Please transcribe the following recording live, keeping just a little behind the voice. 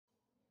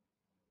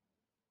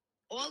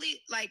all the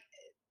like,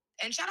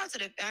 and shout out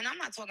to and I'm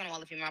not talking to all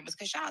the female rappers,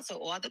 because shout out to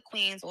all the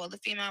queens, all the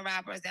female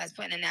rappers that's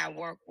putting in that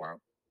work.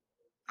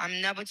 I'm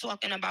never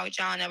talking about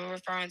y'all, never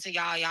referring to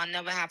y'all. Y'all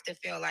never have to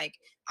feel like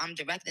I'm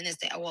directing this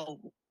to, well,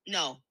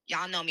 no,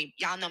 y'all know me.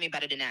 Y'all know me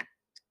better than that.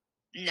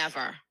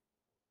 Never.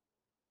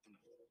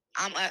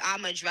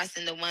 I'm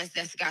addressing the ones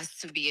that's got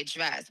to be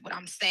addressed. What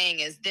I'm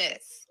saying is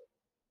this,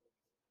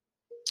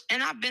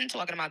 and I've been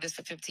talking about this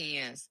for 15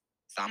 years.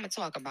 So I'm gonna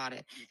talk about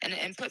it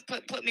and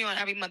put me on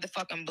every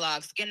motherfucking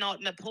blog. Skin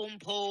out my poom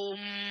poom.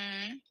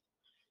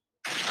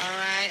 All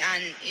right,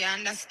 and you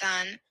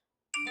understand?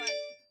 But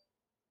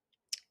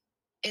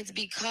it's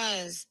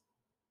because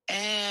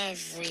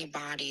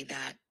everybody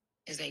that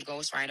is a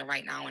ghostwriter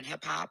right now in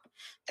hip hop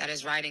that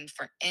is writing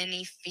for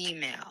any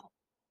female,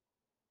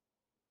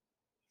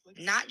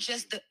 not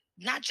just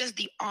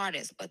the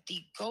artist, but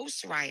the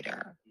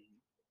ghostwriter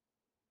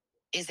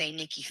is a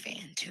Nicki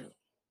fan too.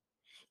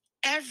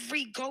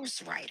 Every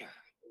ghostwriter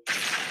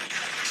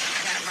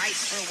that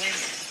writes for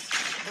women,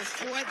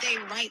 before they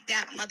write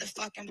that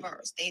motherfucking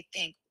verse, they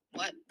think,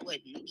 what would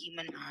Nicki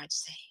Minaj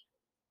say?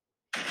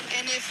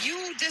 And if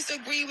you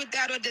disagree with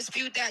that or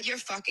dispute that, you're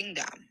fucking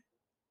dumb.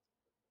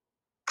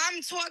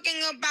 I'm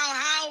talking about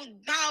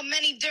how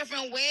many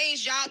different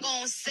ways y'all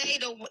gonna say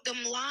them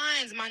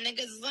lines, my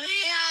niggas.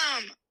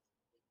 Damn.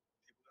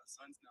 People got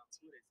sons now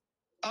too.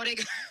 Oh, they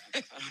got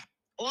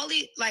all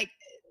the like,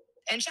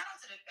 and shout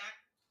out to the guy.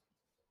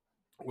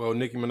 Well,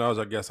 Nicki Minaj,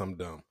 I guess I'm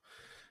dumb.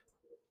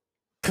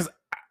 Cause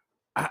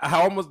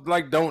I almost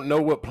like don't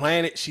know what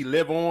planet she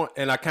live on,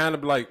 and I kind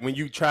of like when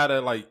you try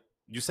to like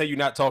you say you're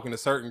not talking to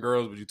certain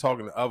girls, but you're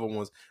talking to other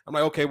ones. I'm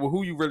like, okay, well,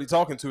 who you really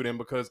talking to then?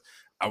 Because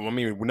I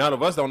mean, none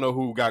of us don't know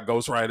who got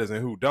ghostwriters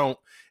and who don't.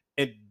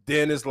 And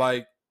then it's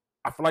like,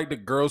 I feel like the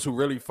girls who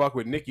really fuck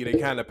with Nicki, they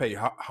kind of pay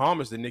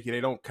homage to Nicki.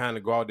 They don't kind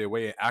of go out their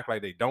way and act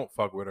like they don't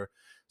fuck with her.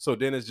 So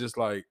then it's just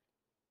like,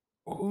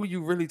 who are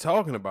you really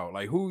talking about?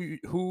 Like,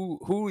 who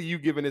are you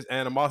giving this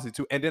animosity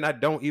to? And then I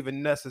don't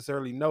even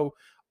necessarily know,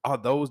 are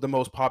those the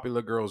most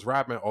popular girls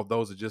rapping, or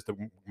those are just the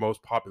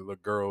most popular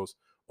girls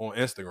on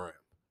Instagram?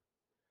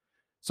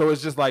 So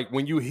it's just like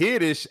when you hear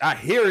this, I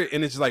hear it,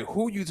 and it's just like,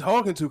 who you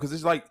talking to? Because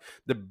it's like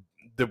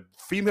the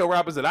female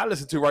rappers that I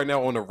listen to right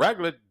now on the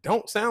regular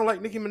don't sound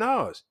like Nicki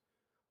Minaj.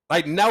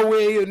 Like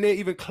nowhere near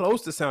even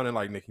close to sounding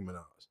like Nicki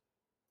Minaj.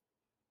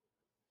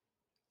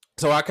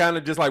 So I kind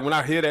of just like when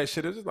I hear that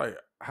shit, it's just like,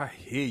 I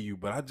hear you,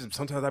 but I just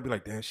sometimes I'd be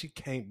like, damn, she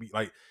can't be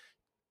like,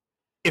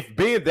 if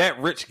being that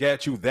rich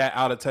got you that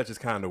out of touch is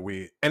kind of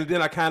weird. And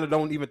then I kind of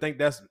don't even think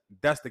that's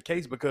the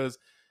case, because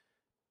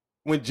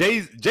when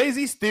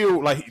Jay-Z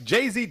still like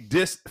Jay-Z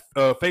dissed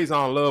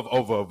Faison Love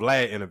over a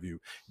Vlad interview,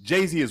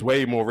 Jay-Z is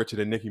way more richer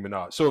than Nicki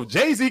Minaj. So if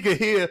Jay-Z could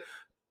hear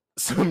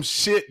some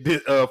shit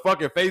that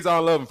fucking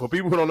Faison Love, and for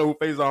people who don't know who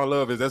Faison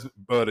Love is, that's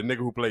the nigga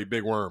who played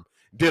Big Worm,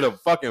 did a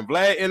fucking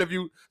Vlad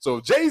interview. So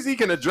if Jay-Z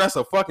can address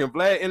a fucking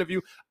Vlad interview,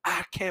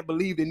 I can't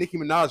believe that Nicki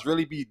Minaj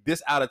really be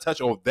this out of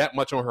touch or that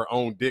much on her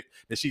own dick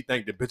that she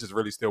think that bitches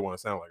really still want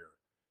to sound like her.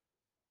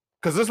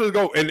 Because this was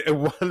go, and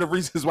one of the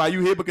reasons why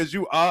you here, because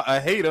you are a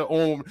hater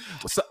on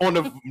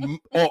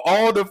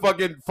all the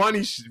fucking funny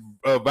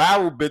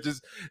viral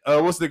bitches.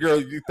 What's the girl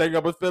you think I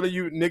was feeling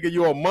you, nigga?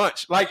 You a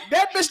munch. Like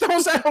that bitch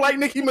don't sound like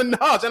Nicki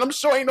Minaj, and I'm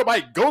sure ain't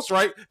nobody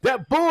ghostwrite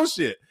that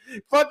bullshit.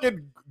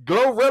 Fucking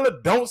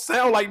GloRilla don't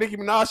sound like Nicki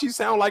Minaj. She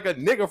sound like a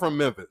nigga from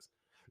Memphis.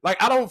 Like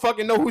I don't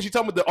fucking know who she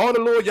talking about. All the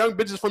little young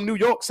bitches from New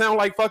York sound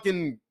like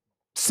fucking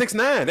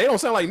 6ix9ine. They don't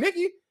sound like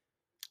Nicki.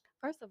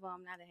 First of all,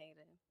 I'm not a hater.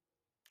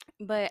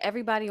 But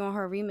everybody on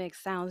her remix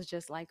sounds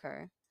just like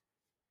her.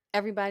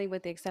 Everybody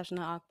with the exception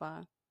of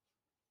Akbar.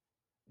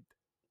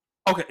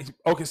 Okay.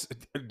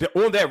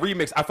 On that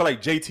remix, I feel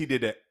like JT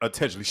did that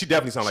intentionally. She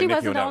definitely sounded like Nicki. She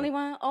wasn't the only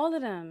one. All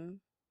of them.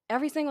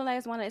 Every single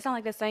last one. It sounded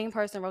like the same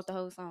person wrote the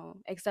whole song,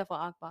 except for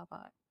Akbar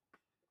part.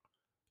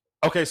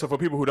 Okay, so for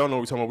people who don't know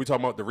what we're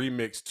talking about the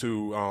remix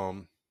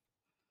to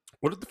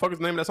what the fuck is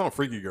the name of that song?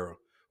 Freaky Girl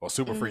or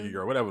Super Freaky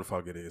Girl, whatever the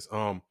fuck it is.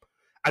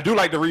 I do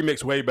like the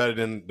remix way better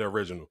than the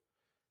original.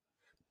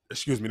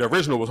 Excuse me, the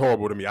original was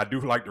horrible to me. I do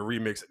like the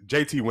remix.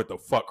 JT went the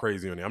fuck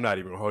crazy on it. I'm not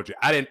even gonna hold you.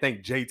 I didn't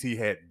think JT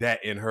had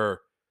that in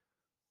her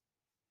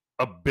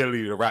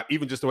ability to rap.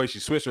 Even just the way she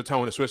switched her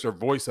tone and switched her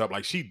voice up,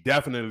 like she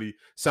definitely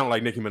sounded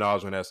like Nicki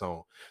Minaj on that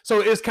song. So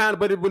it's kind of,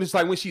 but it's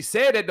like when she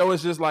said that though,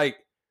 it's just like,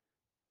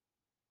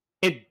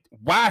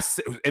 why?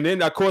 And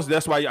then of course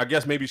that's why I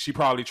guess maybe she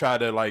probably tried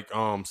to like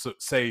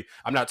say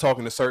I'm not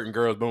talking to certain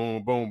girls.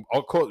 Boom, boom.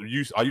 Of course,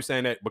 are you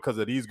saying that because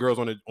of these girls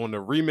on the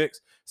remix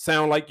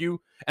sound like you?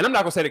 And I'm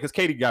not gonna say that because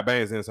Katie got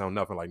Bandz didn't sound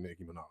nothing like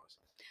Nicki Minaj.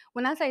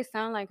 When I say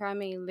sound like her, I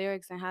mean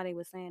lyrics and how they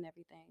were saying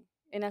everything,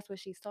 and that's what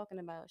she's talking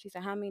about. She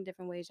said, "How many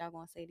different ways y'all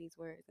gonna say these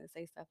words and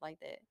say stuff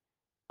like that?"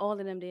 All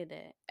of them did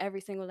that.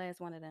 Every single last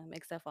one of them,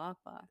 except for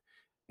Akbar.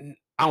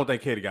 I don't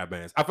think Katie got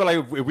Bandz. I feel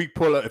like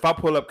if I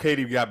pull up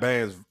Katie got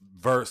Bandz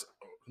verse,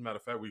 as a matter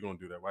of fact, we're gonna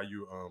do that. Why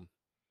you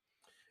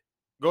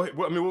go ahead.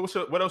 I mean,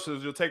 what else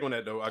is your take on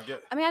that though? I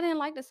mean, I didn't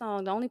like the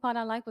song. The only part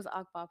I liked was the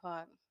Akbar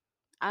part.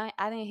 I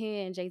didn't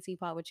hear in JT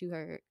part what you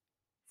heard.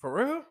 For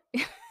real?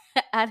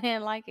 I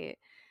didn't like it.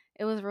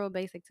 It was real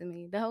basic to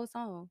me, the whole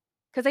song.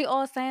 Cause they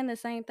all saying the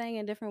same thing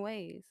in different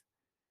ways.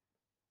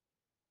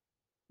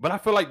 But I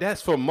feel like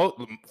that's for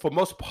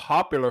most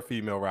popular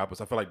female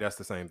rappers. I feel like that's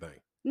the same thing.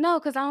 No,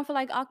 cause I don't feel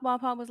like Akbar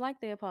part was like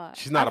their part.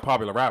 She's not a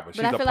popular rapper. But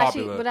She's I a feel like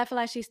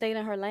popular. she stayed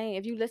in her lane.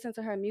 If you listen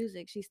to her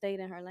music, she stayed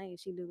in her lane.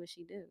 She do what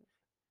she do.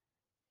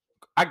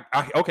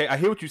 Okay, I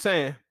hear what you're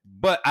saying,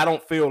 but I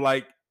don't feel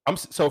like I'm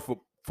so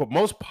for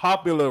most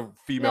popular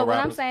female No, what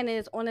I'm rappers. saying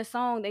is on the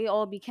song they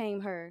all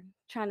became her,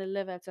 trying to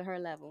live up to her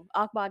level.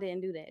 Akbar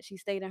didn't do that. She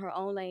stayed in her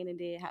own lane and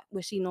did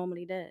what she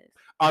normally does.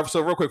 All right,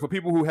 so real quick for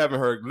people who haven't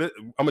heard,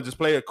 I'm gonna just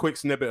play a quick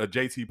snippet of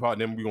JT part,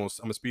 and then I'm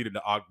gonna speed it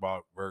to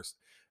Akbar verse,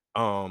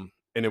 and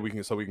then we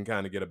can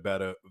kind of get a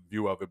better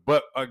view of it.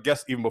 But I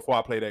guess even before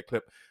I play that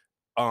clip,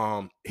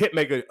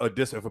 Hitmaka a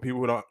diss for people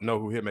who don't know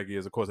who Hitmaka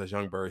is, of course, that's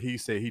Young Bird. He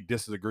said he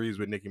disagrees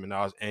with Nicki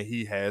Minaj, and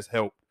he has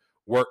helped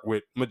work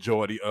with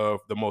majority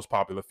of the most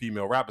popular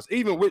female rappers,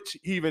 even which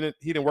he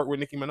didn't work with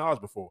Nicki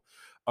Minaj before.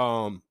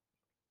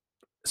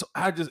 So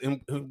I just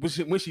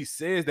when she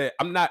says that,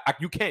 I'm not.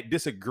 You can't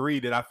disagree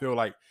that I feel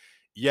like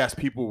yes,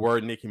 people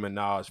were Nicki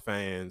Minaj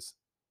fans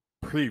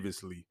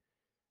previously,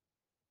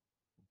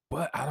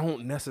 but I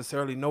don't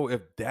necessarily know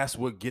if that's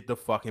what get the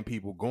fucking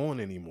people going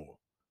anymore.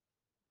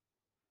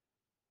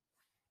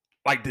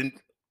 Like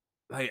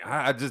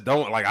I just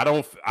don't like.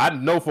 I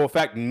know for a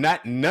fact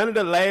none of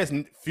the last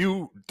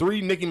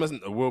three Nicki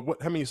Minaj. Well,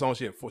 how many songs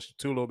she had?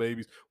 Two Little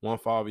Babies, one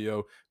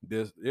Fabio.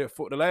 The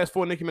last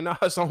four Nicki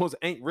Minaj songs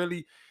ain't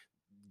really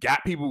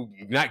got people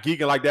not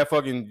geeking like that.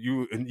 Fucking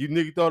you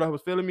nigga thought I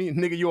was feeling me,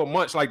 nigga. You a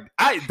munch. Like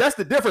that's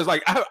the difference.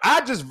 Like I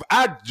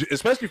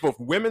especially for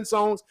women's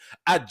songs,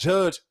 I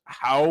judge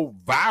how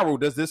viral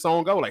does this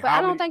song go. Like, but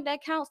I don't think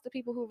that counts to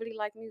people who really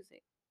like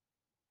music.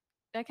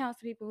 That counts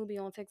to people who be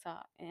on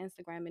TikTok and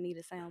Instagram and need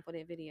a sound for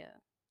their video.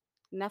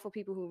 Not for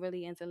people who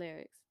really into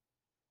lyrics.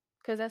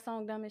 Cause that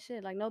song dumb as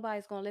shit. Like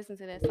nobody's gonna listen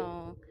to that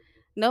song.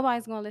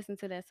 Nobody's gonna listen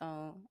to that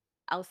song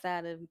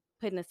outside of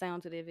putting a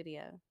sound to their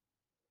video.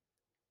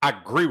 I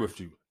agree with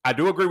you. I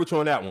do agree with you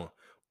on that one.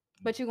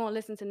 But you're gonna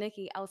listen to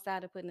Nicki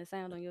outside of putting a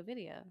sound on your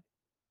video.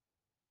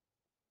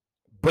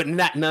 But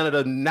not none of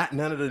the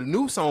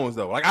new songs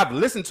though. Like I've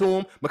listened to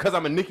them because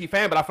I'm a Nicki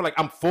fan, but I feel like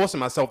I'm forcing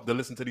myself to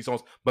listen to these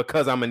songs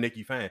because I'm a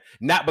Nicki fan,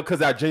 not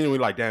because I genuinely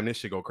like. Damn, this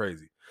shit go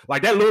crazy.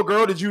 Like that little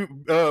girl that you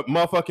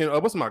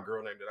motherfucking what's my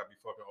girl name that I be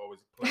fucking always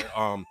playing?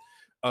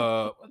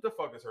 What the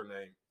fuck is her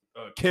name?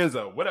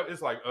 Kenzo. Whatever.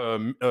 It's like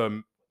what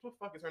the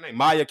fuck is her name?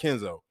 Maya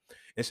Kenzo.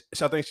 And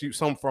I think she's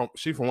from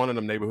one of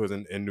them neighborhoods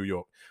in New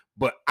York.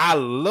 But I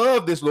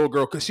love this little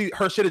girl because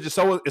her shit is just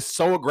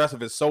so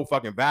aggressive, it's so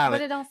fucking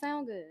violent. But it don't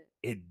sound good.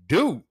 It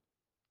do.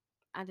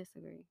 I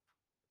disagree.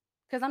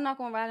 Because I'm not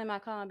gonna ride in my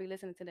car and be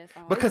listening to that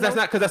song. Because that's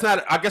not.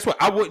 I guess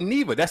what I wouldn't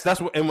either.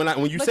 That's what. And when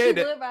you said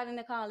that, you would ride in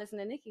the car and listen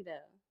to Nicki though.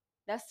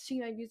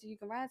 She ain't music you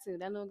can ride to.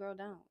 That little girl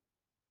don't.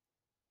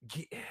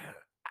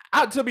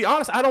 Yeah. To be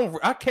honest,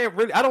 I can't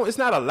really. It's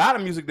not a lot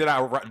of music that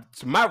I.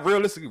 My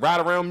realistic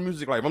ride around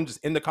music, like if I'm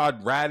just in the car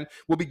riding,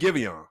 will be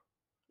Giveon.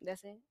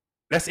 That's it.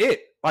 That's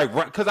it. Like,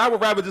 because I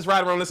would rather just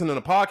ride around listening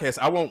to podcasts.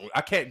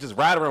 I can't just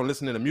ride around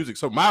listening to music.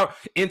 So my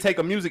intake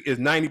of music is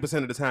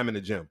 90% of the time in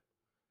the gym.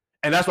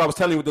 And that's why I was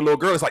telling you with the little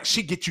girl. It's like,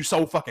 she gets you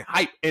so fucking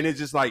hype. And it's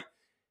just like,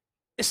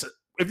 if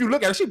you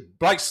look at her, she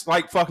likes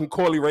like fucking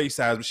Corley Ray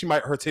size,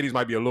 but her titties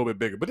might be a little bit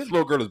bigger. But this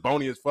little girl is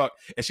bony as fuck.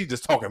 And she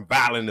just talking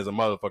violent as a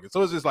motherfucker.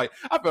 So it's just like,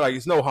 I feel like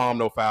it's no harm,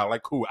 no foul.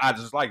 Like, cool. I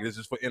just like it. It's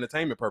just for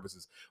entertainment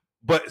purposes.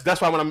 But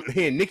that's why when I'm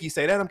hearing Nicki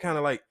say that, I'm kind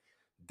of like,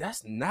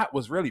 that's not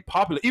what's really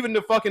popular. Even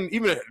it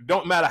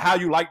don't matter how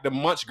you like the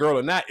munch girl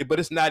or not, but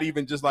it's not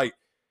even just like,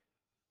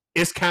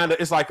 it's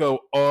like a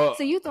so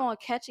you throwing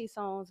catchy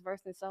songs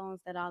versus songs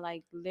that are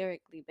like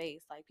lyrically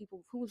based. Like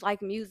people who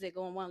like music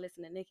gonna want to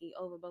listen to Nicki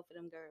over both of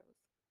them girls.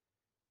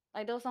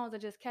 Like those songs are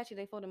just catchy,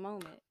 they for the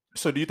moment.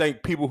 So do you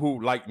think people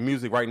who like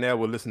music right now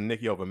will listen to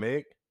Nicki over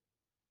Meg?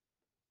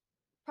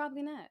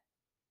 Probably not.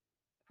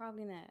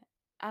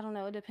 I don't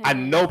know, it depends. I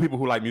know people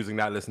who like music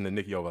not listen to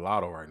Nicki over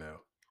Latto right now.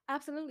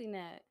 Absolutely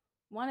not.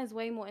 One is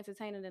way more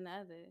entertaining than the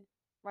other.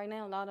 Right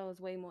now, Latto is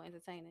way more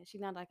entertaining.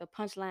 She's not like a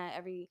punchline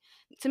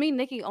to me,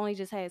 Nicki only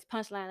just has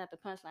punchline after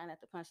punchline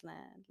after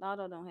punchline.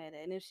 Latto don't have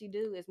that. And if she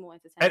do, it's more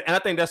entertaining. And I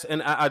think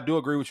I do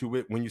agree with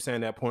you when you're saying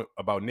that point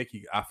about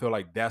Nicki. I feel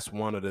like that's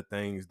one of the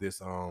things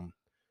that's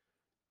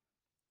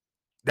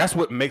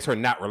what makes her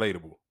not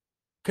relatable.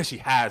 Because she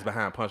hides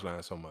behind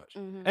punchlines so much.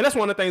 Mm-hmm. And that's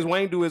one of the things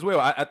Wayne do as well.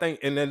 I think,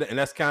 and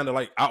that's kind of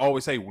like, I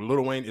always say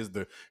Lil Wayne is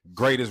the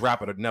greatest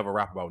rapper to never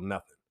rap about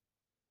nothing.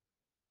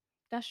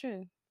 That's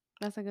true.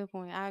 That's a good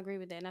point. I agree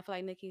with that. And I feel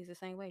like Nicki's the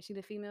same way. She's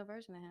the female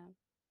version of him.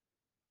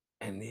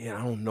 And then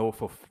I don't know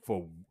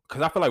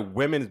because I feel like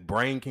women's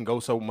brain can go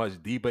so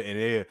much deeper and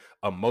their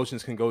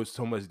emotions can go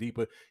so much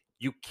deeper.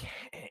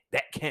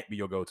 That can't be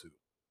your go-to.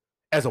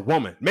 As a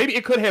woman, maybe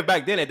it could have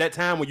back then at that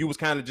time when you was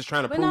kind of just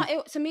trying to prove.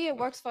 No, to me, it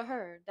works for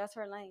her. That's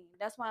her lane.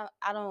 That's why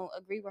I don't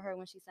agree with her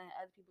when she's saying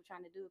other people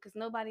trying to do it because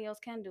nobody else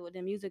can do it.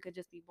 Then music could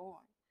just be born.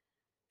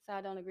 So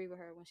I don't agree with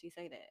her when she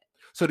say that.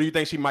 So do you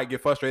think she might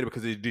get frustrated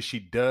because she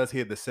does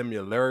hear the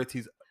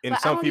similarities in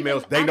But some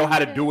females? They know how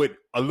to do it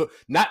a little,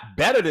 not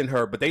better than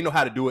her, but they know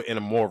how to do it in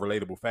a more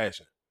relatable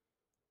fashion.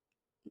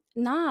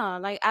 Nah,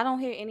 like I don't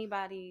hear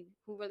anybody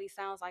who really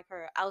sounds like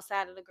her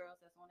outside of the girls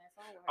that's on that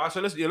song with her. All right,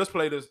 so let's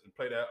play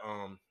that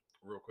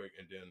real quick,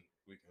 and then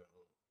we can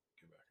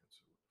get back into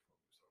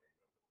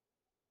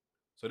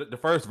it. So the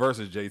first verse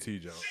is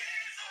JT Jones.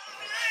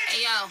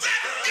 Hey yo,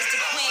 it's the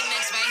Queen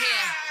mix right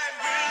here.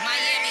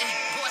 Miami,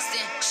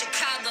 Boston,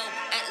 Chicago,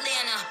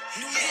 Atlanta,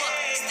 New York.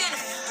 Stand the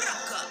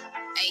fuck up.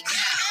 Hey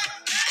girl,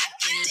 I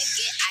can lick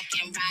it, I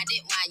can ride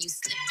it while you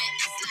slipping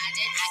and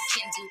sliding. I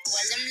can do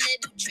all them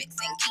little tricks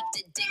and keep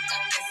the dick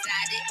up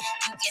inside it.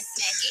 You can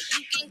smack it,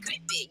 you can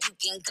grip it, you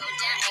can go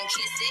down and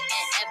kiss it.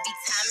 And every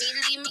time he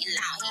leave me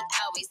alone, he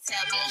always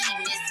tell me he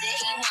miss it.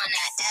 He wanna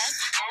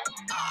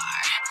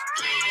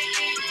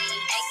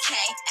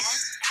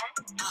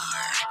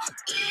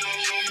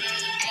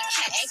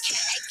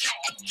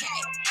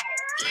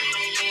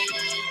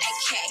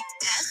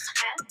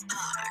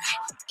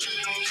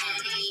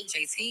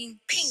JT.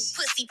 Pink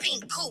pussy,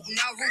 pink coupe,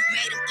 no roof,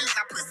 made him eat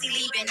my pussy,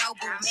 leaving no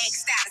boo.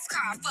 Next status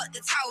car, fuck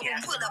the total,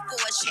 pull up for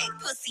a check,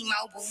 pussy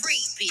mobile. Free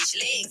bitch,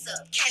 legs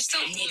up, catch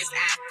some niggas,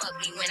 I fuck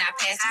me when I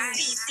pass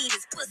you. See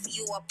this pussy,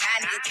 you a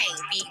body, you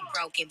can't be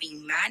broken, be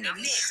mine. Neck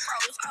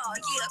froze, oh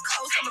yeah,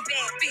 coast, I'm a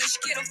bad bitch,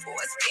 get him for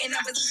a spin.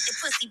 I'ma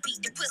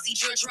beat the pussy,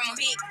 drill drum,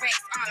 big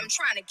racks, all I'm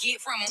trying to get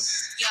from him.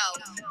 Yo,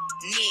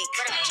 Nick,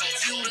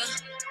 you the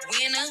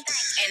winner,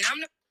 and I'm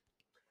the.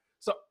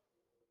 So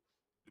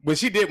when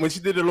she did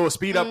the little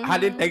speed up, I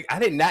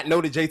did not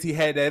know that JT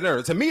had that in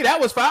her. To me, that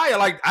was fire.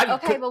 Like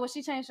but when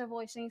she changed her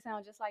voice, she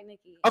sound just like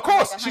Nicki. Of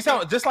course, she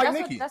sound just like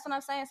Nicki. That's what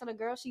I'm saying. So the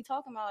girl she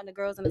talking about and the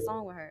girls in the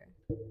song with her.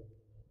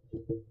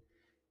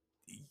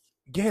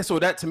 Yeah, so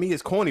that to me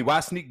is corny.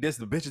 Why sneak this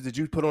the bitches that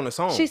you put on the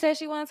song? She said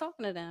she wasn't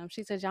talking to them.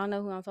 She said y'all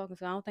know who I'm talking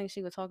to. I don't think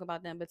she would talk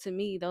about them, but to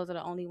me, those are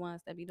the only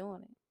ones that be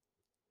doing it.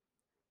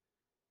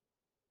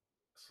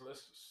 So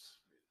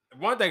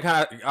one thing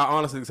I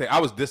honestly say, I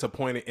was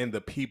disappointed in the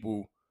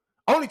people.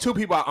 Only two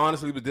people I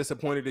honestly was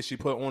disappointed that she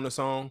put on the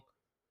song.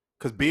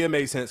 Because Bia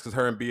made sense because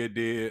her and Bia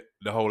did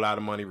the Whole Lot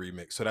of Money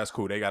remix. So that's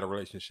cool. They got a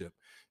relationship.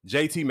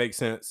 JT makes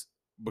sense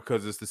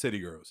because it's the City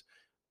Girls.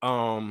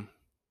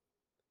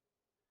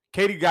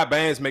 Katie Got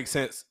Bandz makes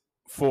sense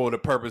for the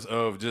purpose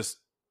of just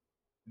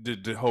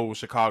the whole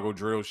Chicago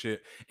drill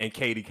shit. And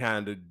Katie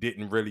kind of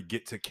didn't really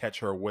get to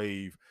catch her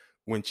wave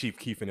when Chief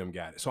Keef and them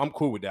got it. So I'm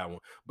cool with that one.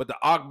 But the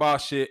Akbar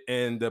shit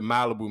and the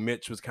Maliibu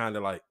Miitch was kind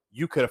of like,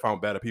 you could have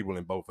found better people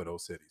in both of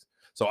those cities.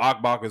 So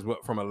Akbar is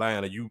from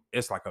Atlanta.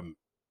 It's like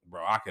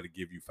bro, I could have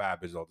give you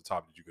 5 bitches off the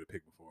top that you could have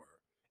picked before her.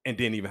 And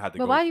didn't even have to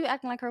But why are you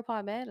acting like her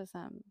part bad or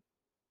something?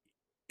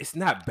 It's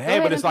not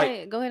bad, but it's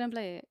like... Go ahead and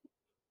play it.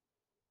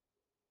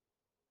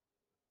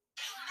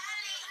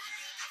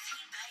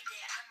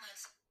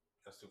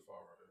 That's too far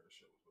right here.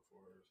 Shit was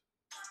before hers.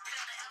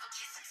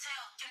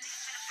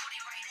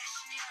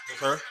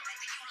 That's her?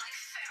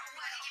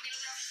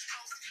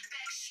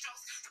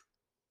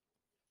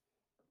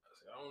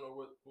 I don't know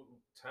what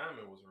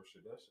timing was her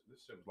shit. This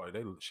shit was like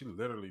she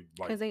literally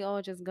like, because they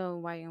all just go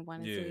right and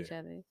one into each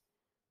other.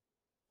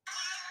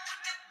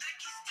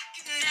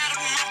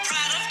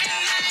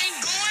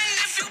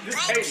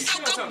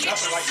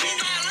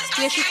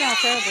 Yeah, she sounds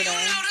terrible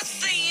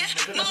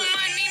though.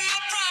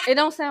 It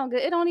don't sound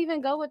good. It don't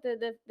even go with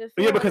the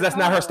yeah, because that's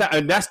not her style,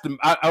 and that's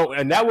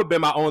and that would be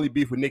my only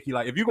beef with Nicki.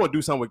 Like, if you're gonna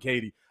do something with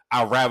Katie,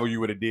 I'd rather you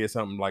would have did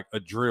something like a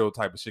drill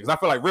type of shit. Because I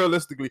feel like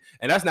realistically,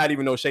 and that's not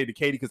even no shade to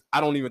Katie, because I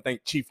don't even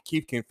think Chief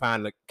Keef can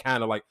find like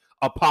kind of like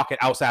a pocket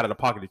outside of the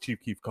pocket that Chief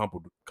Keef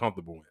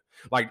comfortable in.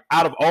 Like,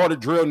 out of all the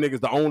drill niggas,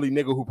 the only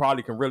nigga who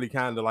probably can really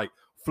kind of like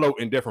float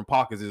in different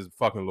pockets is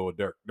fucking Lil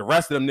Durk. The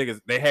rest of them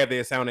niggas, they have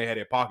their sound, they have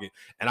their pocket.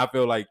 And I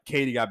feel like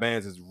Katie Got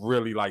Bandz is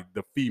really like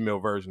the female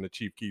version of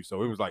Chief Keef.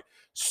 So it was like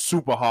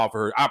super hard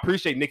for her. I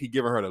appreciate Nicki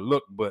giving her the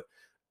look, but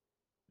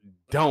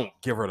don't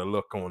give her the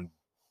look on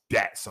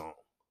that song.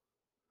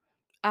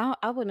 I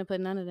wouldn't have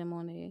put none of them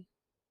on there.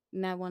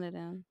 Not one of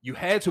them. You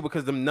had to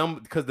because the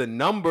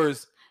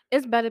numbers.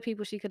 It's better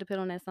people she could have put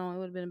on that song. It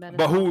would have been better.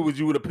 But who would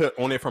you have put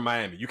on it from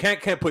Miami? You can't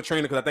put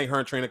Trina because I think her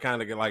and Trina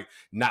kind of get like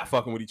not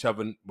fucking with each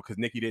other because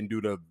Nicki didn't do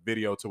the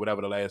video to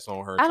whatever the last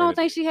song her. I don't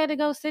think she had to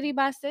go city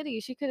by city.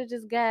 She could have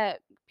just got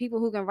people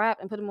who can rap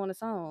and put them on the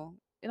song.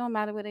 It don't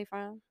matter where they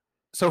from.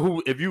 So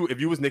who, if you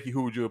was Nicki,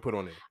 who would you have put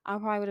on it? I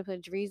probably would have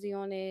put Dreezy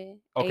on it.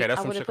 Okay,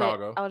 that's from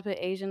Chicago. I would have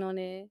put Asian on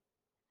it.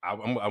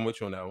 I'm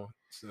with you on that one.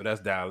 So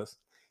that's Dallas.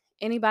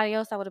 Anybody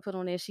else I would have put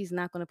on there, she's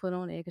not going to put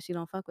on there because she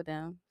don't fuck with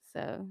them.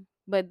 So,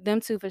 but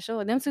them two for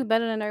sure. Them two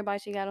better than everybody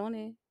she got on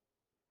there.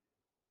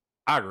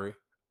 I agree.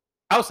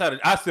 Outside of,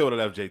 I still would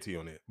have left JT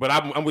on it, but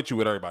I'm with you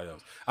with everybody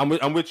else. I'm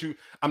with you.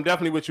 I'm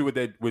definitely with you with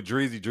that with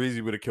Dreezy.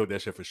 Dreezy would have killed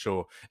that shit for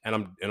sure.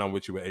 And I'm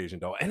with you with Asian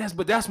dog. And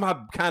that's my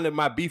kind of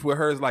my beef with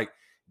her is like,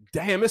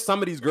 damn, it's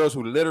some of these girls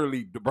who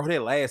literally, bro,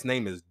 their last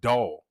name is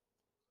Doll.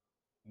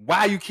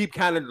 Why you keep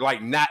kind of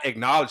like not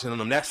acknowledging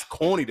them? That's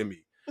corny to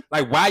me.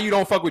 Like, why you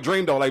don't fuck with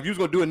Dream Doll? Like, if you was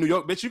gonna do a New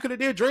York bitch, you could have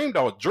did Dream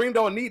Doll. Dream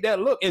Doll need that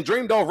look, and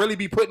Dream Doll really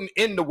be putting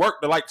in the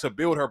work to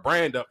build her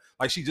brand up.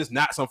 Like, she just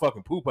not some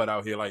fucking poo put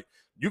out here. Like,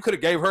 you could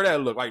have gave her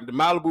that look. Like the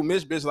Maliibu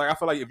Miitch bitch. Like, I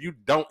feel like if you're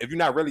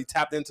not really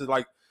tapped into,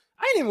 like,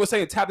 I ain't even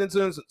saying tapped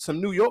into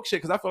some New York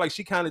shit, because I feel like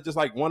she kind of just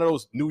like one of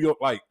those New York,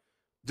 like,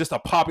 just a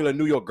popular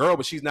New York girl,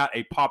 but she's not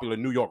a popular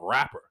New York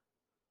rapper.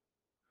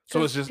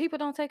 So it's just people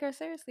don't take her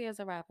seriously as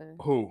a rapper.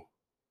 Who?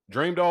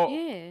 Dream Doll?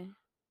 Yeah.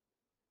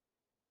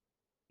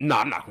 No,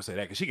 I'm not gonna say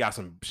that because she got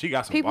some. People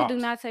bops. do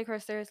not take her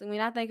seriously. When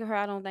I think of her,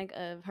 I don't think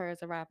of her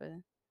as a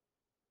rapper.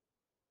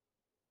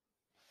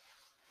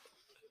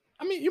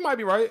 I mean, you might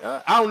be right.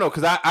 I don't know,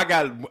 because I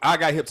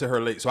got hip to her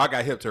late, so I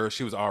got hip to her.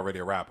 She was already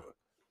a rapper.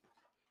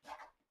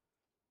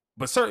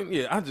 But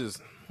certainly, yeah,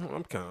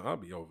 I'll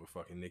be over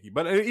fucking Nicki.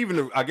 But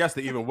even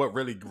what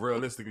really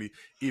realistically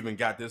even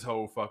got this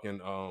whole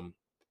fucking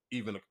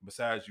even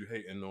besides you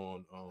hating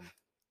on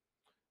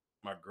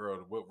my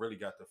girl, what really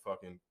got the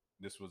fucking,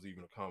 this was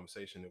even a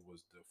conversation. It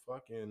was the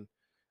fucking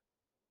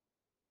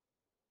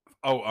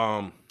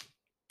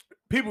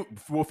people.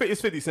 Well, it's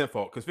 50 Cent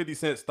fault, because 50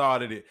 Cent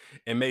started it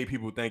and made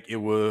people think it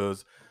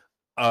was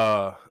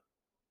a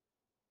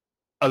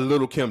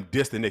Lil' Kim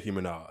dissed Nicki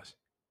Minaj.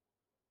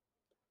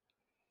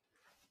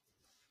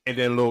 And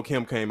then Lil'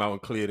 Kim came out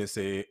and cleared and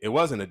said it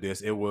wasn't a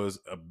diss. It was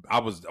I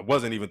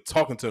wasn't even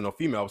talking to no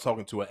female. I was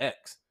talking to an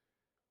ex.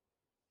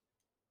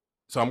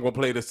 So I'm gonna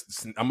play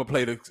this. I'm gonna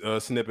play the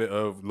snippet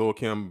of Lil'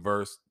 Kim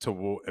verse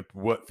to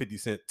what 50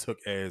 Cent took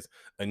as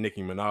a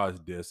Nicki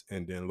Minaj diss,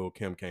 and then Lil'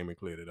 Kim came and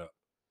cleared it up.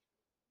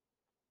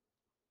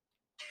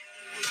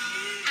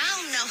 I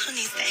don't know who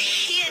needs to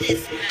hear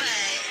this,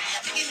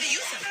 but you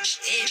some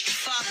bitch, your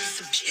father's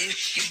a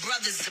bitch, your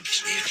brother's a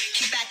bitch.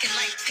 Keep acting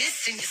like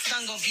this, and your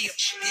son gonna be a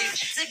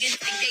bitch. Niggas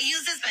think they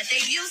users, but they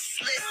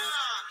useless.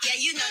 Yeah,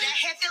 you know that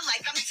hair feel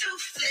like I'm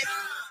toothless.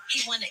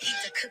 He wanna eat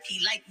the cookie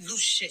like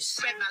Lucius.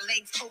 Spread my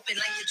legs open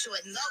like the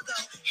Jordan logo.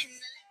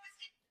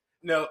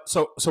 Now,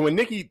 so when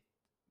Nicki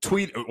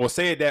tweeted or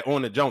said that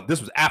on the jump,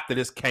 this was after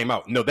this came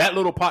out. No, that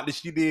little part that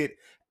she did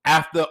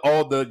after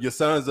all the your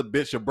son's a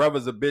bitch, your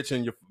brother's a bitch,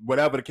 and your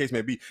whatever the case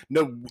may be.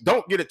 No,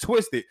 don't get it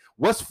twisted.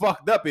 What's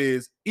fucked up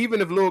is,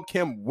 even if Lil'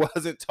 Kim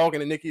wasn't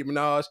talking to Nicki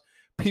Minaj,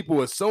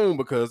 people assume,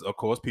 because of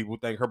course people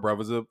think her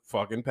brother's a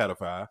fucking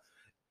pedophile.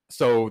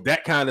 So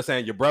that kind of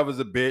saying your brother's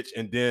a bitch,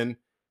 and then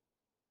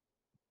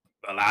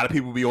a lot of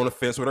people be on the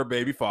fence with her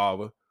baby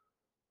father.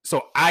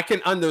 So I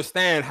can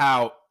understand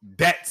how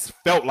that's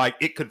felt like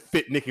it could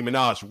fit Nicki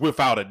Minaj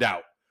without a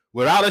doubt.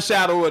 Without a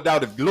shadow of a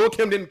doubt. If Lil'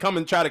 Kim didn't come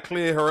and try to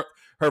clear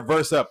her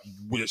verse up,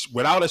 which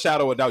without a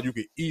shadow of a doubt, you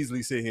could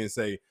easily sit here and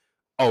say,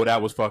 oh,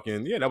 that was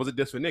fucking, yeah, that was a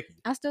diss for Nicki.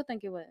 I still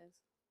think it was.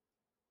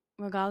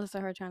 Regardless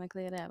of her trying to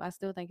clear it up, I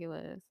still think it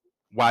was.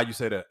 Why you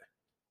say that?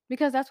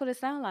 Because that's what it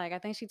sounded like. I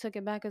think she took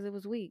it back because it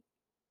was weak.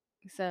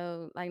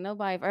 So, like,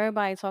 if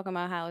everybody talking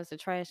about how it's a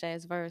trash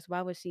ass verse,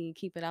 why would she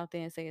keep it out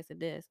there and say it's a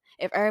diss?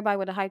 If everybody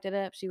would have hyped it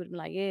up, she would have been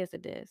like, yeah, it's a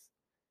diss.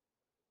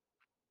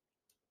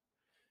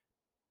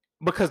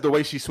 Because the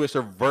way she switched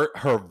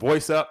her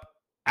voice up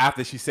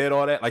after she said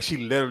all that, like, she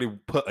literally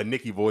put a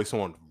Nicki voice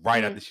on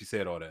right after she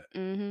said all that.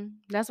 Mm-hmm.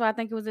 That's why I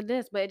think it was a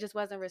diss, but it just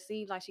wasn't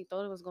received like she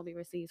thought it was going to be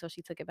received, so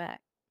she took it back.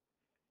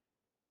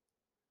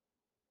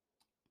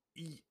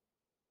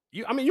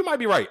 You might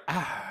be right.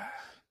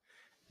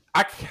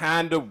 I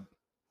kind of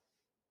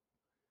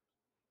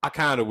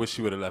wish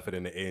she would have left it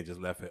in the air and just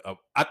left it up.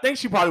 I think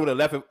she probably would have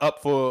left it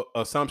up for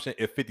assumption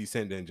if 50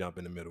 Cent didn't jump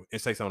in the middle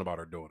and say something about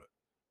her daughter.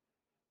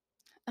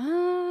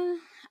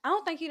 I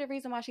don't think he's the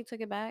reason why she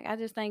took it back. I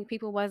just think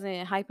people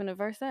wasn't hyping the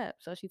verse up,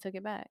 so she took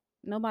it back.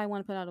 Nobody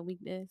want to put out a weak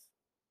diss.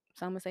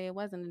 So I'm going to say it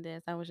wasn't a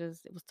diss.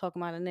 It was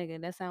talking about a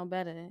nigga. That sound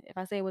better. If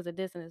I say it was a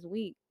diss and it's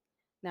weak,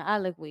 now I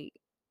look weak.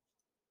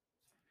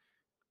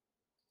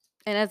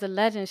 And as a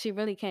legend, she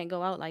really can't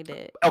go out like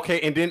that. Okay,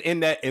 and then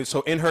in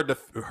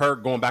her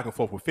going back and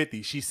forth with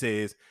 50, she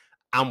says,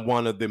 I'm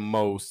one of the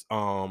most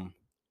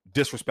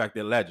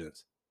disrespected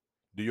legends.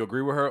 Do you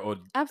agree with her? Or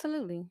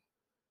absolutely.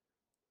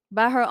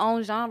 By her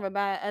own genre,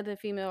 by other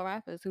female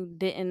rappers who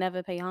didn't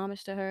never pay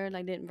homage to her,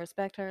 like didn't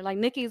respect her. Like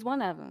Nicki's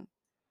one of them.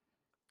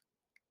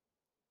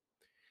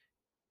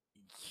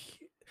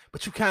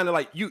 But you kind of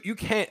like you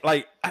can't,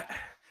 like,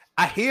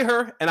 I hear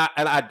her and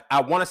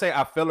I want to say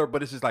I feel her,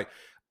 but it's just like,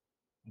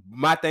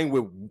 my thing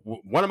with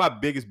one of my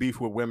biggest beef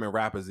with women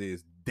rappers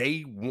is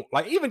they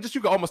like, even just,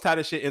 you can almost tie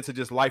this shit into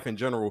just life in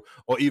general,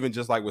 or even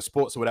just like with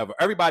sports or whatever.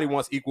 Everybody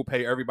wants equal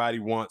pay. Everybody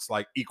wants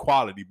like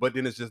equality, but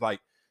then it's just like,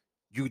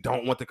 you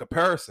don't want the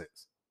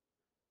comparisons.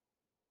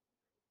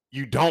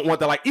 You don't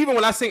want the, like, even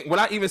when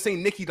I even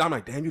seen Nicki, I'm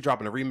like, damn, you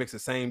dropping a remix the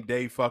same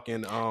day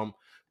fucking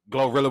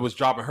GloRilla was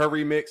dropping her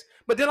remix.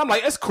 But then I'm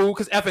like, it's cool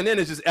because F.N.F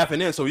is just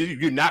F.N.F, so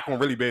you're not gonna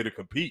really be able to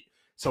compete.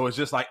 So it's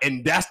just like,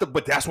 and that's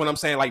what I'm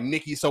saying, like,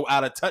 Nicki's so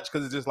out of touch,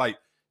 because it's just like,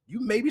 you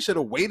maybe should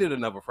have waited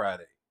another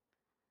Friday.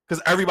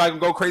 Because everybody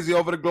can go crazy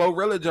over the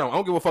GloRilla jump. I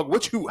don't give a fuck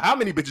how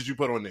many bitches you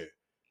put on there.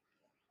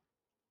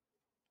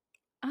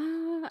 I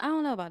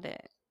don't know about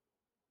that.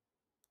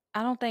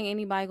 I don't think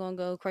anybody gonna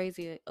go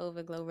crazy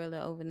over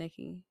GloRilla over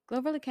Nicki.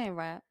 GloRilla can't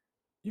rap.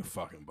 You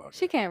fucking bugging.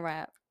 She can't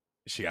rap.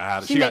 She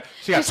got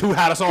two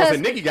hotter songs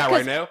than Nicki got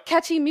right now.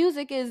 Catchy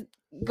music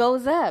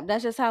goes up.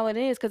 That's just how it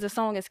is because the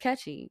song is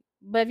catchy.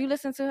 But if you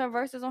listen to her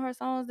verses on her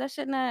songs, that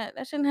shit not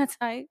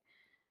tight.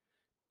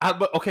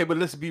 But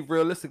let's be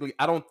realistically.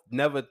 I don't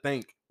never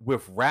think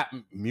with rap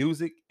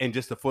music and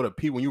just for the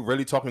people when you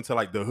really talking to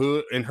like the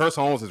hood and her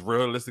songs is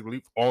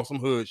realistically on some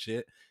hood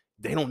shit.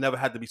 They don't never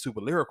have to be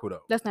super lyrical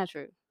though. That's not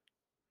true.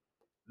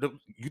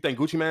 You think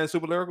Gucci Mane is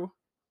super lyrical?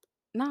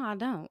 No, I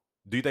don't.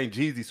 Do you think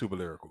Jeezy super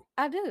lyrical?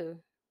 I do.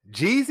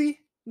 Jeezy?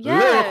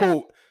 Yes.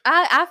 Lyrical.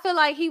 I feel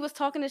like he was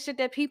talking the shit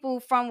that people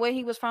from where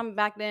he was from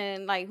back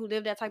then, like who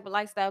lived that type of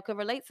lifestyle, could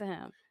relate to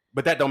him.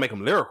 But that don't make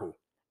him lyrical.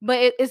 But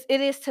it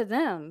is to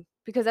them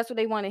because that's what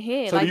they want to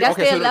hear. So like that's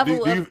their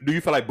level. Do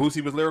you feel like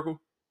Boosie was lyrical?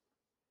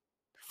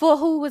 For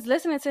who was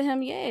listening to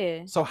him,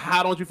 yeah. So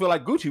how don't you feel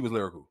like Gucci was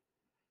lyrical?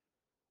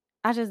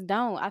 I just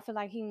don't. I feel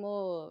like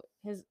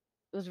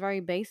was very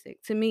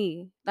basic to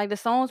me. Like the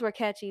songs were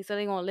catchy, so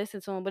they gonna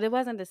listen to him, but it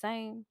wasn't the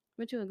same.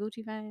 Weren't you a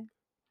Gucci fan?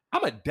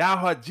 I'm a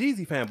diehard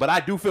Jeezy fan, but I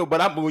do feel.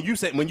 But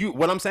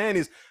what I'm saying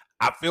is,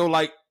 I feel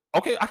like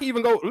okay, I can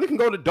even go. We can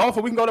go to Dolph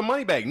or we can go to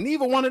Moneybag.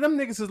 Neither one of them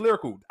niggas is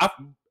lyrical.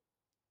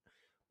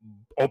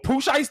 Or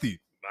Pooh Shiesty,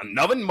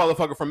 another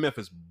motherfucker from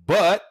Memphis,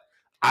 but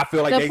I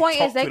feel like the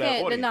point is they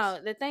can't.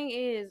 The thing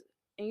is,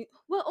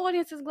 what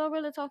audience is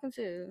GloRilla talking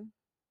to?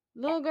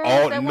 Little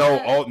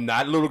girls?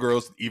 Not little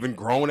girls. Even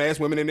grown ass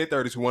women in their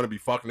 30s who want to be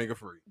fuck nigga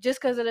free.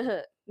 Just because of the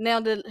hook.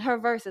 Now her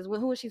verses.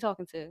 Who is she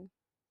talking to?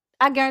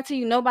 I guarantee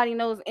you, nobody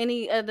knows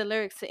any of the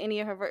lyrics to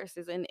any of her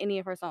verses in any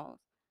of her songs.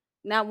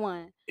 Not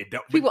one.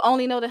 People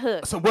only know the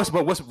hook. So what's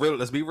real?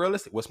 Let's be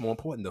realistic. What's more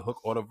important, the hook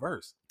or the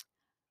verse?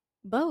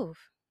 Both.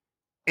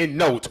 And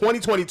no,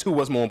 2022.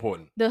 What's more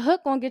important? The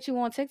hook gonna get you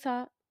on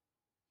TikTok.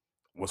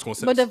 What's going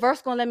to? But the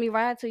verse gonna let me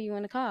ride to you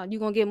in the car. You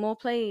gonna get more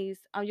plays.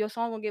 Your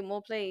song gonna get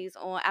more plays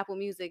on Apple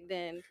Music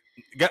than.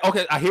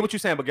 Okay, I hear what you're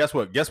saying, but guess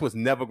what? Guess what's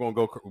never gonna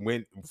go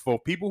when for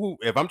people who,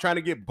 if I'm trying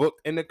to get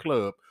booked in the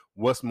club,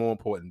 what's more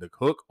important, the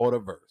hook or the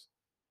verse?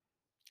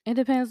 It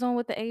depends on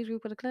what the age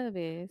group of the club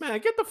is. Man,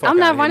 get the fuck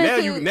out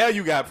of here. Now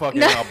you got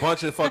fucking a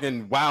bunch of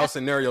fucking wild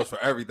scenarios for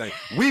everything.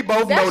 We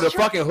both know the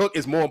fucking hook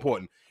is more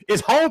important.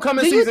 It's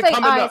homecoming season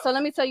coming up. So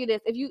let me tell you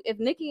this: if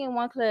Nicki in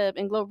one club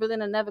and GloRilla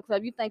in another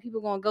club, you think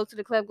people gonna go to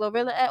the club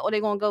GloRilla at, or they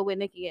gonna go where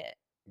Nicki at?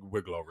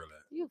 Where GloRilla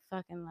at? You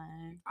fucking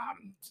lying.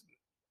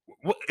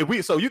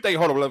 So you think?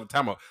 Hold on,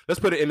 time out. Let's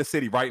put it in the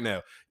city right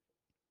now.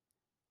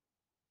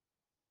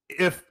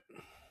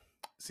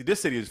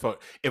 This city is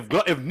fuck. If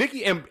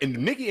Nicki and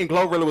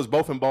GloRilla was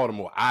both in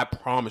Baltimore, I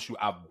promise you,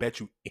 I bet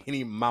you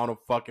any amount of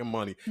fucking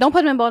money. Don't put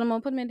them in Baltimore.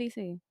 Put them in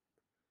DC.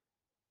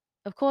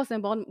 Of course, in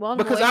Baltimore.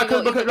 But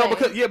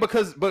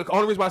the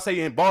only reason why I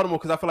say in Baltimore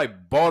because I feel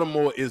like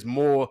Baltimore is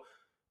more.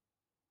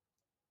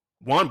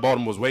 One,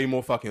 Baltimore's way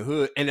more fucking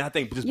hood, and I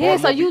think just Baltimore.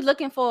 So you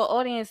looking for an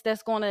audience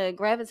that's gonna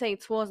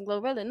gravitate towards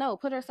GloRilla? No,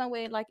 put her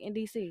somewhere like in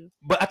DC.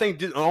 But I think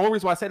the only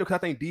reason why I say that because I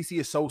think DC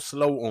is so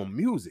slow on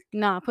music.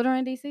 Nah, put her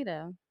in DC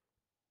though.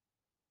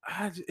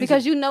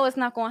 Because you know it's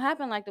not gonna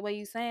happen like the way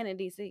you saying in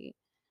DC.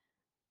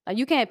 Like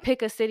you can't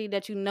pick a city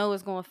that you know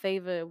is gonna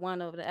favor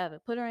one over the other.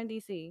 Put her in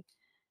DC.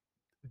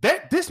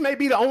 This may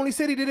be the only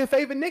city that didn't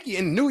favor Nicki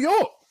in New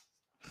York.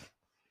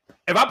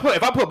 If I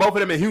put both of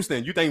them in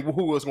Houston, you think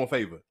who was gonna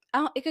favor?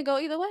 It could go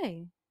either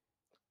way.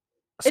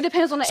 It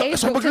depends on the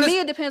age group. To me,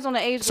 it depends on the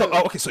age group.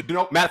 Okay, so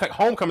matter of fact,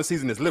 homecoming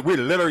season is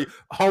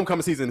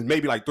homecoming season is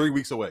maybe like 3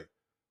 weeks away.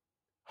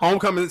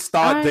 Homecoming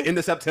start the end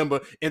of September.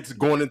 It's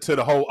going into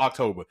the whole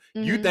October.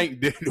 Mm-hmm. You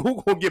think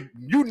who gonna get?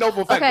 You know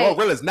for a fact,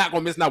 GloRilla's not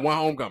gonna miss not one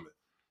homecoming.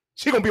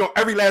 She gonna be on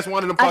every last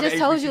one of them. I just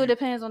told you it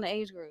depends on the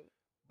age group.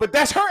 But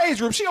that's her age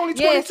group. She only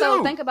 22. Yeah,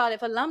 so think about it.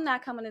 If alumni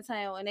coming to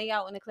town and they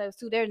out in the clubs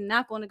too, they're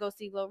not going to go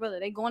see GloRilla.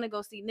 They're going to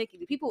go see Nicki.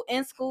 The people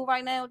in school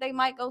right now, they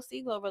might go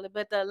see GloRilla,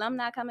 but the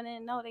alumni coming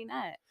in, no, they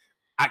not.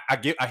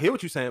 I hear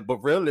what you're saying,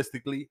 but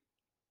realistically,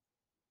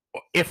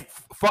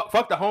 if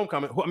fuck the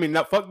homecoming, I mean,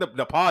 not fuck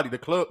the party, the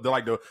club,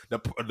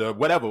 the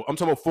whatever. I'm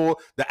talking about for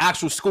the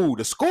actual school.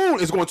 The school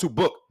is going to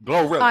book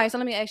GloRilla. All right, so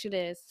let me ask you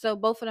this: so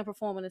both of them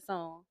performing a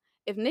song.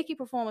 If Nicki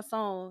perform a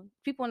song,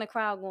 people in the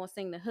crowd going to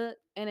sing the hook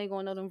and they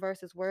going to know them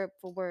verses word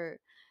for word.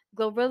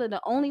 GloRilla,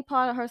 the only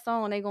part of her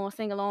song they going to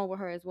sing along with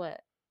her is what?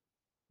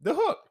 The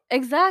hook.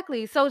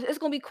 Exactly. So it's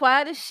going to be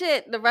quiet as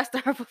shit the rest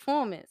of her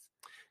performance.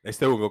 They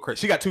still going to go crazy.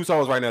 She got 2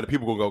 songs right now that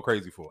people going to go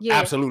crazy for. Yeah,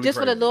 absolutely just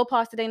crazy. For the little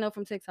parts that they know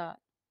from TikTok.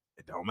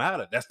 It don't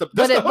matter. That's the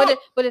hook.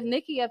 But if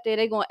Nicki up there,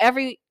 they going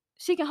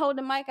she can hold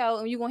the mic out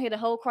and you're going to hear the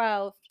whole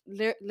crowd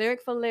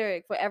lyric for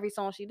lyric for every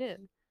song she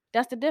did.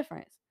 That's the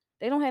difference.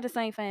 They don't have the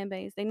same fan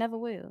base. They never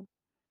will.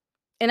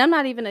 And I'm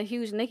not even a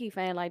huge Nicki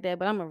fan like that,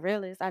 but I'm a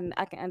realist. I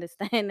can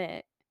understand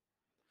that.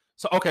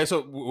 So, okay,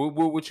 so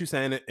what you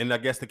saying, and I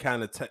guess to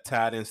kind of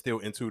tied in still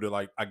into the,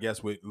 like, I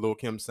guess with Lil'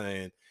 Kim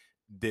saying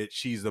that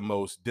she's the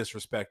most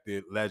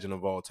disrespected legend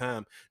of all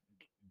time.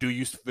 Do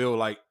you feel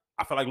like,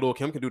 I feel like Lil'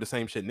 Kim can do the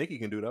same shit Nicki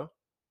can do, though?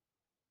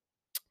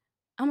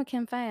 I'm a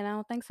Kim fan. I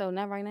don't think so.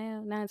 Not right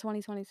now. Not in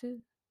 2022.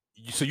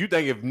 So you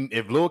think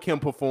if Lil Kim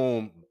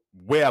performed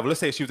wherever, let's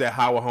say she was at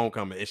Howard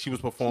Homecoming and she was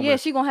performing, Yeah,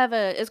 she gonna have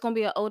it's gonna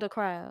be an older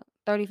crowd,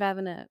 35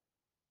 and up.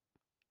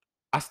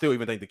 I still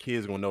even think the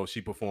kids gonna know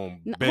she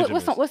performed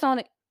What's on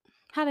it?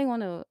 How they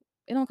gonna know it?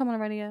 It don't come on the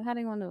radio. How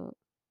they gonna know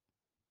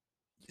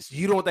it?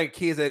 You don't think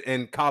kids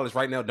in college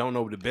right now don't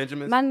know the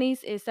Benjamins? My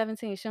niece is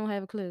 17. She don't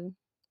have a clue.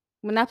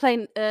 When I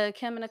play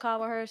Kim in the car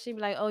with her, she be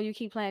like, "Oh, you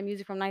keep playing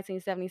music from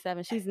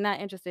 1977." She's not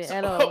interested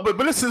at all. But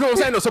this is what I'm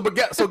saying though.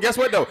 So guess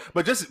what though?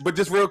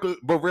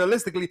 But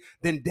realistically,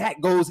 then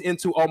that goes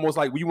into almost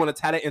like when you want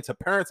to tie that into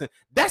parenting.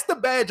 That's the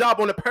bad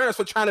job on the parents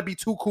for trying to be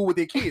too cool with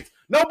their kids.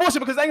 No bullshit.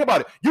 Because think about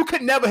it, you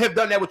could never have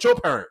done that with your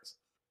parents.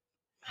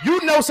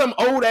 You know some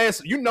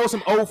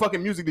old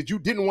fucking music that you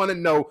didn't want to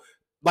know.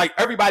 Like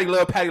everybody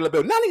loved Patti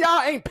LaBelle. None of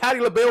y'all ain't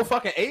Patti LaBelle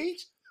fucking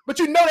age. But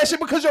you know that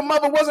shit because your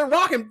mother wasn't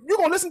rocking. You're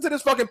going to listen to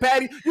this fucking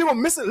Patti. You're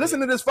going to listen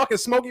to this fucking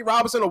Smokey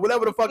Robinson or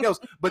whatever the fuck else.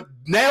 But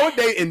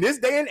nowadays, in this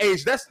day and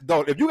age,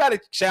 if you got a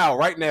child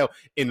right now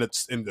in the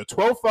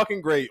 12th fucking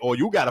grade, or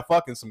you got a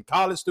fucking some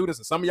college students,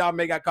 and some of y'all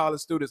may got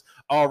college students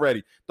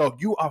already, dog,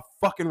 you are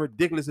fucking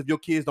ridiculous if your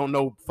kids don't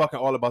know fucking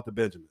all about the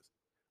Benjamins.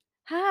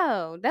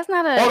 How? That's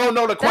not a... Or don't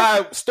know the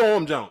Quiet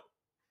Storm jump.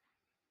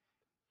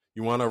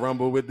 You want to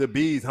rumble with the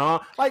bees, huh?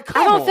 Like,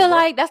 come on, I don't feel bro.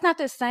 like that's not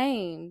the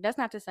same. That's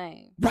not the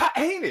same. Why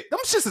ain't it? Them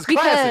shits is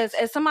because classics.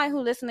 As somebody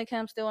who listens to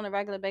Kim still on a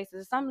regular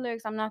basis, some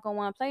lyrics I'm not going to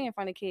want to play in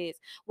front of kids.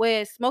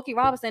 Where Smokey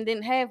Robinson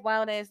didn't have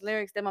wild-ass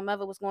lyrics that my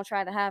mother was going to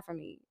try to hide from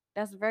me.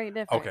 That's very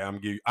different.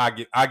 Okay,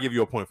 I give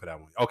you a point for that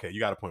one. Okay, you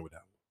got a point with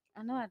that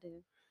one. I know I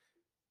do.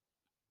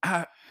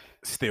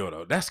 Still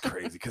though, that's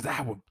crazy because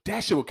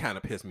that shit would kind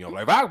of piss me off.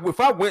 Like if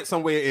I went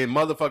somewhere and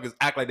motherfuckers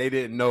act like they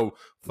didn't know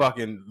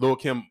fucking Lil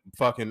Kim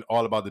fucking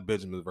all about the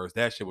Benjamins verse,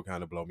 that shit would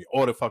kind of blow me.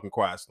 Or the fucking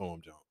Quiet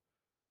Storm jump.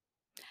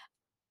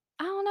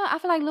 I don't know. I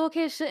feel like little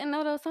kids shouldn't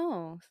know those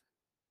songs.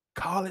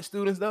 College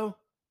students though,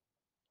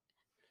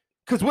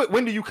 because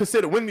when do you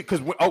consider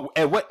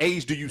at what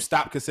age do you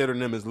stop considering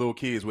them as little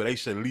kids where they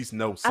should at least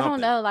know something? I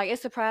don't know. Like it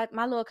surprised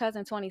my little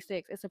cousin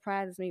 26. It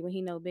surprises me when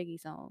he know Biggie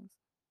songs.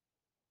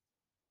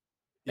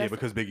 Yeah,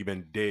 because Biggie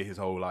been dead his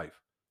whole life.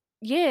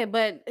 Yeah,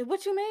 but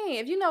what you mean?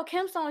 If you know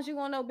Kim songs, you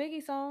gonna know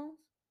Biggie songs?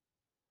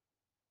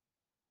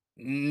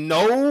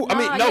 No, I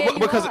mean no,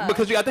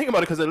 because you gotta think about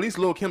it. Because at least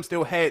Lil Kim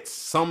still had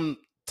some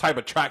type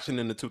of traction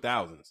in the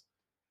 2000s.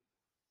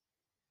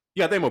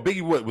 Yeah, I think about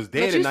Biggie was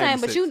dead in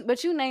 96.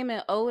 But you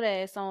naming old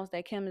ass songs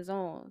that Kim is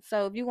on.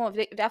 So if you want,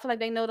 I feel like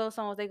they know those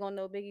songs. They gonna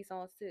know Biggie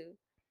songs too.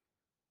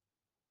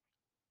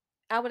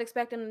 I would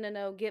expect them to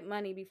know Get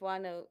Money before I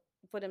know.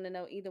 For them to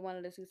know either one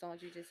of the two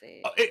songs you just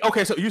said.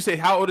 Okay, so you say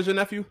how old is your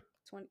nephew?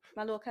 20.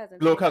 My little cousin.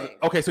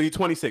 Okay, so he's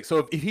 26.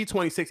 So if he's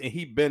 26 and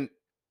he been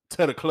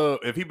to the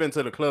club, if he been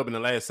to the club in the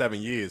last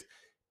 7 years,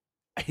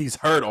 he's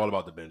heard all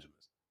about the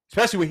Benjamins.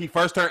 Especially when he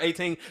first turned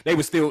 18, they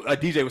was still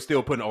DJ was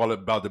still putting all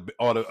about the Benjamins,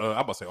 all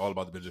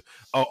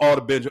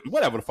the Benjamins,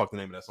 whatever the fuck the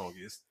name of that song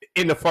is.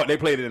 In the fuck, they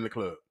played it in the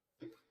club.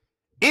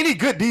 Any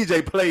good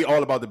DJ play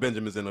all about the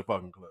Benjamins in the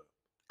fucking club.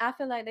 I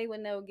feel like they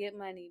would know Get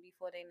Money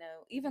before they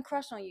know, even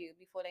Crush on You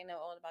before they know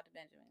all about the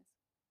Benjamins.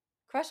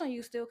 Crush on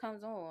You still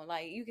comes on.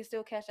 Like, you can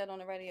still catch that on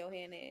the radio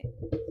here and there.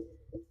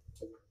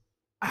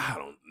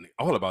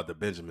 All about the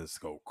Benjamins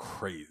go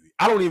crazy.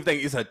 I don't even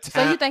think it's a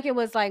time. So you think it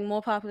was like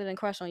more popular than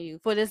Crush on You?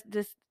 For this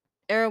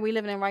era we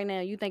living in right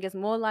now, you think it's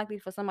more likely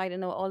for somebody to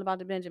know all about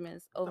the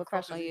Benjamins over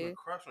Crush on You?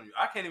 Crush on You.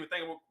 I can't even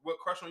think of what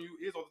Crush on You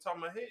is off the top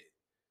of my head.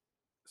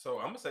 So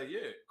I'm going to say,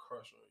 yeah,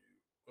 Crush on You.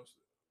 What's it?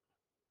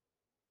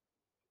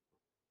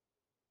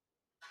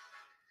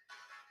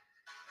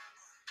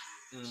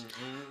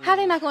 How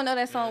they not gonna know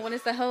that song when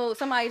it's the whole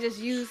somebody just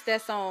used that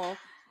song?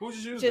 Who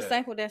just used just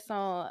sampled that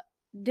song?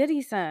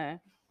 Diddy son.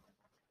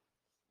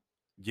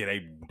 Yeah,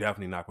 they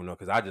definitely not gonna know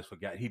because I just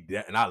forgot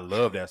and I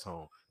love that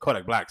song.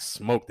 Kodak Black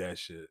smoked that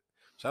shit.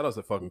 Shout out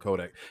to fucking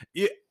Kodak.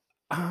 Yeah,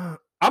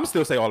 I'm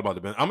still say all about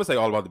the I'm gonna say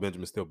all about the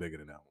Benjamin still bigger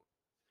than that one.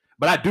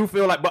 But I do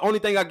feel like, but only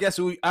thing I guess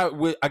with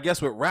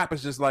rap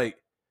is just like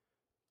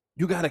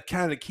you gotta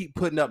kind of keep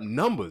putting up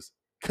numbers.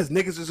 Because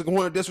niggas is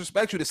going to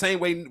disrespect you the same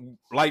way,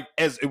 like,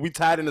 as we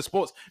tied into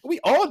sports.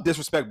 We all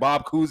disrespect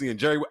Bob Cousy and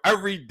Jerry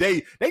every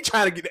day. They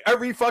trying to get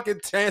every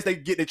fucking chance they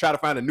get. They try to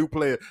find a new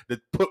player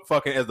to put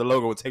fucking as the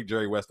logo and take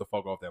Jerry West the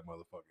fuck off that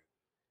motherfucker.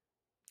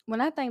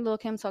 When I think Lil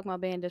Kim talking about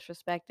being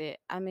disrespected,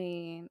 I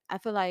mean, I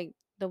feel like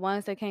the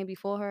ones that came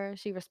before her,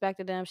 she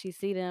respected them. She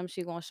see them.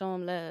 She going to show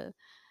them love.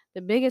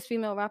 The biggest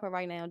female rapper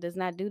right now does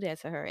not do that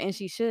to her, and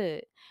she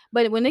should.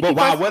 But when Nicki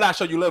why would I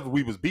show you love if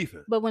we was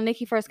beefing? But when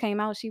Nicki first came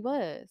out, she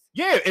was.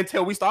 Yeah,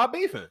 until we start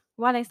beefing.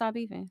 Why they start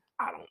beefing?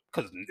 I don't,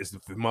 because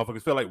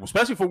motherfuckers feel like,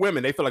 especially for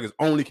women, they feel like it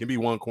only can be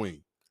one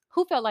queen.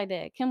 Who felt like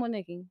that, Kim or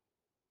Nicki?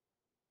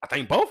 I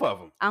think both of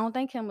them. I don't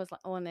think Kim was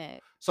on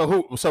that.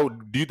 So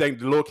do you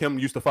think Lil Kim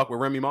used to fuck with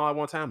Remy Ma at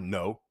one time?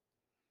 No.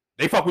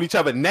 They fuck with each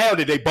other now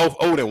that they both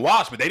old and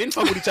washed, but they didn't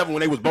fuck with each other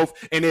when they was both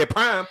in their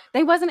prime.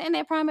 They wasn't in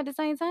their prime at the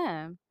same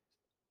time.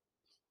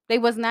 They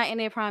was not in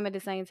their prime at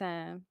the same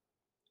time.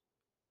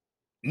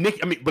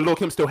 but Lil'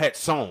 Kim still had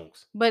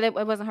songs. But it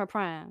wasn't her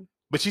prime.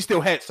 But she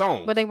still had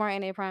songs. But they weren't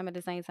in their prime at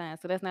the same time,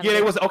 so that's not. Yeah,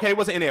 it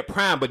wasn't in their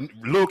prime, but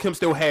Lil' Kim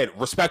still had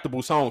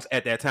respectable songs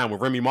at that time when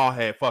Remy Ma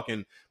had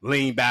fucking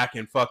Lean Back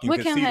and fucking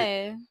what Conceited.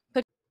 Kim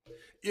had?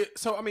 Yeah,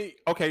 so I mean,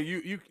 okay,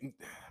 you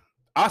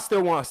I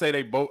still want to say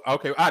they both.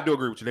 Okay, I do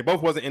agree with you. They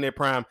both wasn't in their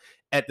prime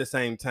at the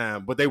same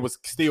time, but they was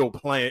still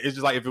playing. It's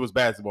just like if it was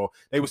basketball,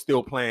 they were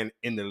still playing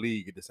in the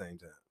league at the same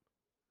time.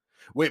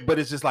 But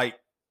it's just like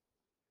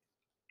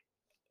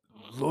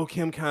Lil'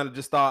 Kim kind of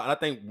just started. I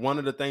think one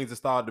of the things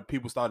that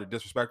people started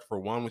disrespect for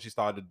one when she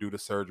started to do the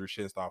surgery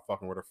shit and start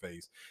fucking with her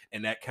face,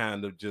 and that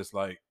kind of just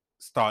like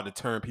started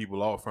to turn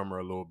people off from her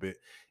a little bit.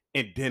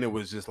 And then it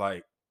was just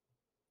like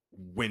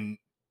when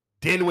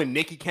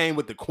Nicki came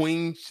with the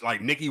queen,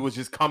 like Nicki was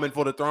just coming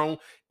for the throne.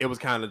 It was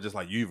kind of just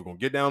like you either gonna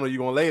get down or you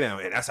gonna lay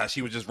down, and that's how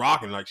she was just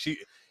rocking. Like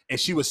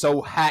she was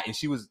so hot, and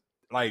she was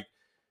like.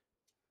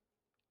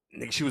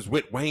 She was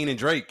with Wayne and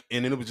Drake,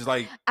 and then it was just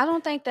like I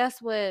don't think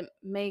that's what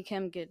made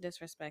him get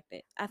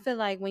disrespected. I feel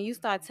like when you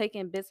start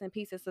taking bits and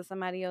pieces of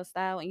somebody else's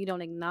style and you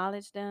don't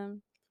acknowledge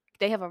them,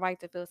 they have a right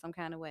to feel some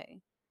kind of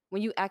way.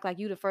 When you act like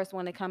you the first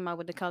one to come out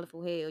with the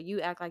colorful hair, or you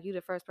act like you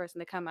the first person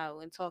to come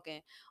out and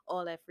talking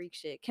all that freak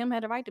shit, Kim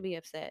had a right to be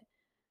upset.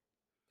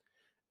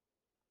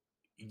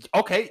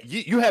 Okay,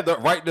 you have the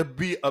right to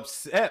be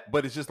upset,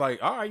 but it's just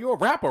like, all right, you're a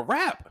rapper,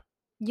 rap.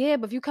 Yeah,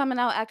 but if you coming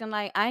out acting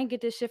like I ain't get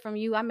this shit from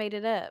you, I made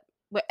it up.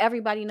 But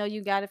everybody know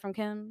you got it from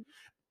Kim.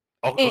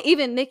 And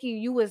even Nicki,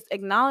 you was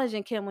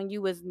acknowledging Kim when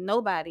you was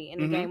nobody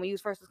in the game, when you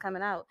was first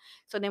coming out.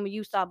 So then when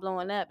you start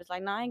blowing up, it's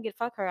like, no, I ain't get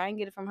fuck her. I ain't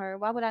get it from her.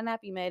 Why would I not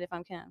be mad if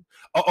I'm Kim?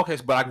 Oh, okay,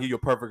 but I can give you a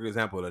perfect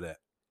example of that.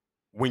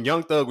 When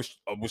Young Thug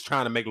was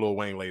trying to make Lil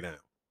Wayne lay down.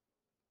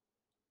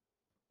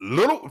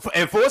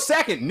 And for a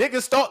second,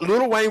 niggas thought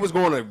Lil Wayne was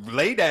going to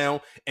lay down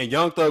and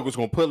Young Thug was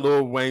going to put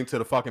Lil Wayne to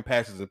the fucking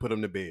passes and put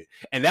him to bed.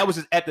 And that was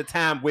just at the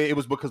time where it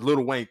was because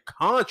Lil Wayne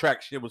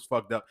contract shit was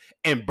fucked up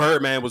and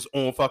Birdman was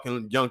on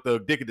fucking Young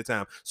Thug dick at the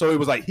time. So it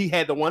was like he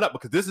had to one up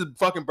because this is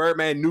fucking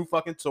Birdman new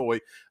fucking toy.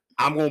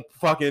 I'm going to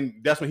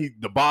fucking, that's when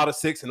the bottom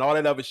 6 and all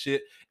that other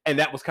shit. And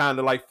that was kind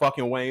of like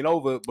fucking Wayne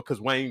over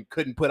because Wayne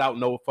couldn't put out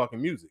no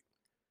fucking music.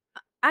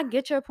 I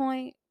get your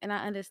point and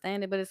I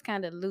understand it, but it's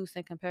kind of loose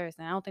in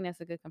comparison. I don't think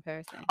that's a good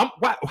comparison.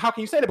 How can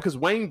you say that? Because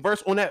Wayne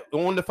verse on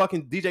the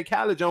fucking DJ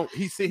Khaled joint,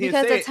 he sit here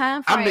because and said, the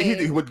time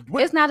frame,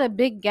 it's not a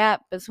big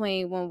gap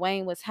between when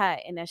Wayne was hot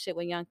and that shit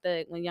when Young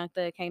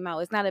Thug came out.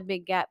 It's not a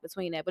big gap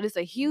between that, but it's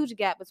a huge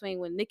gap between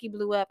when Nicki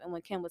blew up and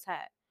when Kim was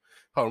hot.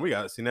 Hold on, we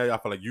got to see now. I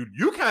feel like you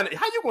kind of,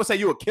 how you gonna say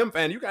you a Kim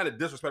fan? You kind of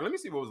disrespect. Let me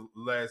see what was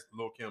last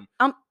Lil Kim.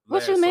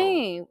 What you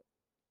mean?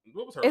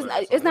 What was her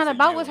it's not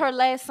about what's her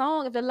last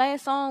song. If the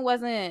last song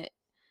wasn't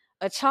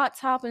a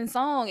chart-topping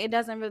song, it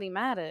doesn't really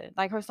matter.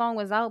 Like her song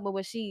was out,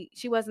 but she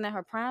wasn't at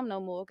her prime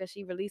no more because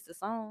she released a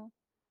song.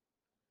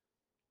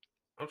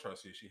 I'm trying to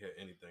see if she had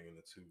anything in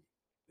the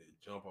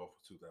jump off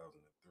of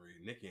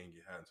 2003. Nicki ain't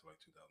get hot until like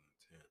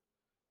 2010.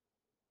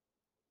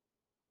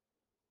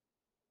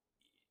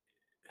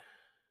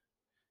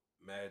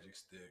 Magic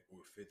Stick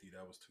with 50,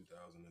 that was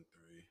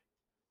 2003.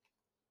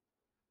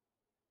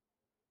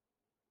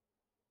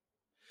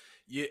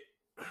 Yeah.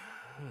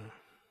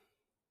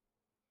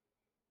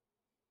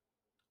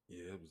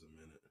 Yeah, it was a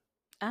minute.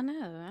 I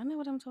know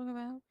what I'm talking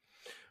about.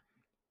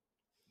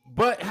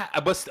 But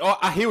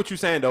I hear what you're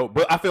saying though.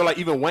 But I feel like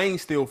even Wayne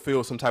still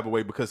feels some type of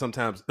way because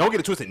sometimes, don't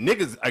get it twisted,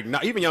 niggas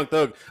even Young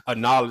Thug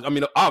acknowledged. I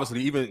mean,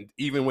 obviously,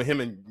 even when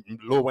him and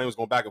Lil Wayne was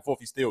going back and forth,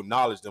 he still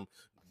acknowledged them.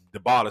 The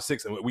bottom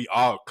 6, and we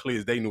all clear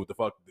as they knew what the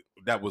fuck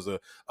that was a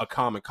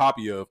common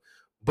copy of.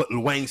 But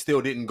Wayne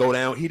still didn't go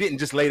down. He didn't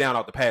just lay down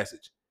out the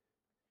passage.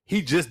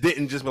 He just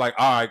didn't just be like,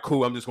 all right,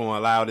 cool, I'm just going to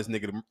allow this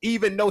nigga to,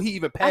 even though he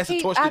even passed the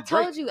torch to Drake.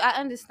 I told you, I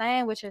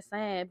understand what you're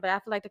saying, but I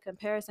feel like the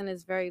comparison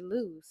is very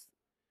loose.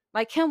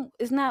 Like Kim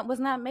was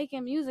not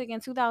making music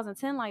in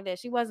 2010 like that.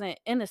 She wasn't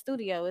in the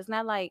studio. It's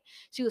not like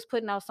she was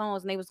putting out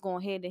songs and they was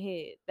going head to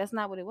head. That's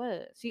not what it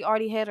was. She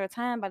already had her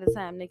time by the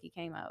time Nicki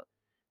came out.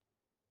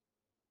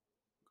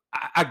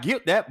 I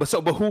get that, but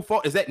who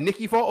fault? Is that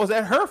Nicki's fault or is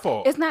that her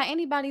fault? It's not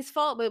anybody's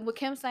fault, but what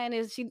Kim's saying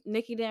is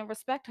Nicki didn't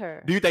respect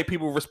her. Do you think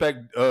people respect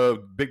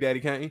Big Daddy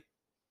Kane?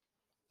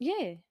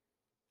 Yeah.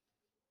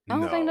 I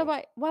don't think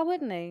nobody. Why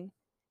wouldn't they?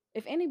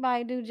 If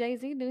anybody do,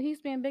 Jay-Z do. He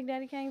spent Big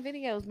Daddy Kane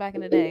videos back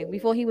in the day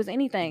before he was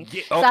anything.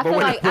 Yeah, so I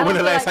feel when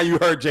the last time you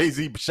heard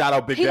Jay-Z shout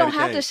out Big Daddy Kane? He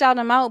don't have to shout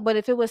him out, but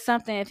if it was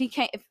something, if he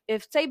can't,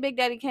 if say Big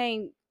Daddy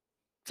Kane,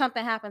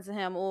 something happens to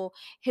him or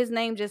his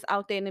name just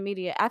out there in the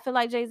media, I feel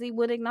like Jay-Z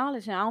would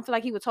acknowledge him. I don't feel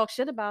like he would talk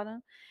shit about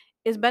him.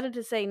 It's better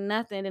to say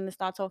nothing than to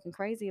start talking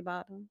crazy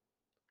about him.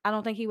 I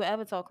don't think he would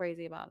ever talk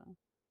crazy about him.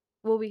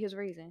 What would be his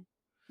reason?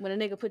 When a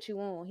nigga put you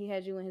on, he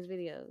had you in his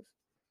videos.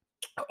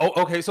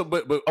 Oh, okay. So,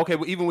 but okay.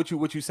 But even what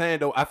you saying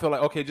though, I feel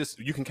like okay, just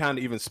you can kind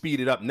of even speed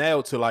it up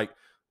now to like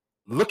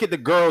look at the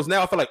girls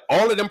now. I feel like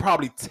all of them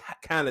probably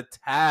kind of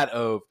tired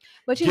of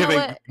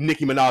giving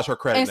Nicki Minaj her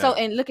credit.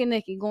 And look at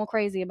Nicki going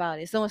crazy about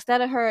it. So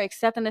instead of her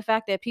accepting the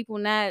fact that people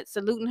not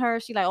saluting her,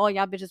 she like, oh,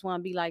 y'all bitches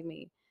want to be like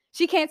me.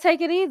 She can't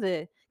take it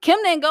either Kim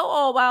didn't go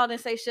all wild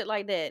and say shit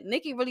like that.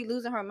 Nicki really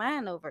losing her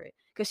mind over it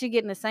because she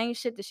getting the same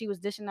shit that she was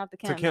dishing out to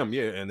Kim.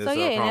 Yeah, and so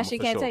yeah, and now she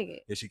can't take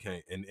it. Yeah, she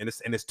can't, and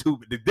it's too.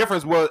 The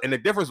difference,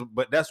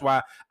 but that's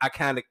why I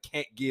kind of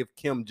can't give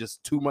Kim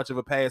just too much of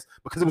a pass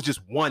because it was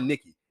just one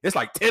Nicki. It's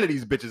like 10 of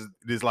these bitches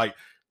is like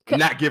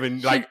not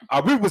giving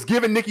we was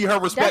giving Nicki her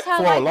respect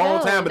for a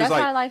long time, but that's it's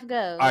like how life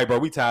goes. All right, bro,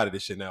 we tired of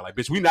this shit now. Like,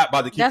 bitch, we not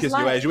about to keep kissing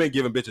your ass. You ain't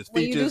giving bitches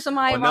when features you do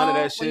somebody or none wrong, of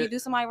that shit. When you do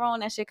somebody wrong,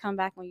 that shit come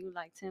back when you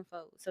like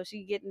tenfold. So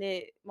she getting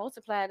it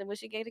multiplied than what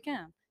she gave to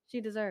Kim. She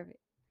deserved it.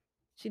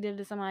 She did it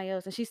to somebody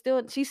else, and she's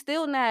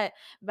still not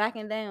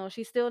backing down.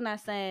 She's still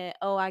not saying,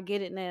 "Oh, I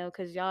get it now,"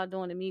 because y'all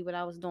doing to me what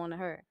I was doing to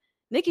her.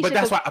 Nicki, but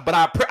that's why. But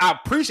I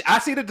appreciate. I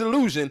see the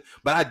delusion,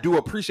 but I do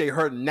appreciate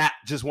her not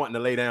just wanting to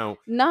lay down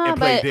and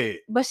play dead.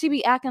 But she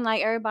be acting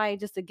like everybody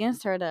just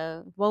against her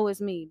though. Woe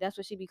is me. That's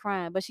what she be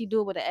crying. But she do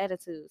it with an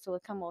attitude, so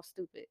it come off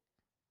stupid.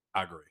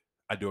 I agree.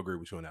 I do agree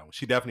with you on that one.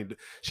 She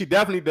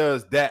definitely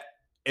does that.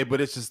 But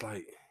it's just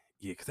like,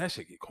 yeah, because that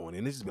shit get corny,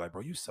 and it's just be like,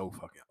 bro, you so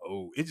fucking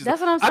old. It's just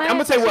that's what I'm saying. I'm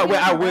gonna tell you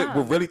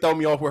what really throw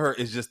me off with her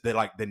is just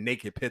the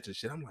naked picture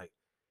shit. I'm like,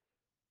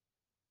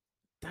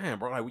 damn,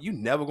 bro, like you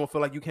never gonna feel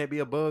like you can't be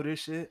above this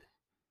shit.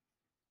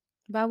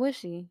 Why would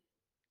she?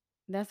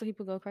 That's what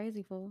people go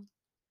crazy for.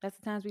 That's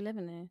the times we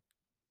living in.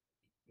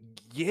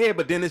 Yeah,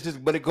 but then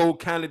that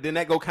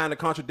go kind of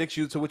contradicts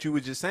you to what you were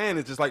just saying.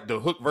 It's just like the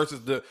hook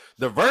versus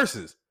the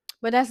verses.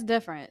 But that's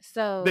different.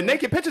 So the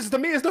naked pictures to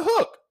me is the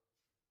hook.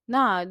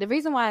 Nah, the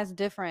reason why it's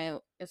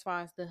different as far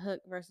as the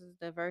hook versus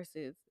the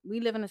verses, we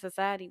live in a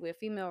society where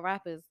female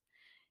rappers,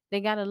 they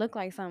gotta look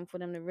like something for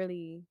them to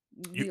really.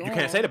 You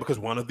can't say that because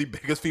one of the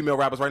biggest female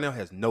rappers right now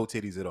has no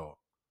titties at all.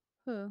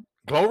 Who?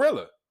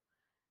 GloRilla.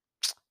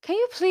 Can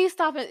you please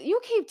stop it? You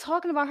keep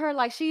talking about her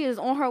like she is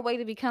on her way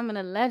to becoming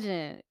a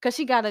legend because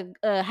she got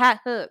a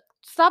hot hook.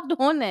 Stop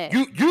doing that.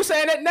 You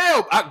saying that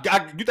now?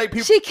 You think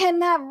people? She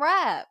cannot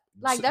rap.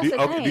 Like that's the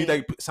thing. Do you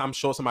think? I'm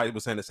sure somebody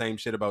was saying the same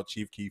shit about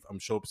Chief Keef. I'm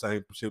sure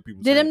same shit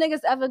people. Did them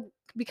niggas ever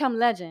become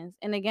legends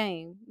in the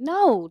game?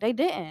 No, they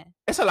didn't.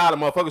 It's a lot of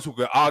motherfuckers who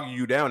could argue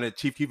you down that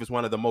Chief Keef is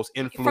one of the most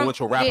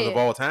influential rappers of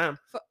all time.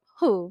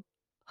 Who?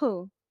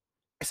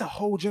 It's a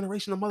whole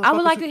generation of motherfuckers. I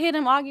would like to hear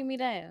them argue me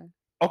down.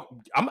 Oh,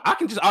 I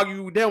can just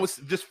argue you down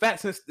with just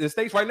facts and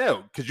states right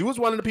now because you was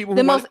one of the people.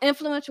 The most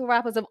influential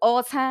rappers of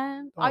all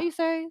time. Are you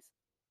serious?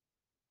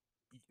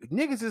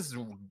 Niggas is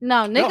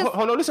niggas.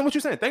 Hold on, listen what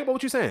you're saying. Think about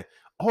what you're saying.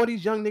 All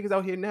these young niggas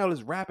out here now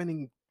is rapping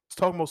and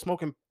talking about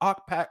smoking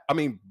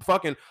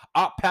fucking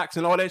op packs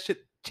and all that shit.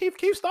 Chief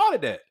Keef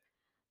started that.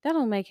 That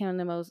don't make him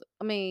the most.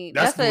 I mean,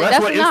 that's influence.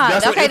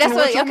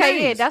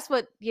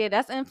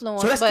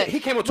 So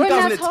he came out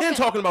 2010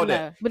 talking about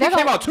that. But he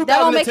came out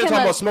 2010 talking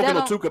about smoking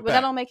a Tuka pack. But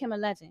that don't make him a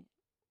legend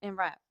in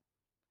rap.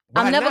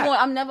 I'm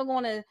never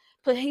going to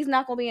put. He's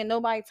not going to be in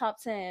nobody's top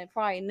 10.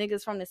 Probably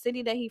niggas from the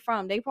city that he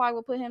from. They probably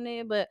will put him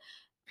there, but.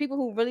 People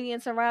who really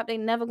into rap, they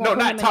never going to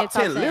put him in their top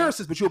 10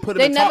 lyricists, but you'll put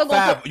him in top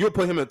 5. You'll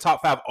put him in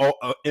top 5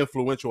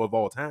 influential of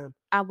all time.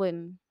 I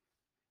wouldn't.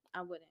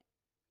 There's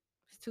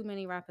too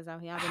many rappers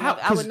out here.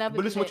 I would never.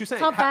 But listen, what you're saying.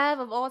 Top 5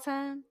 of all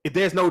time. If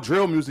there's no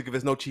drill music, if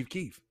there's no Chief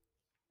Keef.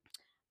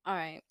 All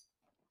right.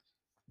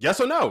 Yes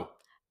or no?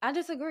 I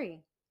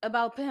disagree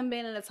about him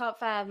being in the top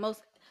 5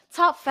 most.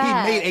 Top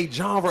 5. He made a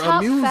genre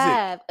of music.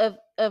 Top 5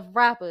 of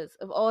rappers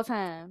of all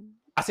time.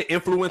 I said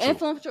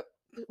influential.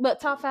 But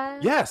top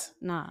 5? Yes.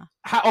 Nah.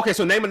 Okay,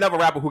 so name another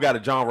rapper who got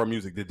a genre of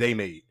music that they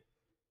made.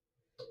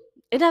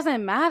 It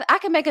doesn't matter. I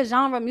can make a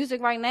genre of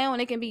music right now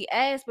and it can be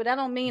ass, but that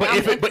don't mean. But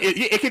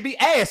it could be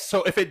ass.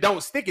 So if it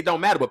don't stick, it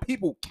don't matter. But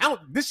people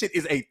count. This shit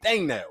is a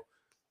thing now.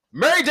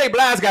 Mary J.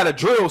 Blige got a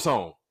drill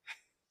song.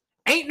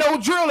 Ain't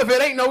no drill if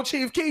it ain't no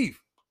Chief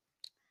Keef.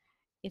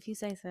 If you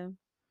say so.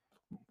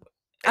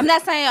 I'm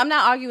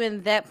not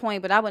arguing that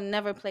point, but I would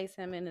never place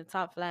him in the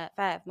top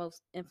 5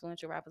 most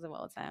influential rappers of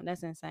all time.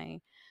 That's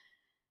insane.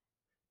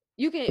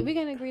 We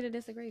can agree to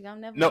disagree.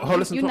 I'm never. No,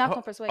 listen. You're not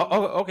gonna persuade me.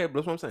 Okay, but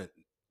that's what I'm saying.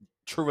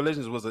 True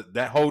Religions was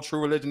that whole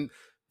True Religion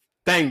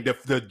thing.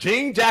 The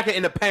jean jacket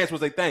and the pants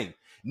was a thing.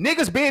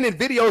 Niggas being in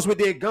videos with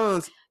their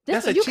guns.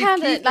 That's a Chief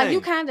Keef thing.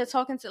 You kind of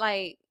talking to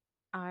like.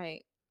 All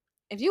right,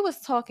 if you was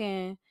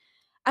talking.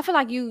 I feel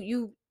like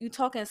you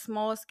talking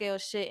small scale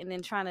shit and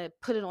then trying to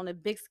put it on a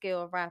big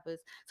scale of rappers.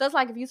 So it's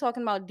like if you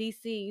talking about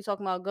DC, you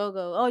talking about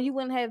Go-Go. Oh, you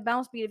wouldn't have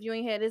Bounce Beat if you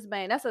ain't had this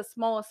band. That's a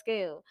small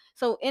scale.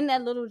 So in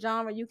that little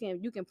genre, you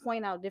can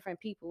point out different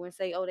people and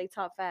say, oh, they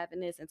top 5 in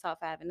this and top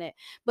 5 in that.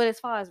 But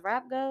as far as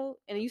rap go,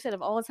 and you said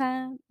of all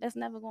time, that's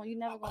never going. You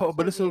never going. Oh,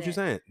 but listen to what you're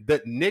saying. The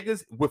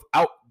niggas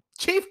without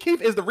Chief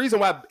Keef is the reason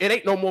why it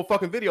ain't no more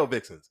fucking video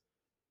vixens.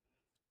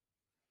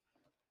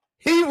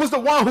 He was the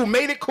one who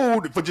made it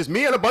cool for just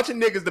me and a bunch of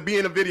niggas to be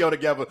in a video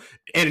together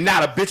and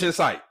not a bitch in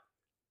sight.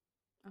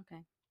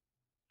 Okay.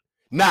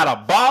 Not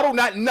a bottle,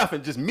 not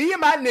nothing. Just me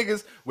and my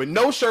niggas with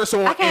no shirts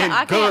on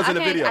and guns in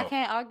the video. I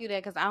can't argue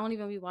that because I don't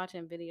even be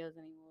watching videos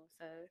anymore.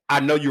 So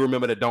I know you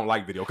remember that don't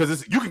like video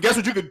because you can guess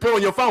what you can put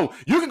on your phone.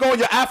 You can go on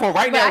your iPhone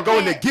right now and go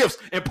into gifts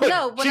and put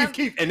Chief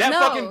Keef and that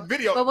fucking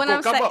video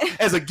will come up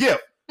as a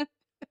gift.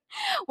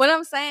 What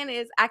I'm saying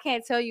is, I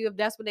can't tell you if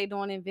that's what they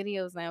doing in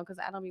videos now because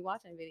I don't be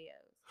watching videos.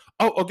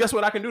 Oh, guess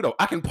what I can do though?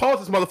 I can pause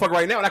this motherfucker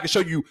right now and I can show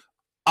you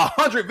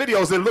 100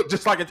 videos that look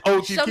just like an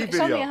old Chief Keef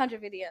video. Show me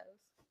 100 videos.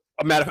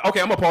 Okay,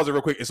 I'm gonna pause it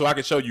real quick so I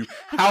can show you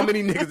how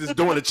many niggas is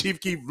doing a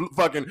Chief Keef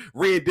fucking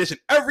re-edition.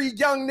 Every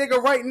young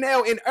nigga right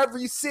now in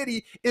every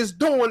city is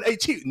doing a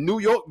Chief. New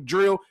York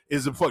drill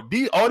is a fuck.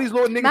 All these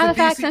little niggas in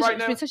DC right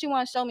now. Since you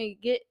want to show me,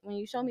 when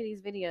you show me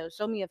these videos,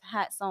 show me of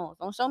hot songs.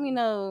 Don't show me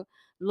no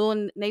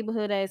little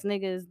neighborhood ass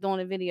niggas doing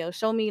a video.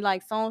 Show me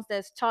like songs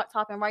that's chart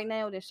topping right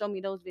now. Then show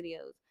me those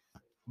videos.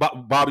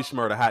 Bobby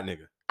Shmurda, the hot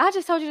nigga. I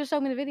just told you to show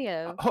me the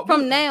video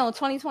from now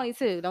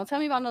 2022. Don't tell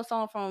me about no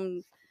song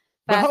from.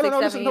 But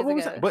listen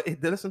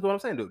to what I'm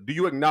saying, dude. Do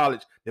you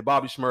acknowledge that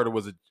Bobby Shmurda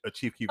was a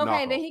Chief Keef knockoff?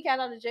 Okay, then he got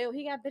out of jail.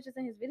 He got bitches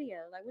in his video.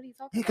 Like, what are you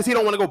talking about? Because he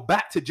don't want to go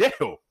back to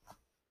jail.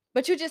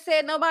 But you just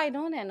said nobody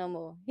doing that no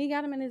more. He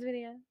got him in his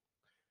video.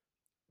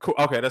 Cool.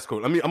 Okay, that's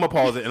cool. I'm gonna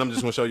pause it and I'm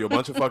just gonna show you a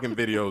bunch of fucking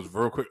videos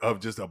real quick of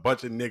just a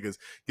bunch of niggas.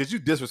 Because you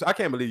disrespect. I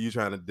can't believe you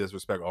trying to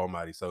disrespect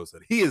Almighty Sosa.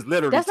 He is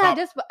literally. That's not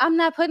just. I'm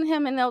not putting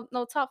him in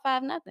no top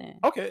 5 nothing.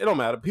 Okay, it don't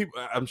matter. People,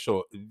 I'm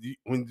sure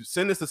when you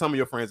send this to some of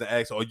your friends and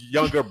ask, or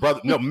younger brother,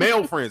 no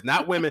male friends,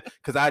 not women,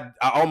 because I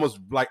almost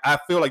like I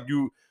feel like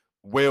you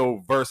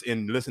well versed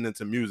in listening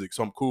to music,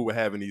 so I'm cool with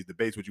having these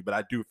debates with you. But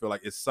I do feel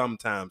like it's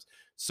sometimes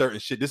certain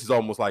shit. This is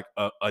almost like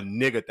a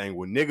nigga thing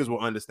where niggas will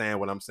understand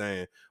what I'm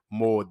saying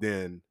more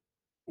than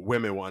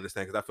women will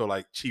understand, because I feel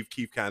like Chief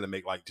Keef kind of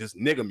make like just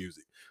nigga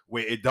music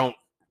where it don't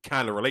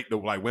kind of relate to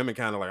like women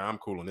kind of like I'm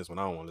cool on this one.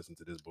 I don't want to listen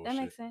to this bullshit.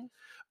 That makes sense.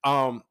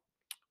 Oh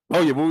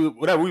yeah,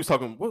 we was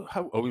talking.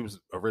 We was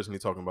originally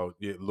talking about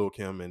Lil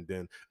Kim, and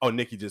then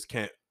Nicki just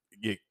can't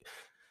get.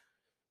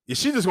 Yeah,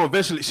 she just gonna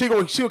eventually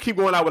she'll keep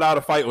going out without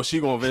a fight, or she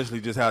gonna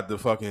eventually just have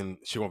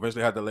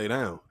to lay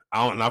down.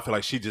 I feel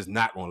like she just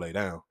not gonna lay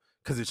down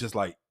because it's just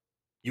like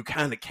you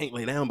kind of can't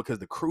lay down because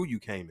the crew you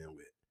came in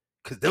with.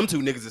 Because them two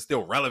niggas is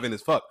still relevant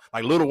as fuck.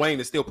 Like Lil Wayne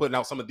is still putting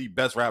out some of the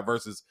best rap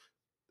verses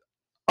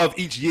of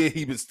each year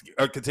he was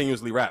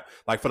continuously rap.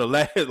 Like for the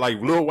last, like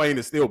Lil Wayne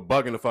is still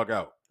bugging the fuck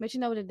out. But you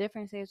know what the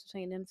difference is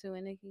between them two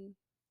and Nicki?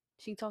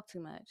 She talk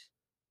too much.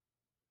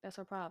 That's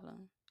her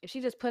problem. If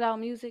she just put out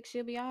music,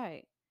 she'll be all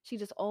right. She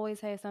just always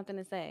has something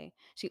to say.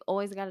 She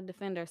always got to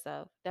defend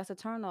herself. That's a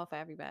turn off for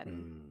everybody.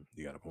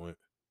 You got a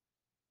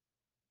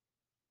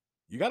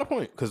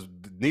point. Because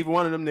neither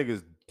one of them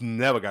niggas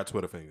never got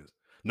Twitter fingers.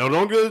 No,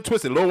 don't get it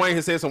twisted. Lil Wayne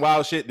has said some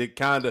wild shit that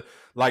kind of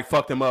like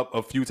fucked him up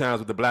a few times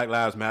with the Black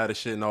Lives Matter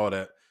shit and all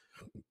that.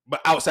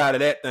 But outside of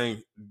that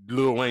thing,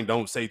 Lil Wayne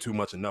don't say too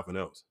much and nothing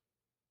else.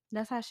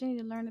 That's how she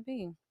need to learn to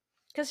be.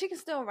 Because she can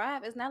still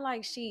rap. It's not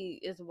like she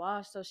is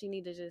washed, so she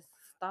need to just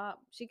stop.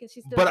 She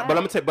still rap. But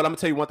I'm gonna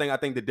tell you one thing. I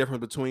think the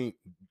difference between,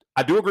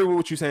 I do agree with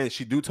what you're saying.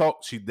 She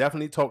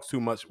definitely talks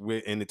too much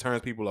and it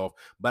turns people off.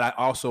 But I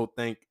also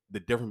think the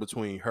difference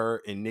between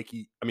her and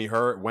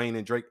Wayne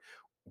and Drake.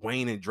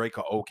 Wayne and Drake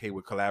are okay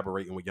with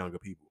collaborating with younger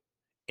people,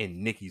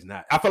 and Nicki's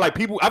not. I feel like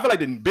the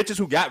bitches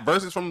who got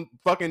verses from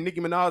fucking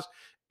Nicki Minaj,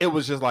 it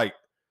was like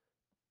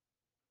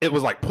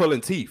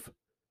pulling teeth,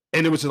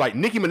 and it was just like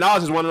Nicki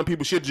Minaj is one of them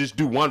people should just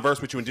do one verse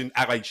with you and didn't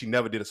act like she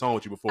never did a song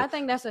with you before. I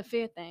think that's a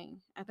fair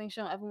thing. I think she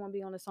don't ever want to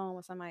be on a song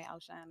with somebody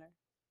outshine her.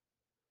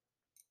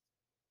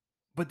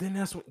 But then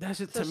that's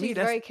just so to me. She's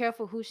very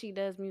careful who she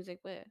does music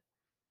with.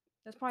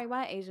 That's probably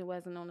why Asia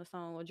wasn't on the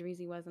song or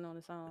Dreezy wasn't on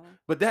the song.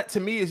 But that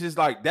to me is just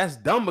like that's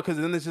dumb because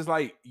then it's just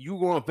like you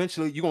gonna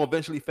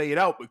eventually fade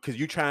out because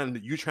you trying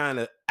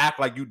to act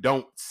like you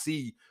don't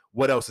see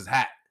what else is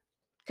hot.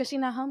 Because she's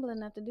not humble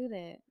enough to do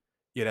that.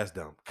 Yeah, that's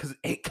dumb. Because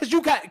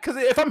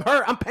if I'm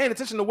her, I'm paying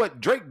attention to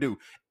what Drake do.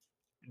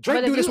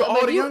 Drake do this with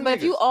all the young niggas. But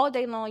if you all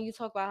day long you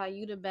talk about how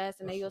you the best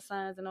and they your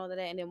sons and all of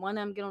that, and then one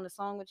of them get on the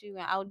song with you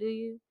and outdo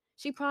you,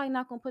 she probably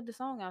not gonna put the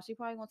song out. She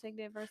probably gonna take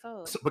that verse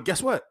off. But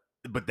guess what?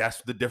 But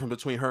that's the difference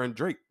between her and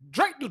Drake.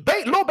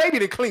 Lil Baby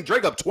done cleaned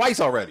Drake up twice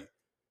already.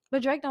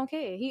 But Drake don't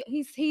care.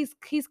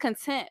 He's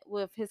content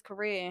with his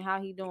career and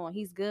how he doing.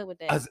 He's good with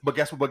that. But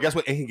guess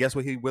what? And guess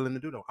what he's willing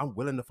to do though? I'm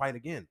willing to fight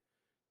again.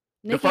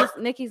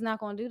 Nicki's not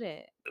gonna do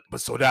that.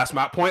 But so that's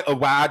my point of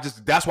why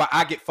that's why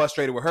I get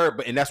frustrated with her.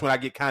 And that's when I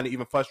get kind of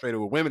even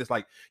frustrated with women. It's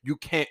like you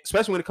can't,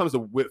 especially when it comes to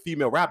with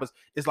female rappers.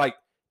 It's like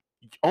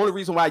only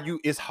reason why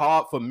it's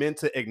hard for men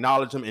to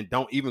acknowledge them and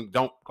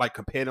don't like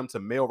compare them to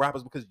male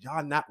rappers because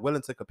y'all not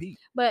willing to compete.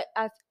 But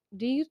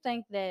do you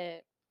think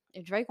that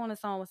if Drake on a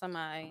song with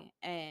somebody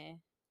and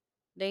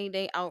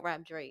they out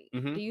rap Drake,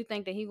 do you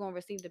think that he gonna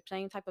receive the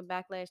same type of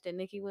backlash that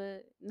Nicki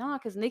would? No,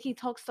 because Nicki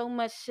talks so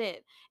much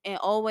shit and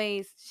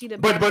always she the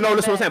but no,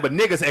 that's what I'm saying. But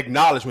niggas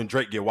acknowledge when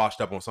Drake get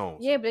washed up on songs.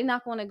 Yeah, but they're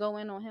not gonna go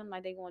in on him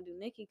like they gonna do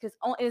Nicki because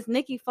it's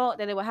Nicki's fault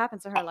that it would happen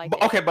to her like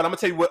that. Okay, but I'm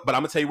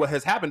gonna tell you what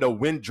has happened though.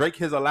 When Drake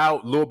has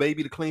allowed Lil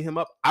Baby to clean him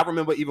up, I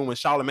remember even when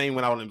Charlamagne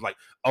went out and was like,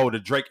 "Oh, the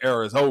Drake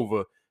era is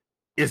over.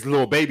 It's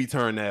Lil Baby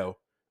turn now."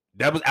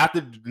 That was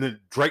after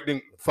Drake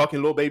then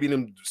fucking Lil Baby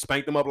and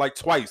spanked him up like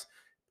twice.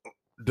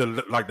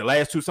 The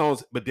last two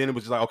songs, but then it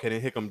was just like, okay,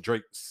 then here come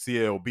Drake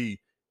CLB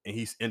and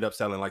he end up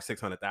selling like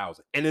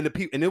 600,000. And then the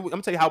people, and then I'm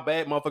gonna tell you how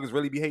bad motherfuckers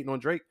really be hating on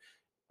Drake.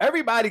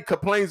 Everybody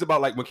complains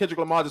about like when Kendrick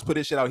Lamar just put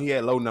his shit out, he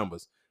had low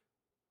numbers,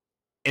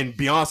 and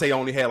Beyonce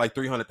only had like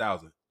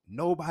 300,000.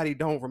 Nobody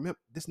don't remember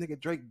this nigga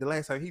Drake. The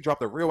last time he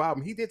dropped a real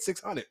album, he did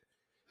 600.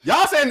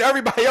 Y'all saying to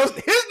everybody else,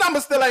 his number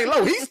still ain't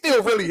low. He's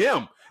still really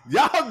him.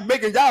 Y'all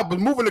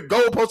moving the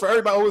goalpost for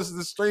everybody. Oh, this is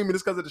the streaming.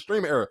 This because of the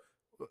streaming era.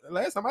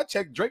 Last time I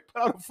checked, Drake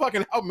put out a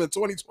fucking album in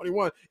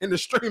 2021 in the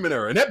streaming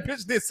era, and that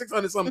bitch did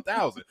 600-something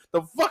thousand.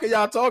 The fuck are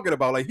y'all talking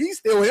about? Like, he's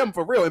still him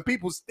for real, and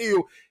people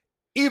still,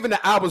 even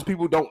the albums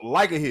people don't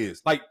like of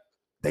his, like,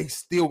 they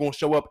still gonna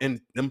show up, and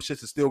them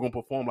shits is still gonna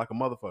perform like a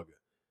motherfucker.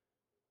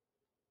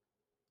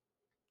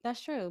 That's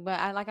true, but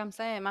I'm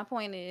saying, my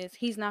point is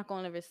he's not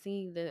going to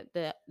receive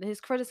his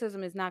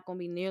criticism is not going to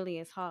be nearly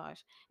as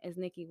harsh as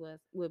Nicki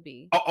would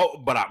be.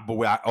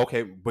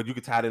 But you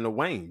could tie it into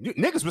Wayne.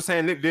 Niggas was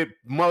saying that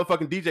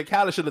motherfucking DJ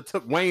Khaled should have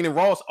took Wayne and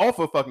Ross off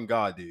of fucking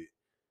God did.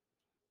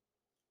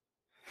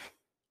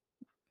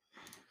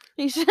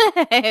 He should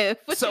have.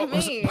 What you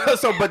mean?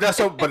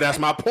 But that's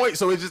my point.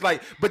 So it's just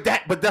like, but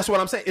that's what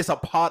I'm saying. It's a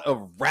part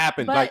of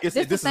rapping. But like this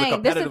is a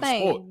competitive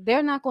sport.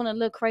 They're not gonna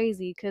look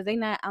crazy because they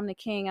not. I'm the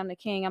king. I'm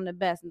the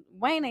best.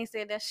 Wayne ain't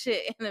said that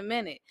shit in a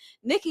minute.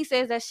 Nicki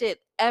says that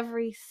shit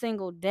every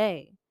single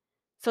day.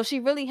 So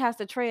she really has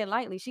to tread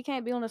lightly. She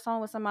can't be on a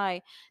song with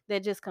somebody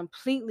that just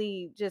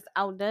completely just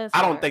outdoes her.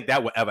 I don't think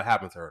that would ever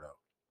happen to her though.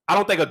 I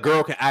don't think a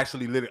girl can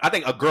actually live. I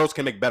think a girls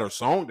can make better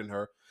songs than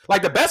her.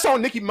 Like, the best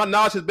song Nicki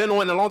Minaj has been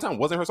on in a long time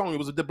wasn't her song. It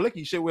was the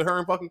Blicky shit with her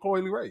and fucking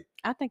Chloe Leray.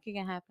 I think it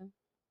can happen.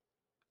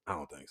 I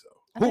don't think so.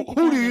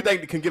 Who do you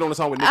think can get on the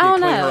song with Nicki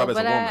and clean her up as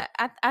a woman?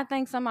 I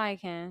think somebody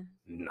can.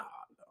 Nah,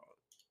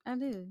 no. I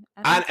do.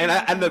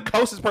 And the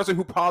closest person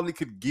who probably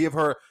could give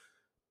her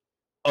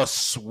a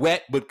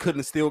sweat but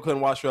couldn't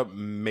wash her up,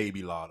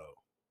 maybe Latto.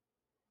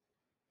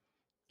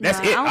 That's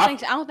it. I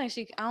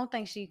don't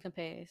think she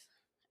compares.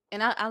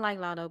 And I like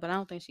Latto, but I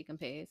don't think she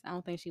compares. I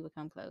don't think she would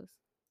come close.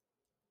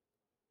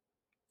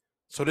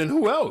 So then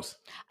who else?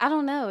 I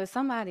don't know. It's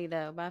somebody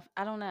though, but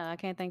I don't know. I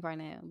can't think right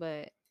now,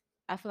 but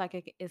I feel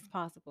like it's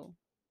possible.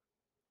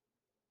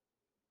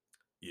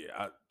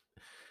 Yeah.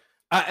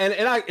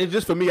 And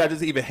just for me, I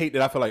just even hate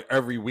that I feel like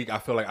every week I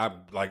feel like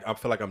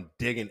I'm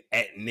digging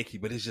at Nicki,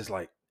 but it's just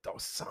like, though,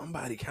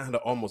 somebody kind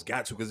of almost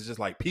got to, because it's just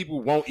like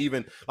people won't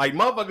even like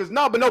motherfuckers.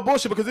 No, but no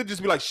bullshit, because it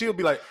just be like they'll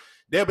be like,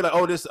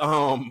 oh, this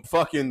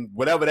fucking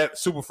whatever that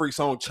Super Freak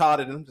song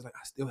charted, and I'm just like,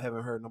 I still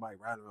haven't heard nobody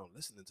riding around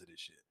listening to this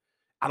shit.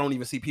 I don't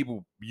even see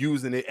people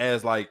using it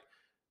as like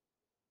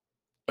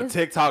a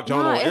TikTok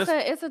genre.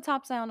 It's a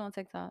top sound on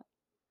TikTok.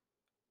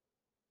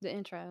 The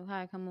intro,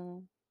 hi, come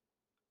on.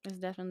 It's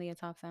definitely a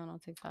top sound on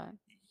TikTok.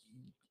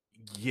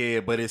 Yeah,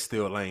 but it's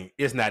still lame.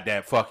 It's not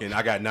that fucking.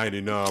 I got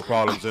 99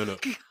 problems in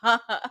it. Gosh.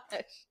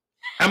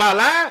 Am I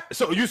lying?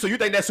 So you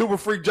think that Super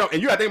Freak jump?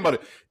 And you got to think about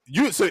it.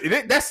 This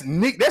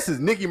is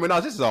Nicki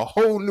Minaj. This is a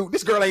whole new.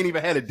 This girl ain't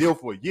even had a deal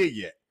for a year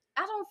yet.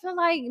 I don't feel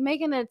like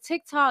making a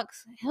TikTok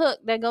hook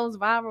that goes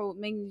viral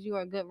means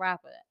you're a good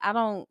rapper. I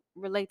don't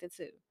relate the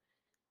two.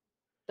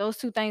 Those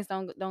two things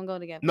don't go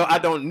together. No, I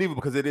don't neither,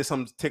 because it is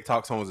some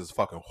TikTok songs is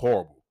fucking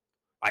horrible.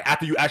 Like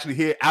after you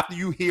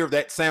hear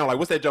that sound, like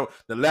what's that joke?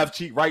 The left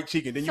cheek, right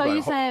cheek, and then so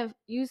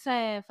you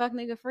saying "fuck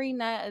nigga free"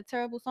 not a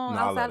terrible song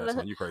outside of the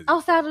hook? You crazy.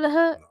 Outside of the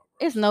hook,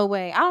 it's no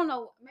way. I don't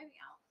know. Maybe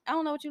I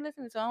don't know what you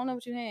listening to. I don't know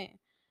what you hearing.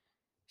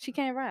 She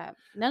can't rap.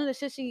 None of the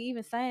shit she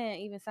even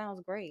saying even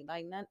sounds great.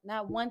 Like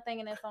not one thing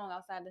in that song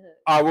outside the hook.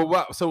 All right,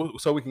 well,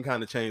 so we can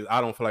kind of change.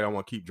 I don't feel like I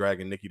want to keep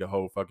dragging Nicki the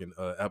whole fucking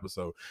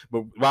episode,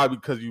 but why?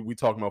 Because we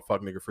talking about fuck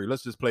nigga free.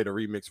 Let's just play the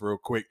remix real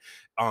quick.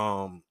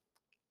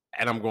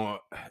 And I'm going.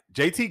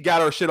 JT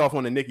got her shit off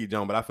on the Nicki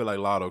jump, but I feel like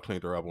Latto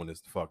cleaned her up on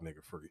this fuck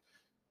nigga free.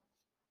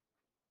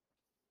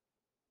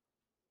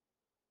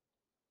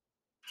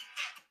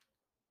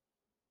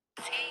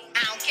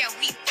 I don't care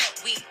who you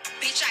fuck with,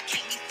 bitch. I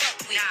can't be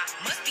fucked with.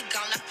 Must be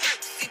gone like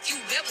perks if you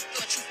ever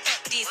thought you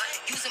fucked this.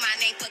 Using my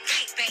name for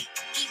clickbait,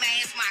 eat my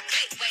ass my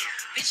clickbait.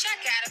 Bitch, I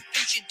got a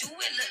future. Do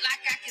it look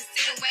like I can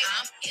sit away?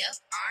 I'm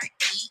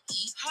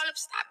F.R.E.E. Hold up,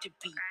 stop the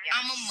beat.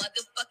 I'm a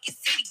motherfucking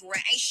city girl.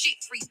 Ain't shit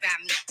free by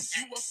me.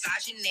 You a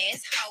flogging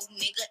ass hoe,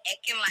 nigga,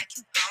 acting like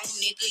you own,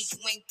 nigga. You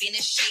ain't been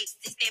a shit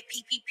since that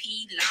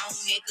PPP long,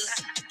 nigga.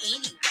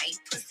 Anyway,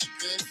 pussy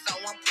good, so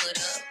I'm put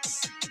up.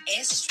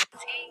 Extra.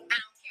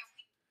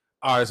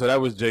 All right, so that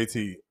was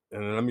JT,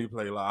 and let me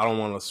play. I don't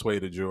want to sway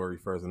the jury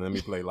first, and let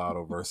me play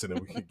Latto verse, and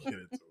then we can get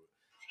into it.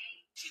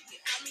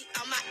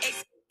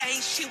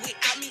 Ain't shit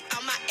without me,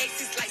 all my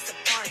exes like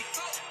Safari.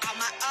 All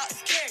my ops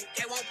scared,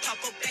 they won't pop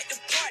up at the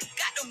party.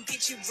 Got them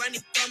bitches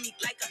running from me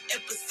like an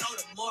episode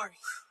of Maury.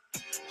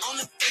 On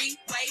the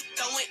freeway,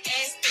 throwing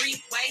ass 3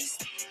 ways.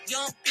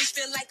 Young bitch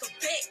feel like a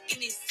vet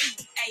in his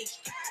seat. Ayy,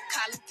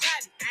 call it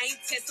private, I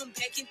ain't text him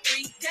back in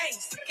 3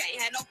 days.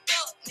 Can't have no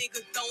fuck, nigga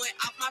throwing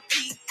off my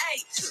PA.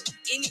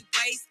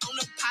 Anyways, on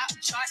the pop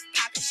chart,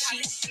 poppin'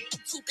 shit.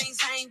 2 things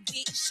I ain't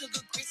with,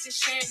 sugar, grits, and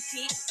sharing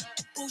dick.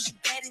 Bougie,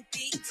 bad and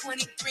thick,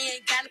 23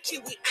 ain't got a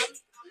kid with me.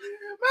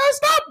 Man,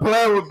 stop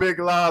playing with Big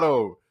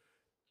Latto.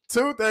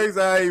 Two things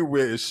I ain't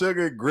with is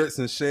sugar, grits,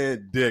 and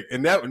Shan dick.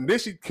 And then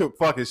she could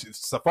fucking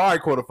Safari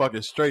caught a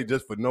fucking straight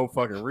just for no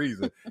fucking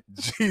reason.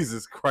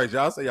 Jesus Christ.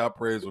 Y'all say y'all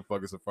prayers for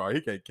fucking Safari.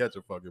 He can't catch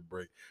a fucking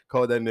break.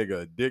 Called that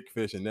nigga a dick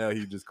fish, and now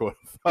he just caught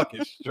a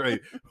fucking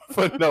straight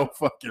for no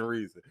fucking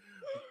reason.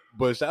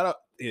 But shout out,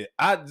 yeah,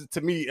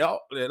 to me,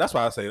 that's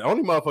why I say the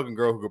only motherfucking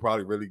girl who could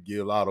probably really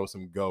give Latto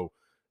some go.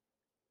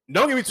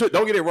 Don't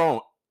get it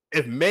wrong.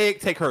 If Meg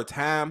take her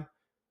time,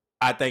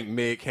 I think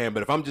Meg can.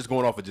 But if I'm just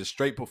going off of just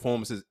straight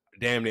performances,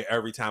 damn near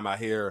every time I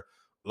hear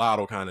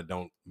Latto, kind of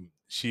don't.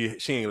 She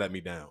ain't let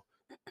me down.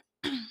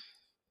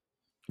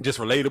 Just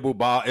relatable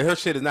bars. Her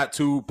shit is not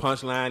too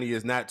punchliney.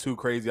 It's not too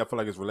crazy. I feel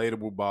like it's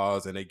relatable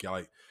bars, and they get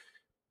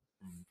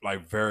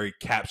like very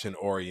caption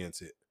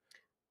oriented.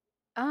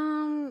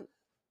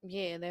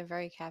 Yeah, they're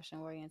very caption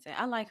oriented.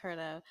 I like her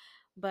though,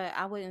 but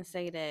I wouldn't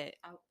say that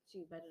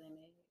she's better than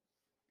Meg.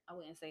 I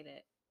wouldn't say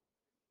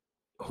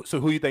that. So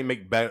who you think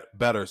make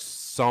better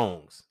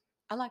songs?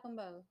 I like them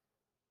both.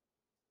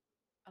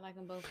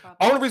 Properly.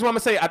 Only reason why I'm gonna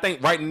say I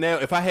think right now,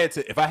 if I had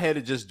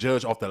to just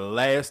judge off the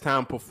last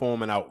time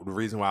performing out, the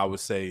reason why I would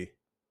say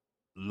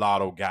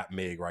Latto got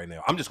Meg right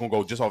now. I'm just gonna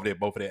go just off there,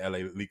 both of their LA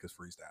Leakers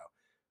freestyle.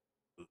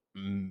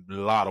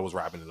 Latto was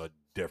rapping in a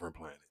different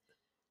planet.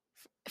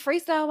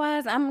 Freestyle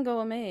wise, I'm gonna go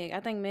with Meg. I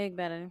think Meg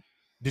better.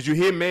 Did you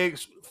hear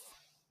Meg's?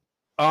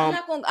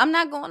 I'm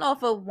not going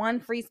off of one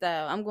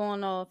freestyle. I'm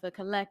going off a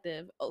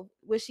collective.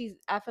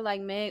 I feel like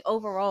Meg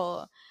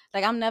overall.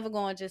 Like I'm never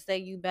going to just say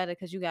you better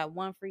because you got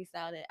one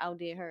freestyle that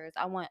outdid hers.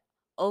 I want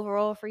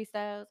overall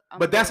freestyles.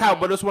 But that's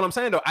what I'm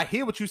saying though. I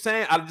hear what you're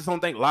saying. I just don't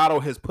think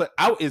Latto has put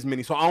out as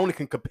many, so I only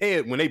can compare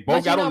it when they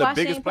both got on the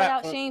biggest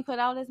platform. She ain't put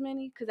out as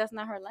many because that's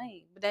not her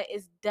lane. But that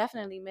is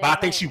definitely Meg. But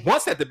I think she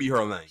wants that to be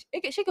her lane.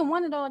 She can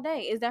want it all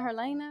day. Is that her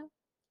lane now?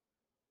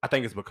 I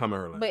think it's becoming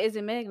her lane. But is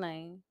it Meg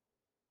lane?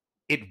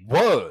 It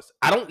was.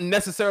 I don't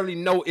necessarily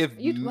know if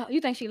you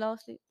think she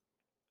lost it.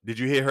 Did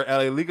you hear her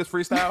LA Leakers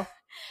freestyle?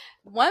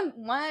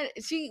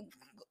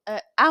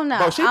 I don't know.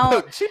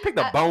 Bro, she picked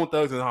up Bone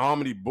Thugs and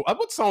Harmony.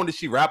 What song did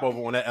she rap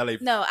over on that LA?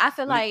 No, I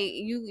feel like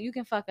you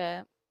can fuck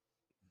up.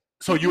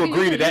 So you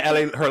agree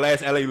that her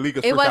last LA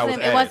Leakers freestyle was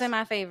ass? It wasn't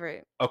my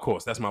favorite. Of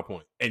course, that's my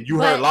point. And you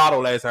heard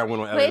Latto last time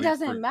went on LA. But it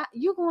doesn't matter.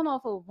 You going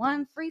off of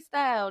one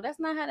freestyle. That's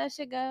not how that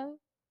shit go.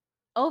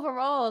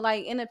 Overall,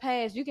 like in the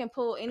past, you can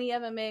pull any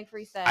other Meg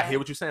freestyle. I hear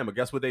what you're saying, but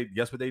guess what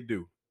they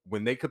do?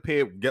 When they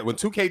compare, when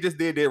 2K just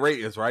did their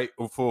ratings, right?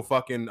 For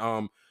fucking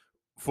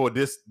for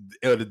this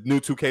the new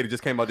 2K that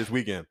just came out this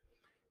weekend.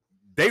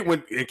 They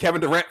went and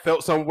Kevin Durant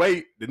felt some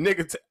way. The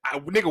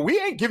nigga,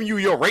 we ain't giving you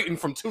your rating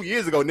from 2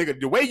 years ago, nigga.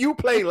 The way you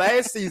played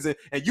last season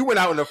and you went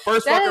out in the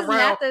first fucking round.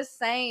 That is not the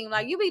same.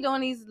 Like you be doing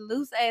these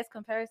loose ass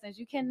comparisons.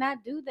 You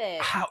cannot do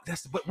that. How?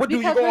 What do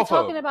you go off of? Because we're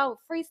talking about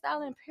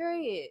freestyling.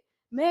 Period.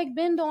 Meg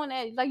been doing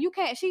that. Like you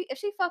can't. If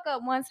she fuck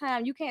up one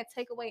time, you can't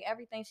take away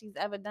everything she's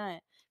ever done.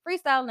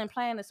 Freestyling and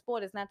playing the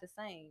sport is not the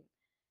same.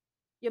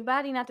 Your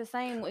body not the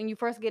same when you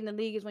first get in the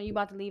league as when you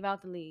about to leave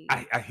out the league.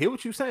 I hear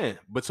what you're saying,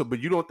 but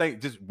you don't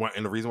think just one,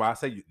 and the reason why I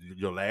say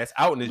your last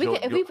outing is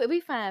if we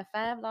find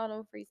 5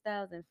 Latto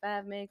freestyles and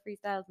 5 Meg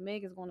freestyles,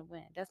 Meg is going to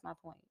win. That's my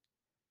point.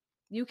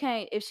 You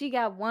can't. If she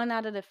got 1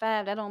 out of the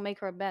 5, that don't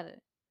make her better.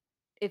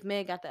 If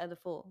Meg got the other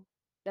 4,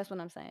 that's what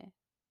I'm saying.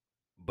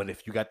 But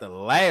if you got the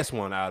last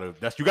one out of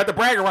you got the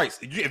bragging rights.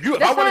 If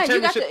I win a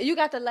championship, you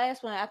got the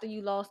last one after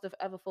you lost the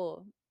other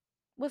 4.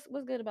 What's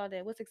good about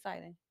that? What's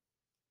exciting?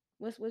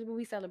 What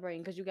we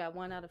celebrating? Because you got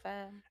 1 out of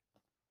 5.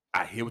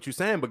 I hear what you're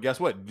saying, but guess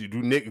what?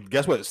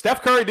 Guess what?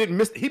 Steph Curry didn't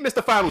miss. He missed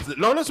the finals.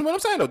 No, listen what I'm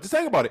saying though. Just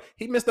think about it.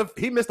 He missed the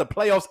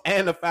playoffs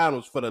and the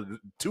finals for the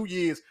 2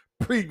 years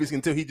previous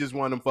until he just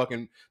won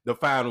the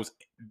finals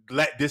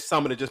this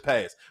summer that just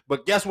passed.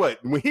 But guess what?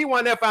 When he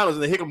won that finals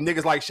and they hit him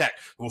niggas like Shaq,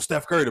 well,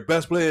 Steph Curry, the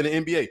best player in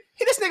the NBA.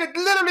 This nigga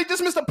literally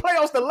just missed the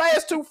playoffs the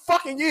last 2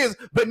 fucking years,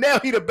 but now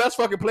he the best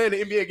fucking player in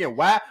the NBA again.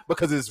 Why?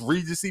 Because it's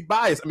recency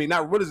bias. I mean,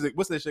 not what is it?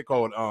 What's that shit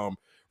called?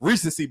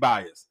 Recency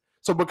bias.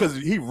 So because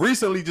he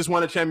recently just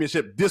won a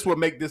championship, this would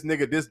make this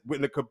nigga this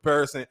with the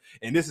comparison,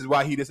 and this is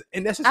why he just.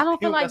 And that's just. I don't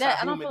feel like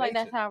that. I don't feel like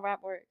that's how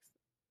rap works.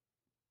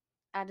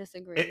 I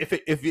disagree.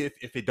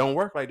 If it don't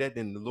work like that,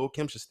 then Lil'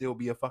 Kim should still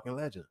be a fucking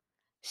legend.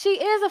 She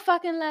is a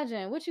fucking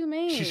legend. What you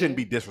mean? She shouldn't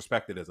be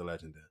disrespected as a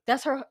legend. Then.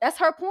 That's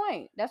her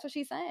point. That's what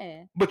she's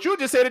saying. But you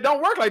just said it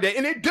don't work like that,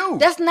 and it do.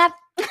 That's not.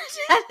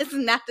 That is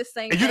not the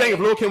same. And you think if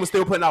Lil' Kim was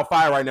still putting out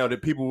fire right now,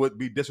 that people would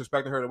be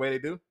disrespecting her the way they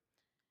do?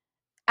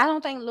 I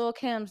don't think Lil'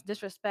 Kim's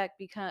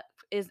disrespect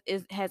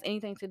has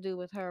anything to do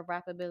with her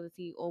rap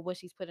ability or what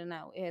she's putting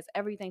out. It has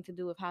everything to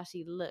do with how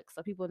she looks.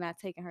 So people are not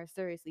taking her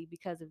seriously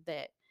because of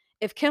that.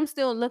 If Kim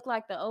still looked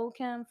like the old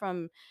Kim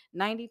from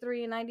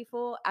 93 and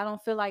 94, I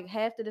don't feel like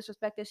half the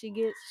disrespect that she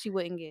gets, she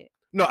wouldn't get.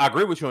 No, I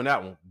agree with you on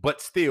that one.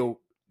 But still,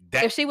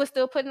 if she was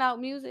still putting out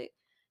music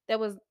that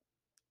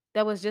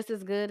was just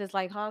as good as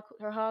like her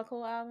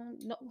hardcore album,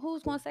 no,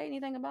 who's going to say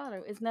anything about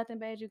her? It's nothing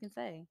bad you can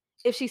say.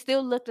 If she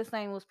still looked the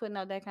same, was putting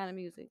out that kind of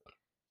music.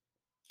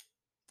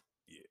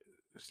 Yeah.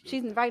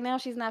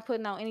 She's not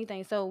putting out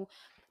anything. So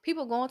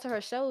people going to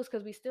her shows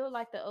because we still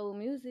like the old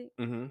music,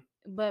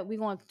 but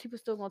people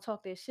still gonna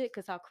talk their shit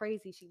because how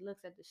crazy she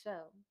looks at the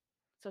show.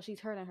 So she's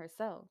hurting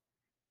herself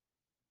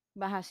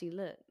by how she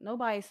look.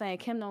 Nobody's saying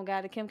Kim don't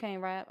got it. Kim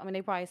can't rap. I mean,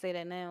 they probably say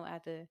that now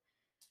after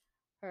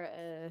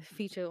her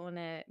feature on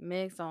that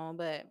Meg song,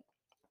 but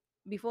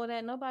before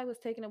that, nobody was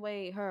taking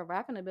away her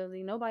rapping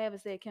ability. Nobody ever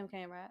said Kim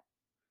can't rap.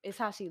 It's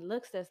how she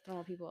looks that's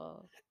throwing people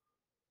off.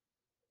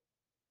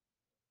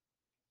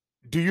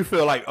 Do you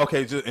feel like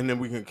and then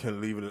we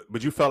can leave it?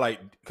 But you felt like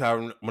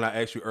when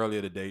I asked you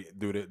earlier today,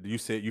 you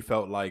said you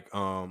felt like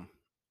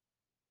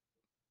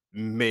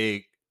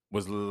Meg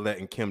was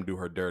letting Kim do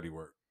her dirty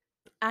work.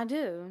 I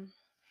do,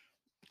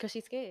 cause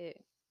she's scared.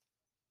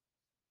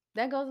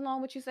 That goes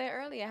along with what you said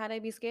earlier, how they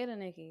be scared of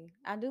Nicki.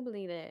 I do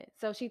believe that.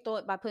 So she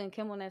thought by putting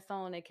Kim on that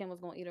song that Kim was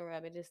gonna eat her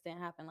up. It just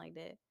didn't happen like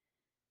that.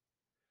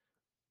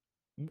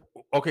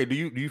 Okay, do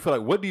you feel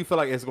like what do you feel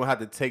like it's gonna have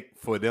to take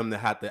for them to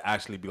have to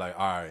actually be like,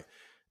 all right?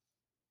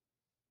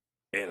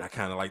 And I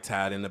kind of like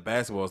tied into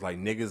basketball. It's like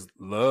niggas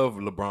love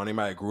LeBron. They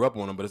might have grew up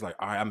on him, but it's like,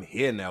 all right, I'm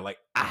here now. Like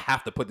I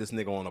have to put this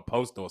nigga on a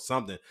poster or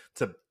something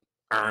to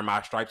earn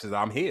my stripes as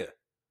I'm here.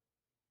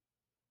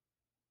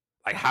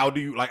 Like, how do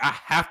you like? I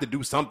have to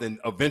do something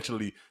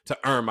eventually to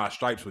earn my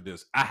stripes with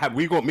this.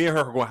 Me and her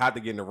are gonna have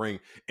to get in the ring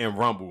and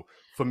rumble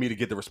for me to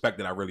get the respect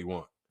that I really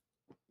want.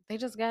 They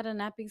just gotta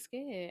not be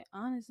scared.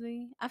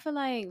 Honestly, I feel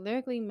like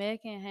lyrically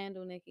Meg can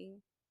handle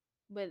Nicki,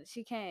 but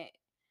she can't.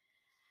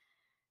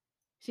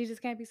 She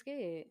just can't be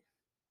scared.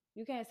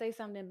 You can't say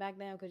something back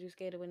down because you're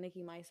scared of what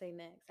Nicki might say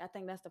next. I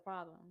think that's the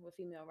problem with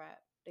female rap.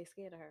 They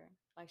scared of her,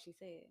 like she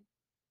said.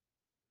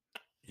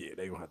 Yeah,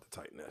 they gonna have to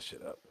tighten that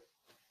shit up.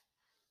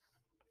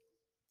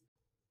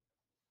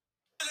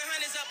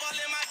 All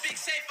in my big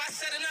safe, I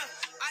set it up.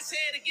 I say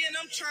it again,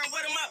 I'm trying to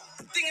wet him up.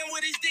 Thinking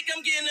with his dick, I'm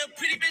getting a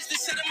pretty bitch to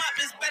set him up.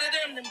 It's better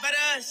them than better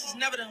us. It's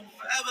never them,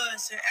 forever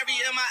us. And every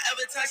M I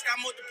ever touched, I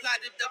multiplied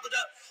it, doubled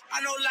up.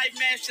 I know life,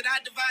 man, should I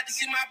divide to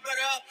see my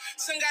brother up?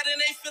 Some got in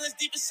they feelings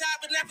deep inside,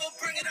 but never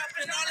bring it up.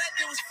 And all that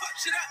did was fuck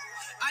shit up.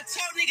 I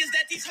told niggas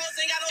that these hoes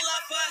ain't got no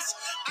love for us.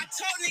 I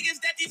told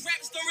niggas that these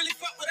rappers don't really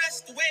fuck with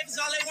us. The wave is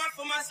all they want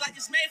from us, like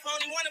it's made for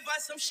only one of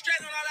us. I'm straight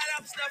on all that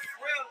other stuff,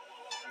 for real.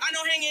 I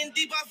know hanging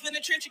deep off in the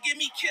trench will get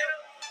me killed,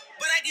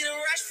 but I get a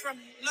rush from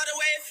it. Love the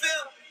way it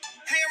feel.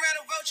 Hang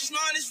around the vultures,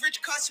 knowing this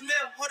rich cost a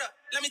mill. Hold up,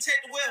 let me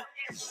take the wheel.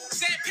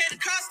 Said pay the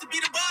cost to be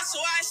the boss, so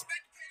I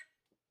expect.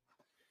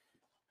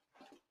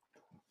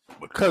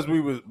 Of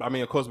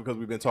course, because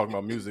we've been talking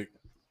about music.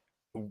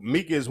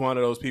 Meek is one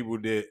of those people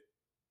that,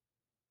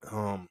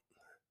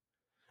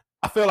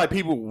 I feel like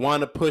people want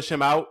to push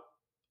him out,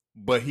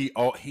 but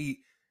when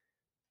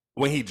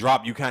he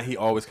dropped, he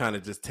always kind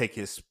of just take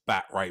his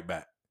spot right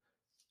back.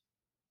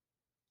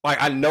 Like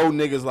I know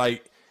niggas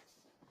like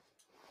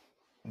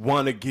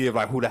want to give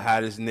like who the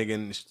hottest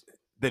nigga.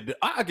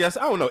 I guess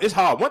I don't know. It's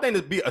hard. One thing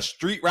to be a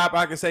street rapper,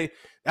 I can say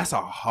that's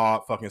a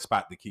hard fucking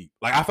spot to keep.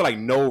 Like I feel like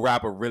no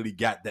rapper really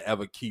got to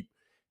ever keep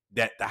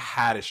the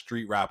hottest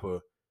street rapper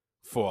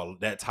for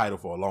that title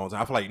for a long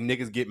time. I feel like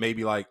niggas get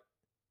maybe like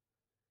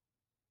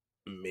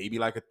a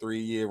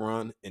 3-year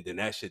run, and then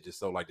that shit just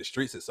so like the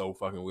streets is so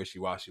fucking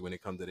wishy-washy when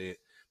it comes to the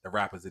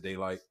rappers that they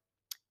like.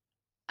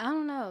 I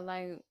don't know.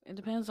 Like it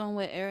depends on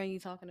what era you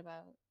talking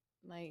about.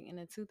 Like in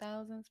the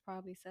 2000s,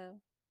 probably so.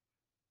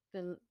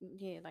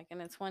 Like in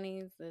the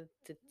 20s, the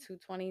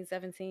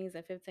 2017s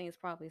and 15s,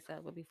 probably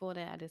so. But before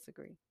that, I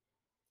disagree.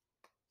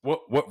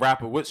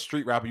 What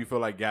street rapper you feel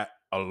like got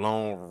a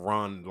long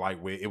run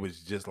like where it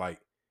was just like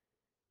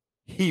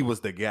he was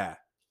the guy?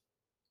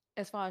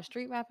 As far as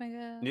street rapping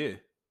goes, yeah,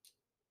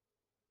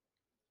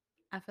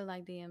 I feel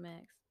like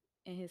DMX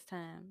in his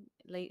time,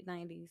 late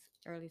 90s,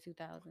 early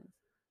 2000s.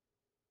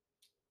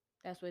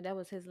 That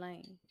was his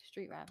lane,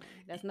 street rapping.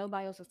 That's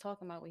nobody else was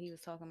talking about what he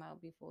was talking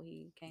about before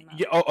he came out.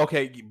 Yeah,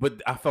 okay,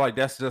 but I feel like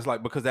that's just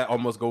like because that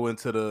almost go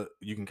into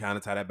you can kind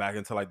of tie that back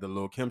into like the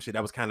Lil Kim shit.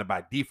 That was kind of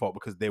by default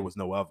because there was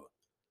no other.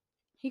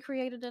 He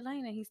created the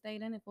lane and he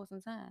stayed in it for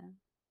some time.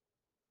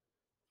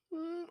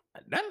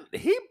 That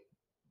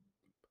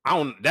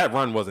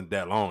run wasn't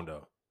that long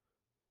though.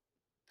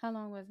 How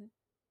long was it?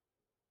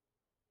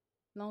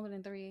 Longer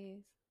than 3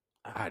 years?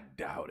 I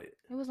doubt it.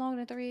 It was longer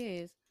than 3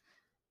 years.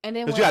 And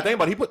then because you gotta think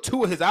about it, he put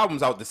 2 of his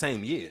albums out the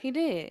same year. He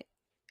did,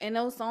 and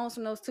those songs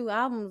from those 2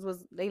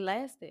 albums they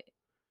lasted.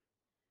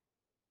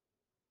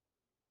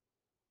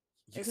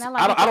 It's not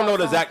like I don't know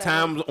the exact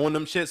times on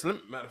them shits.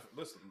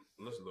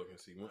 Let's look and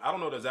see. I don't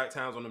know the exact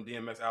times on them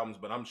DMX albums,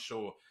 but I'm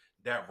sure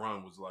that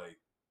run was like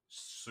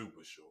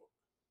super short.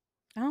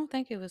 I don't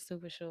think it was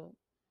super short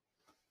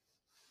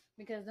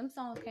because them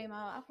songs came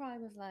out. I probably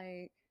was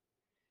like,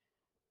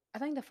 I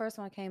think the first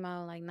one came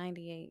out like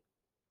 98,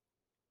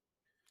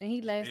 and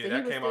he lasted.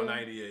 Yeah, that came out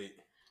 98,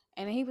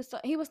 and he was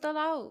still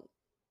out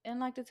in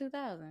like the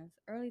 2000s,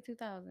 early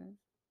 2000s.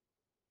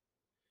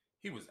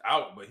 He was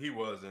out, but he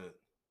wasn't.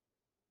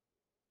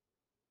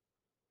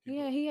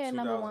 He had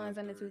number ones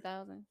in the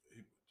 2000s.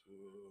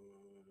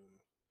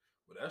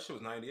 But that shit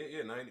was 98.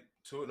 Yeah,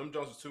 92. Them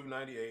Jones was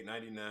 98,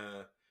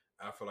 99.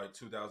 I feel like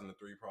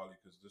 2003 probably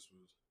because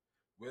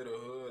Where the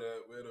hood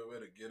at? Where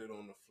the get it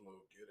on the floor?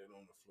 Get it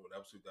on the floor. That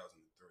was 2003.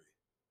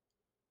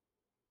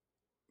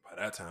 By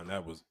that time,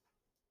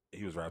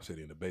 he was Rap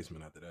City in the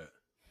basement after that.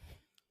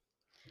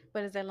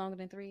 But is that longer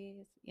than 3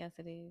 years? Yes,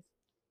 it is.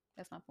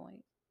 That's my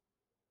point.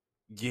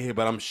 Yeah,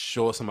 but I'm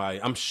sure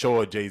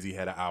Jay-Z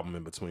had an album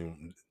in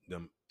between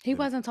them. He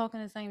wasn't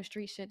talking the same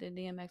street shit that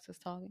DMX was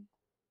talking.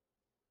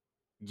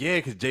 Yeah,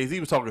 because Jay-Z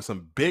was talking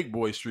some big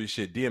boy street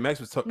shit. DMX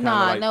was talking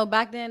no,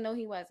 back then, no,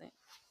 he wasn't.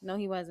 No,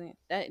 he wasn't.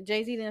 That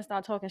Jay-Z didn't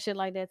start talking shit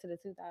like that to the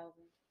 2000s.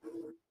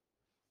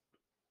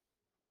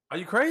 Are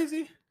you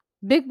crazy?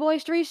 Big boy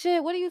street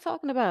shit? What are you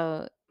talking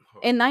about?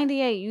 In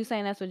 98, you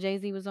saying that's what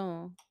Jay-Z was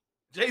on?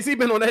 Jay-Z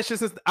been on that shit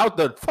since out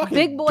the fucking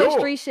Big boy door.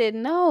 street shit?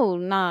 No,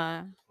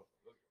 nah.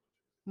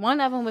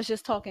 One of them was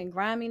just talking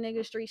grimy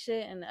nigga street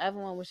shit, and the other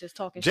one was just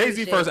talking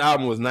Jay-Z first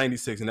album was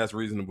 96, and that's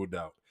Reasonable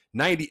Doubt.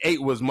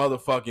 98 was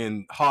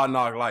motherfucking Hard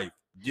Knock Life.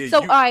 Yeah,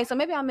 all right, so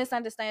maybe I'm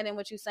misunderstanding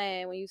what you're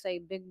saying when you say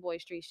big boy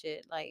street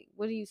shit. Like,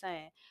 what are you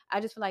saying? I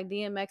just feel like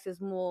DMX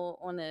is more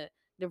on the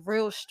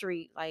real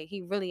street, like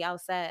he really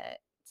outside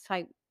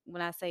type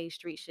when I say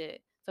street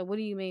shit. So what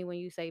do you mean when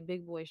you say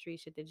big boy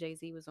street shit that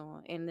Jay-Z was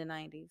on in the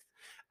 90s?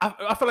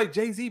 I feel like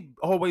Jay-Z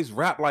always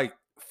rap like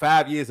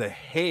 5 years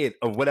ahead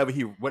of whatever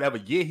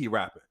year he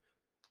rapping.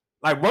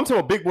 Like, I'm talking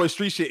about big boy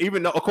street shit,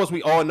 even though, of course,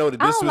 we all know that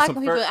this was I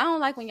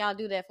don't like when y'all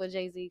do that for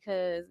Jay-Z,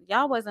 because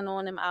y'all wasn't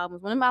on them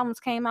albums. When them albums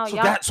came out,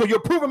 so you're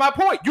proving my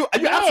point. You're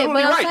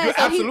absolutely right. You're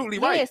absolutely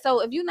right. Yeah,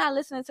 so if you're not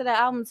listening to that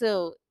album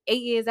till 8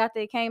 years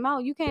after it came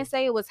out, you can't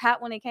say it was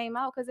hot when it came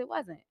out, because it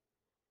wasn't.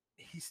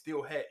 He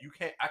still had,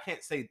 I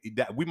can't say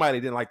that we might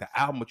have didn't like the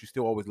album, but you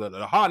still always loved it.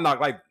 The Hard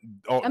Knock Life.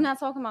 I'm not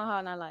talking about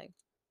Hard Knock Life.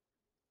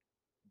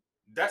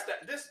 That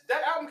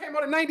album came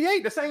out in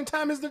 98, the same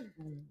time as the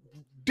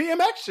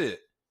DMX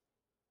shit.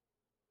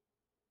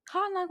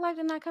 Hard Knock Life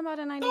did not come out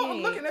in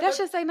 98. No, that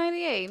should say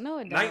 98. No,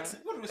 it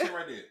doesn't. What do we say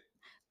right there?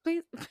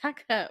 Please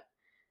back up.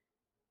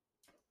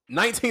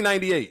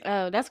 1998.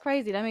 Oh, that's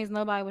crazy. That means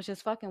nobody was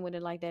just fucking with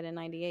it like that in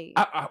 98.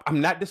 I'm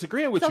not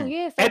disagreeing with you.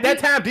 Yeah, at that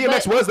time,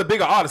 DMX was the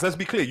bigger artist. Let's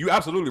be clear. You're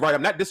absolutely right.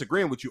 I'm not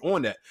disagreeing with you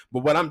on that. But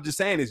what I'm just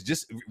saying is,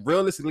 just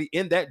realistically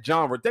in that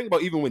genre, think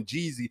about even when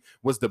Jeezy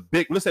was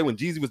let's say when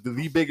Jeezy was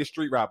the biggest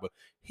street rapper,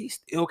 he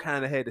still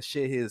kind of had to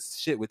share his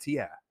shit with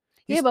T.I.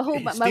 He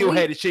still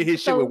had to share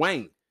his shit with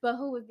Wayne. But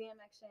who was DMX sharing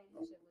that shit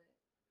with?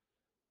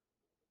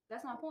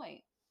 That's my point.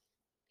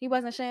 He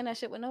wasn't sharing that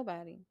shit with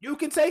nobody. You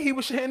can say he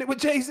was sharing it with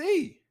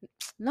Jay-Z.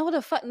 No,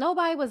 the fuck,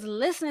 nobody was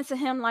listening to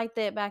him like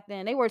that back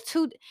then. They were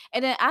too,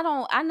 and then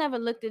I never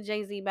looked at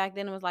Jay-Z back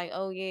then and was like,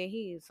 oh yeah,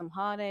 he is some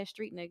hard ass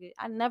street nigga.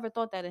 I never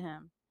thought that of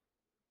him.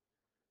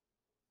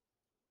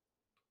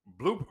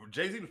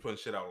 Jay-Z was putting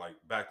shit out like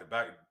back to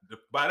back.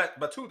 By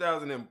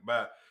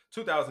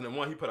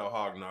 2001, he put out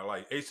Hard Knock,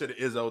 like H to the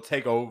Izzo,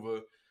 Take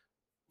Over.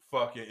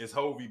 Fucking it's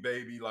Hovey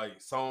baby,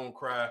 like Song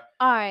Cry.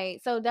 All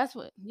right, so that's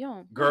what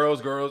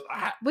girls.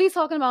 We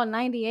talking about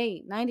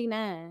 98,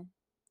 99.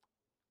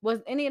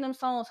 Was any of them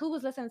songs? Who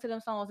was listening to them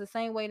songs the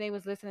same way they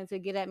was listening to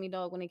Get At Me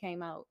Dog when it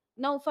came out?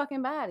 No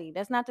fucking body.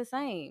 That's not the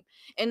same.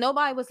 And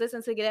nobody was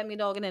listening to Get At Me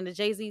Dog and then the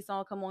Jay-Z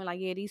song come on like,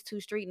 yeah, these two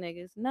street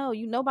niggas. No,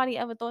 nobody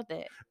ever thought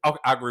that. Okay,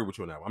 I agree with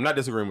you now. I'm not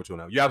disagreeing with you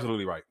now. You're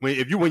absolutely right.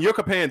 When you're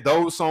comparing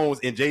those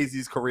songs in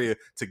Jay-Z's career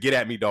to Get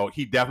At Me Dog,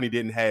 he definitely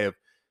didn't have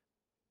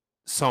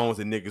songs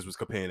that niggas was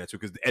comparing that to,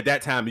 because at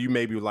that time you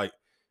maybe like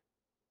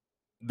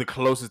the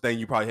closest thing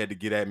you probably had to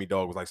Get At Me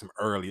Dog was like some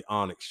early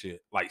Onyx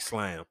shit, like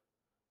Slam.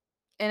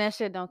 And that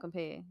shit don't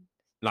compare.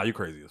 Nah, you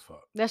crazy as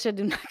fuck. That shit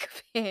do not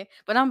compare.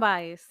 But I'm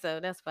biased, so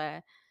that's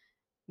fine.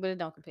 But it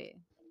don't compare.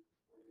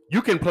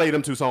 You can play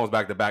them two songs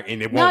back to back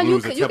and it won't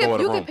lose the tempo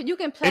of the room. You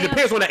can play it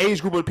depends on the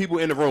age group of the people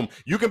in the room.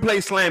 You can play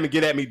Slam and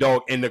Get At Me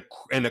Dog and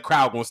the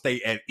crowd gonna stay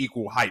at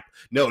equal hype.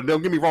 No,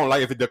 don't get me wrong.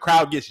 Like if the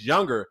crowd gets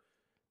younger,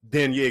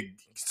 then yeah,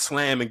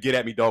 Slam and Get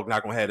At Me Dog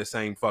not gonna have the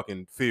same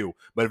fucking feel.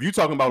 But if you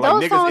talking about like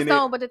those niggas songs in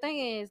don't, but the thing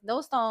is,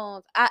 those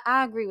songs,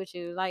 I agree with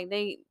you. Like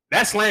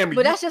that's Slam,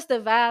 but that's just the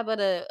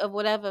vibe of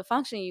whatever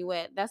function you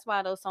at. That's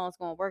why those songs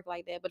gonna work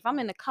like that. But if I'm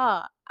in the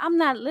car, I'm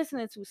not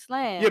listening to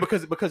Slam. Yeah,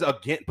 because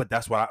again, but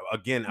that's why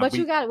again. But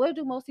where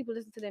do most people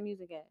listen to their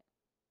music at?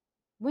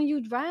 When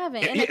you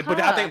driving in the car.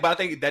 But I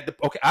think that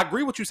okay, I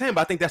agree with what you're saying, but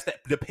I think that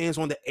depends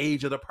on the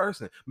age of the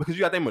person, because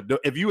you got to think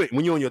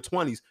when you're in your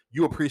 20s,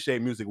 you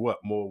appreciate music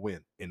more when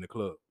in the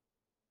club.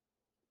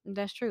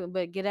 That's true,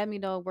 but Get At Me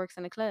Dog works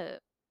in the club.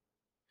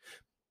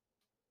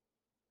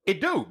 It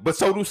do, but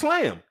so do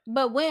Slam.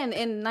 But when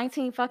in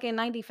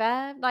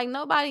 1995, like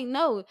nobody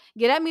know.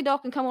 Get At Me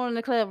Dog can come on in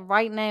the club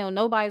right now.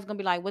 Nobody's gonna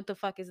be like, "What the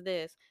fuck is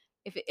this?"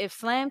 If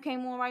Slam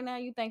came on right now,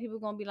 you think people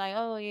gonna be like,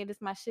 "Oh yeah, this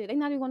is my shit." They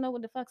not even gonna know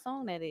what the fuck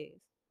song that is.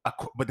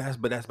 But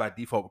that's by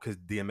default because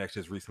DMX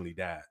just recently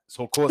died.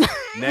 So of course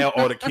now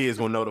all the kids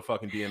gonna know the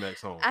fucking DMX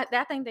song.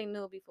 I think they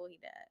knew it before he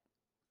died.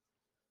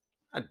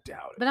 I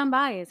doubt it. But I'm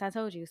biased. I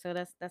told you, so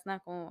that's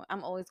not going.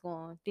 I'm always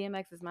going.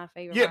 DMX is my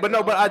favorite. Yeah, but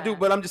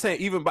I'm just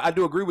saying. But I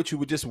do agree with you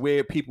with just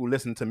where people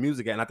listen to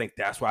music at, and I think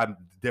that's why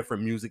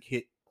different music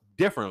hit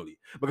differently,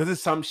 because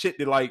it's some shit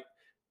that like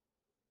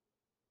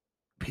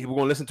people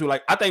gonna listen to.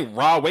 Like, I think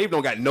Rod Wave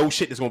don't got no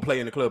shit that's gonna play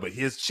in the club, but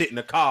his shit in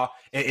the car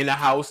and in the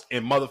house,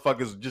 and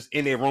motherfuckers just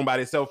in their room by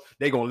themselves,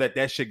 they gonna let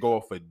that shit go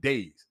off for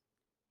days.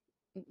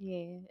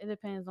 Yeah, it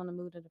depends on the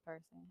mood of the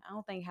person. I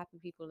don't think happy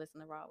people listen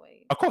to Rod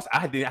Wave. Of course,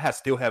 I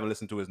still haven't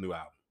listened to his new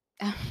album.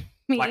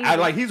 Me Like,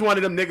 either. he's one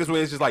of them niggas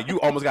where it's just like, you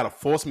almost gotta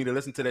force me to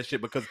listen to that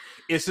shit because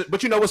it's.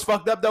 But you know what's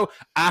fucked up though?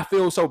 I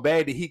feel so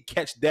bad that he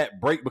catch that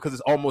break because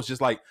it's almost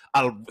just like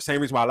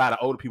same reason why a lot of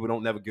older people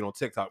don't never get on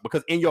TikTok,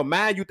 because in your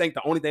mind you think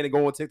the only thing that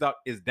go on TikTok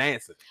is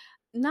dancing.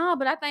 No,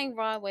 but I think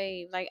Rod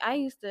Wave, like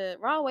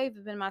Rod Wave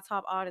has been my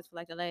top artist for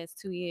like the last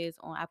 2 years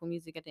on Apple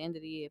Music at the end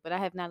of the year, but I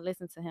have not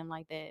listened to him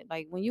like that.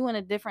 Like when you in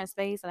a different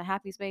space, a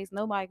happy space,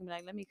 nobody can be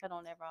like, let me cut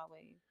on that Rod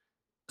Wave.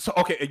 So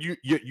okay,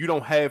 you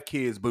don't have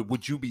kids, but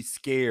would you be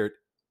scared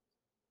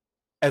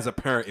as a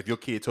parent if your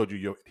kid told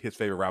you his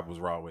favorite rapper was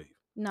Rod Wave?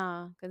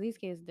 Nah, because these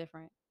kids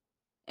different.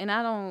 And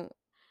I don't,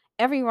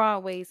 every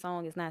Rod Wave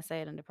song is not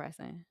sad and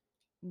depressing.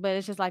 But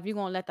it's just like, if you're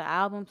going to let the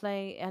album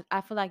play,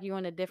 I feel like you're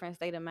in a different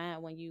state of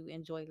mind when you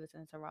enjoy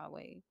listening to Rod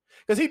Wave.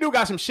 Because he do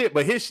got some shit,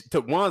 but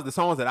the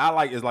songs that I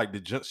like is like the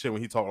junk shit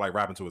when he talk like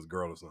rapping to his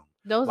girl or something.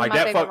 Those like are my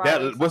that favorite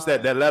Rod Wave what's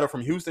songs. that letter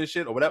from Houston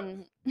shit or whatever.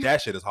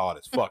 That shit is hard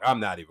as fuck. I'm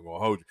not even gonna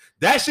hold you.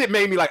 That shit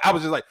made me like, I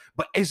was just like,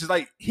 but it's just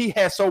like he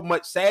has so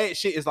much sad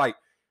shit. It's like,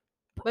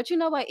 but you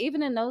know what?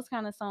 Even in those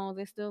kind of songs,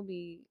 it still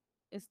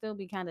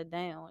be kind of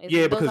down.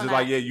 Yeah, because it's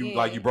like,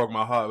 you broke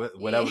my heart,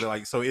 whatever. Yeah.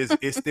 Like, so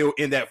it's still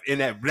in that.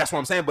 That's what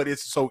I'm saying. But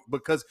it's so,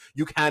 because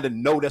you kind of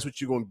know that's what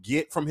you're gonna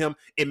get from him,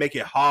 it make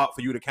it hard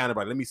for you to kind of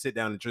like, let me sit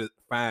down and just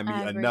find me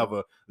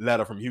another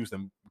letter from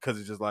Houston, because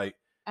it's just like,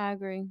 I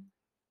agree.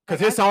 Because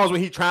his songs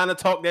when he trying to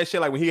talk that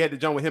shit, like when he had to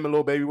jump with him and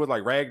Lil Baby was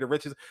like Rag the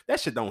Riches, that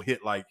shit don't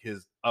hit like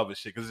his other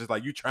shit. Because it's just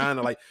like, you trying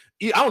to like,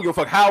 I don't give a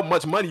fuck how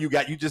much money you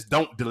got, you just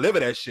don't deliver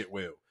that shit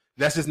well.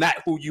 That's just not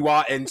who you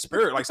are in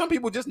spirit. Like, some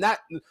people just not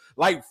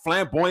like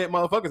flamboyant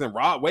motherfuckers, and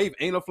Rod Wave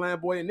ain't a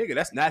flamboyant nigga.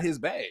 That's not his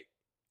bag.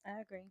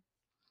 I agree.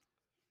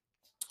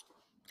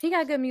 He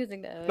got good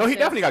music though. No, he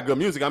definitely got good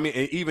music. I mean,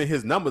 and even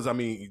his numbers, I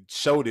mean,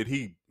 show that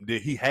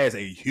he has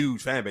a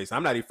huge fan base.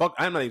 I'm not even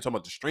talking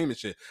about the streaming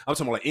shit. I'm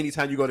talking about like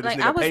anytime you go to this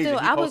nigga page,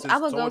 I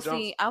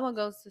would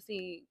go to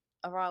see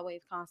a Rod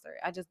Wave concert.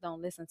 I just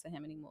don't listen to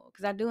him anymore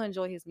because I do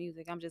enjoy his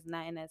music. I'm just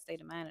not in that state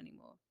of mind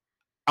anymore.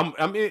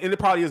 I mean, and it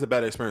probably is a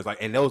better experience. Like,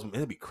 and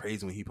it'd be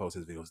crazy when he posts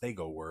his videos. They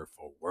go word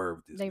for word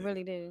with this. They nigga.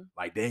 Really do.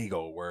 Like, they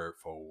go word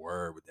for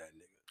word with that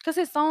nigga. Because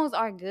his songs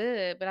are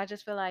good, but I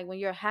just feel like when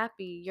you're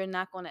happy, you're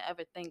not going to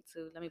ever think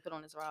to, let me put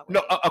on this Rod Wave.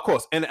 No, of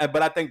course.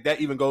 But I think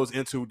that even goes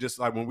into just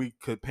like when we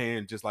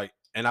compare, just like,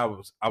 and I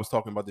was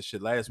talking about this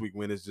shit last week,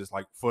 when it's just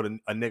like for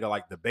a nigga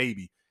like the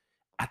Baby,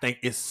 I think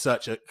it's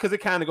such a, because it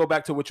kind of go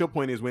back to what your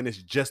point is, when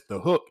it's just the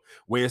hook,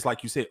 where it's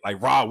like you said,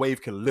 like Rod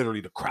Wave can literally,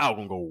 the crowd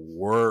gonna go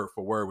word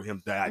for word with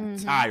him the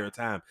entire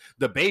time.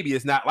 The Baby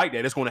is not like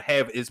that. It's gonna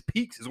have its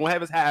peaks, it's gonna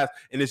have its highs,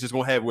 and it's just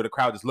gonna have where the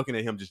crowd just looking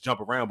at him just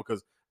jump around,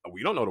 because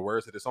we don't know the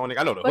words to this song.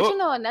 I know the hook. But you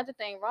know another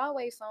thing, Rod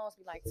Wave songs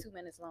be like 2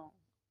 minutes long.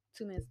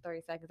 2 minutes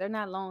 30 seconds. They're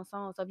not long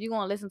songs. So if you're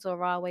gonna listen to a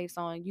Rod Wave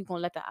song, you're gonna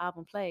let the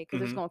album play,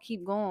 because it's gonna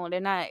keep going.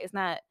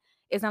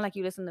 It's not like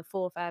you listen to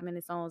 4 or 5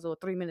 minute songs or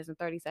 3 minutes and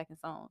 30-second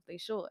songs. They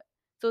short.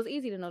 So it's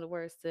easy to know the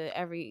words to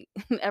every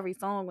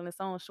song when the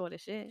song's short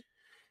as shit.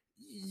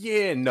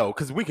 Yeah, no,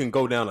 because we can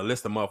go down a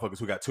list of motherfuckers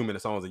who got 2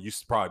 minute songs, and you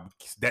probably,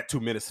 that 2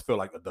 minutes feel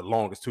like the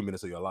longest 2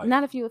 minutes of your life.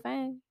 Not if you a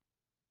fan.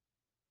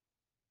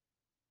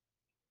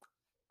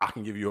 I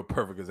can give you a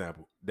perfect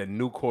example. The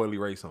new Coily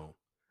Ray song.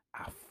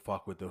 I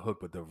fuck with the hook,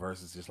 but the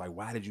verse is just like,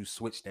 why did you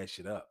switch that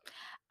shit up?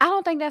 I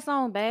don't think that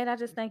song bad. I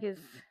just think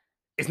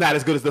it's not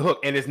as good as the hook,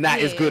 and it's not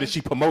as good as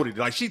she promoted it.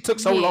 Like, she took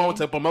so long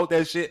to promote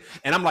that shit,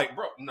 and I'm like,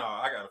 bro, no,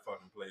 I gotta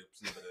fucking play a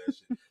snippet of that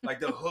shit.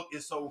 Like, the hook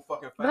is so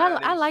fucking fine.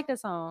 But I like the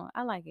song.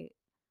 I like it.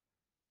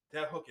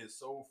 That hook is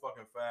so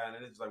fucking fine,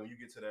 and it's like when you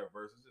get to that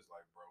verse, it's just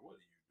like, bro, what are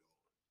you doing?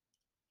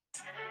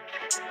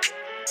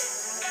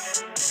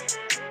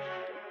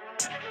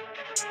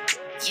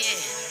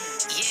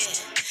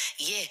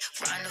 Yeah,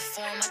 riding the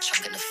phone, my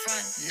trunk in the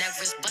front.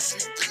 Never is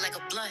busting it, look like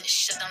a blunt.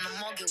 Shut down the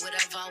mall, get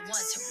whatever I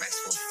want. 10 racks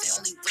for a fit,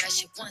 only wear that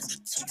shit once.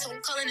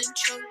 Two-tone calling in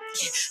true.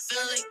 Yeah,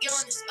 feeling like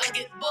Giannis, I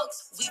get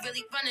books. We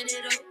really running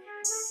it up.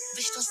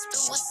 Bitch, don't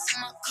spill what's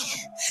in my cup.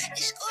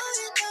 It's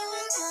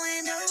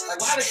going down. Like,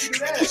 why did she do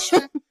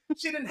that?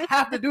 She didn't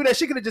have to do that.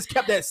 She could have just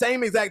kept that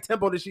same exact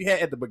tempo that she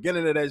had at the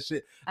beginning of that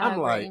shit. I'm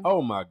like,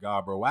 oh my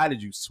God, bro, why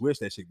did you switch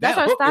that shit? That's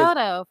her style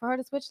though. For her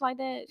to switch like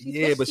that. She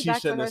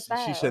shouldn't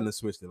have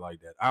switched it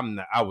like that.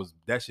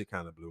 That shit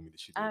kind of blew me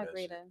that she did I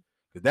agree though.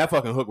 Because that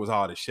fucking hook was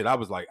hard as shit. I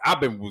was like,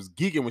 was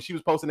geeking when she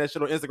was posting that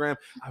shit on Instagram.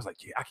 I was like,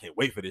 yeah, I can't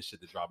wait for this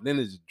shit to drop. And then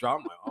it just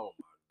dropped. I'm like, oh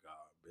my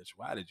God, bitch,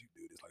 why did you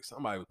do this? Like,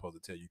 somebody was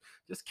supposed to tell you,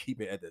 just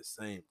keep it at the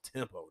same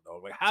tempo,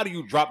 dog. Like, how do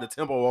you drop the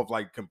tempo off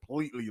like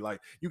completely?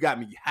 Like, you got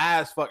me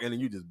high as fuck, and then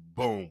you just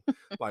boom.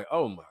 Like,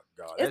 oh my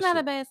God. It's not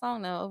a bad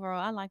song though. Overall,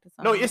 I like the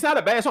song. No, it's not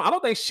a bad song. I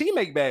don't think she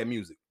make bad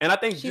music, and I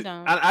think she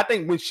don't. I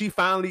think when she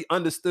finally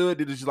understood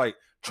that it's just like,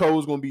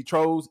 trolls gonna be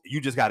trolls, you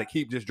just got to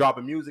keep just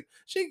dropping music.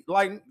 She,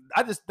 like,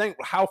 I just think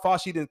how far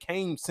she done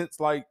came since,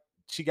 like,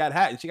 she got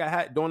hot, and she got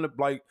hot during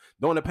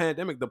the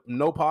pandemic, the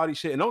no party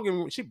shit. And don't get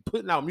me, she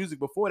putting out music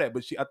before that,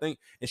 but I think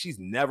she's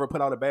never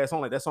put out a bad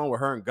song like that song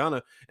with her and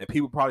Gunna, and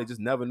people probably just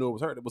never knew it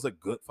was her. It was a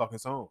good fucking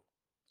song.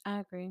 I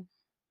agree.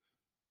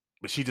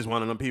 But she just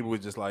one of them people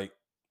who's just like,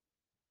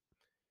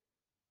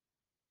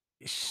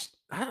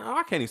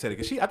 I can't even say it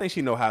because I think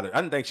she know how to.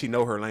 I don't think she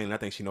know her lane. And I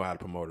think she know how to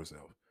promote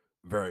herself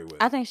very well.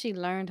 I think she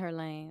learned her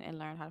lane and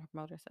learned how to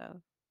promote herself.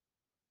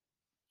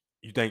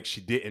 You think she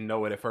didn't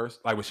know it at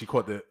first, like when she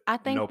caught the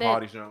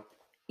party jump?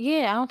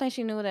 Yeah, I don't think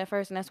she knew it at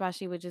first, and that's why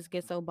she would just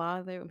get so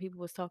bothered when people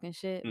was talking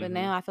shit. But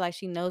now I feel like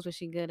she knows what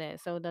she good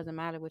at, so it doesn't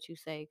matter what you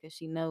say because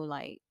she know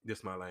like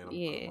this my lane.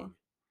 Yeah,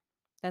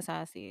 that's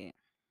how I see it.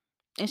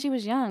 And she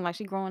was young, like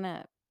she growing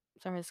up,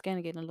 so her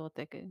skin getting a little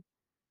thicker.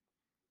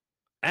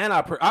 And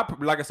I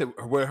like I said,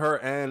 with her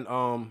and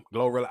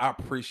GloRilla, I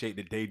appreciate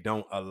that they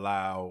don't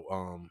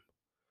allow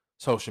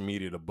social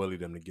media to bully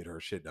them to get her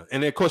shit done.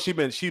 And of course, she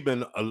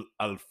been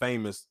a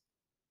famous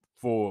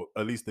for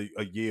at least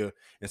a year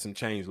and some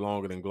change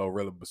longer than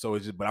GloRilla. So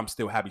it's just, but I'm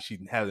still happy she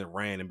hasn't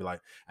ran and be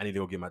like, I need to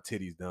go get my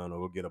titties done or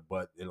go get a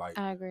butt and like,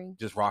 I agree.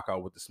 Just rock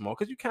out with the smoke.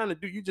 Cause you kind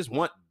of do, you just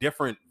want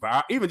different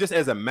vibe. Even just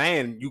as a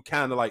man, you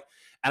kind of like,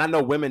 and I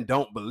know women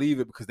don't believe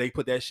it because they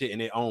put that shit in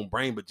their own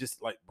brain, but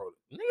just like, bro,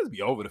 niggas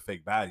be over the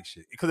fake body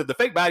shit. Because if the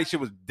fake body shit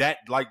was that,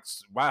 like,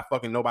 why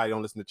fucking nobody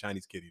don't listen to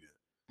Chinese Kitty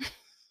then?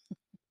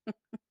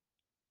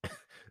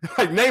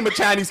 Like, name a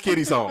Chinese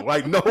Kitty song.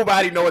 Like,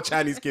 nobody know a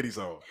Chinese Kitty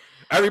song.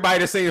 Everybody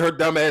that's seen her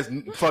dumb ass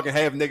fucking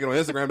half naked on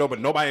Instagram though, but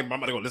nobody, I'm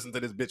gonna go listen to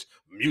this bitch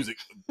music.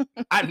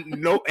 I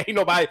know ain't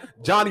nobody.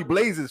 Johnny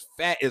Blaze is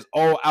fat as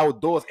all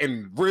outdoors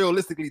and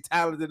realistically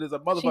talented as a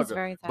motherfucker. She's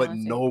very talented. But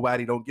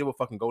nobody don't give a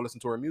fucking go listen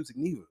to her music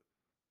neither.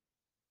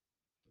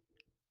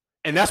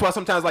 And that's why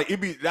sometimes like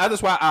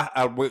that's why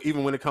I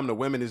even when it comes to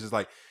women, it's just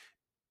like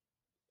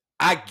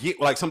I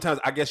get like sometimes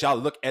I guess y'all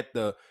look at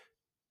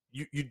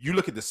you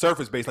look at the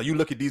surface base, like you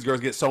look at these girls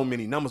get so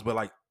many numbers, but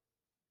like,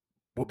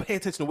 well, pay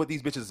attention to what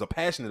these bitches are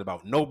passionate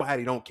about.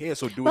 Nobody don't care.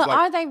 So do it. Like,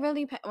 are they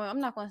really? Well, I'm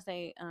not gonna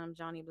say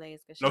Johnny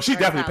Blaze because no, she's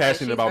definitely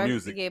passionate about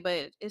music. Yeah,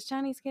 but is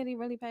Chinese Kitty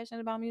really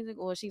passionate about music,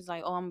 or she's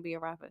like, oh, I'm gonna be a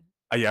rapper?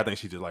 Yeah, I think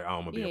she's just like,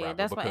 I'm gonna be a rapper.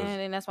 That's why,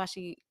 and that's why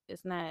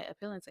it's not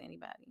appealing to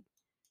anybody.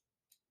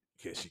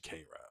 Yeah, she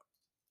can't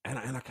rap,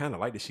 and I kind of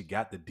like that she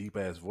got the deep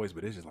ass voice,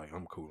 but it's just like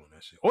I'm cool on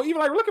that shit. Or even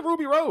like look at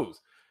Ruby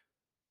Rose.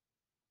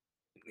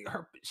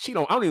 I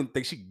don't even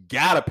think she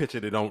got a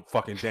picture that don't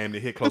fucking damn near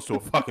hit close to a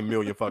fucking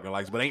million fucking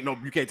likes, but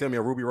you can't tell me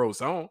a Ruby Rose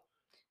song.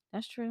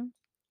 That's true.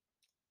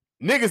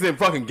 Niggas in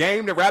fucking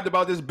Game that rapped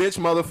about this bitch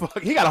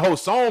motherfucker. He got a whole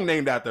song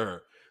named after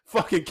her.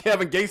 Fucking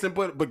Kevin Gates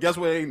but guess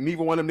what? Ain't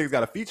neither one of them niggas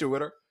got a feature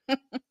with her.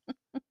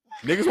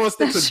 Niggas want to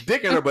stick some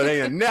dick in her, but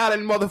ain't not a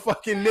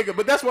motherfucking nigga.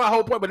 But that's my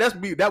whole point. But that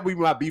would be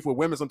my beef with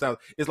women sometimes.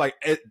 It's like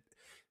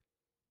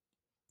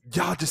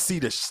y'all just see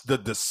the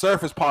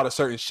surface part of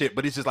certain shit,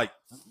 but it's just like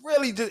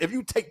really just if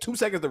you take 2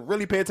 seconds to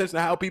really pay attention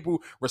to how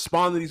people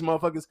respond to these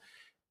motherfuckers,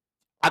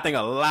 I think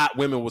a lot of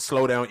women will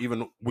slow down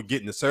even with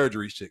getting the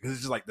surgery shit because it's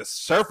just like the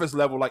surface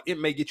level, like it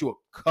may get you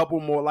a couple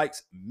more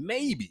likes,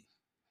 maybe,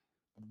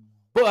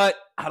 but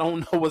I don't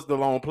know what's the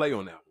long play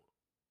on that one.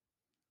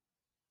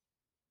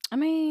 I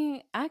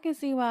mean, I can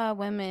see why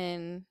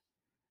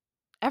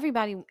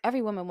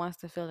every woman wants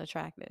to feel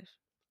attractive.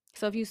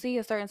 So if you see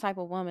a certain type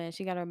of woman,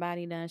 she got her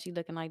body done, she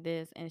looking like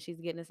this, and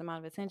she's getting this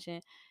amount of attention,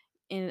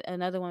 and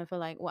another woman feel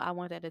like, well, I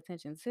want that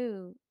attention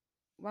too.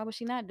 Why would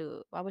she not do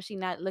it? Why would she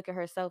not look at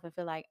herself and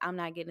feel like I'm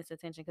not getting this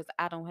attention because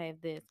I don't have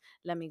this?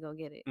 Let me go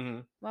get it. Mm-hmm.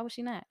 Why would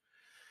she not?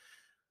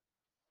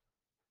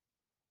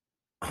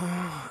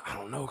 I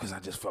don't know because I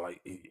just feel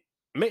like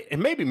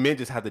maybe men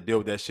just have to deal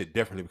with that shit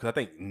differently because I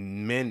think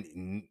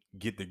men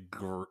get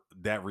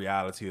that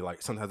reality.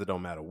 Like sometimes it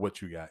don't matter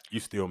what you got, you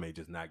still may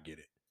just not get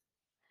it.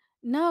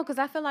 No, because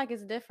I feel like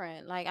it's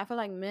different. Like I feel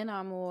like men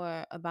are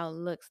more about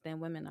looks than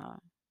women are.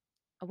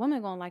 A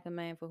woman gonna like a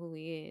man for who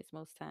he is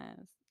most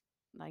times.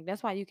 Like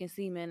that's why you can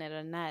see men that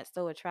are not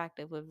so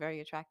attractive with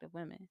very attractive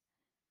women.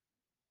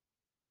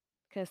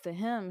 Because to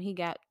him, he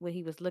got what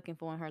he was looking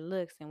for in her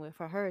looks, and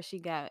for her, she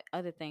got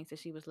other things that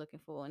she was looking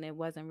for, and it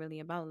wasn't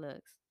really about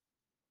looks.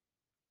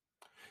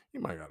 You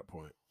might got a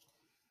point.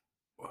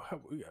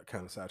 Well, we got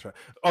kind of sidetracked.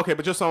 Okay,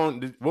 but your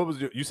song, what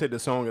was you said the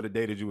song of the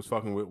day that you was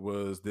fucking with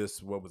was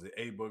this? What was it?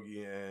 A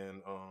Boogie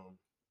and who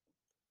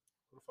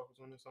the fuck was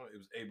on this song? It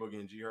was A Boogie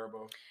and G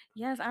Herbo.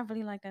 Yes, I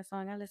really like that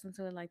song. I listened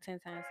to it like 10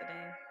 times a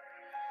day.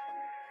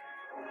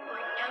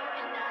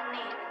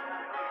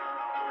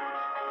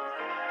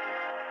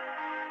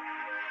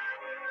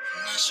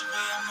 I'm not sure why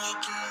I'm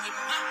walking with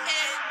my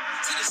head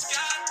to the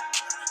sky.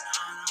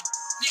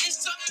 Niggas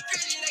talking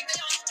crazy like they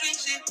on street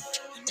shit,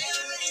 and they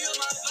already know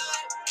my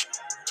vibe.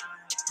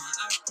 My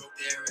eyes broke,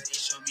 they already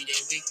showed me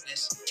their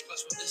weakness.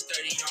 Plus with this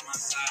 30 on my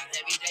side,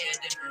 every day a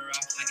different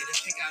rock. I get to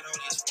pick out all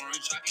these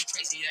foreign, try be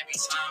crazy every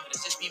time, but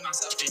it's just me,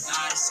 myself, and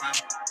not this time.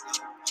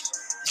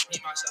 It's me,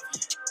 myself,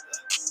 and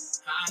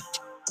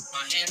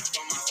my hand up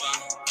on my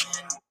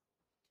phone.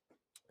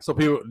 So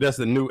people, that's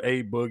the new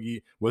A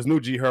Boogie. Was new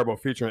G Herbo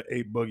featuring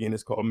A Boogie, and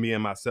it's called Me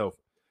and Myself.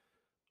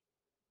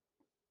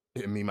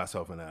 Me,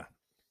 myself, and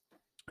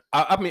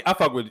I mean, I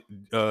fuck with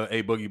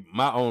A Boogie.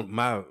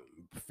 My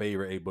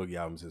favorite A Boogie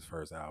album is his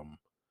first album.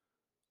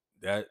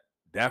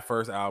 That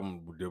first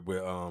album with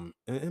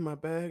in my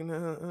bag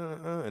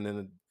now, and then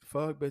the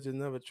fuck bitches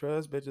never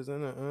trust bitches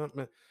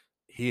man.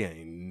 He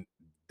ain't.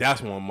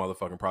 That's one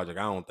motherfucking project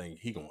I don't think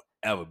he gonna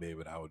ever be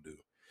able to outdo.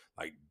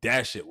 Like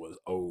that shit was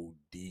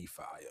OD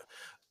fire.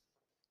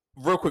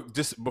 Real quick,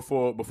 just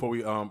before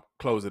we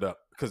close it up,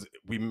 because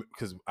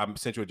I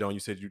sent you a John. You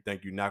said you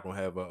think you're not gonna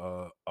have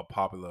a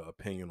popular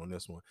opinion on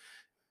this one,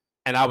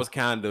 and I was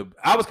kind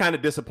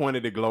of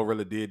disappointed that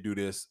GloRilla did do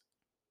this.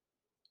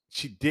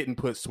 She didn't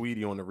put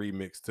Sweetie on the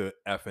remix to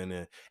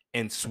F.N.F,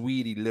 and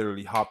Sweetie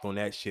literally hopped on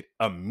that shit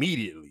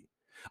immediately.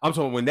 I'm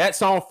talking when that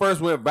song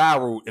first went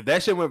viral. If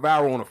that shit went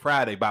viral on a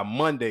Friday, by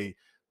Monday,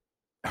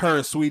 her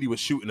and Sweetie was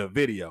shooting a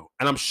video,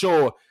 and I'm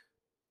sure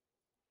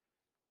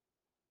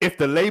if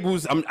the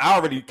labels, I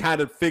already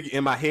kind of figure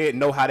in my head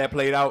know how that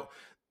played out.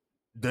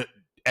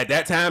 At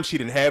that time, she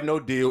didn't have no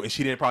deal, and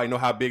she didn't probably know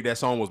how big that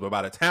song was. But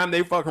by the time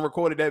they fucking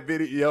recorded that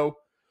video,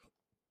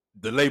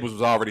 the labels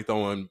was already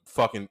throwing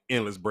fucking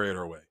Enlist bread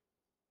her way.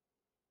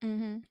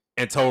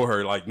 And told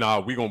her like, nah,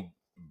 we gonna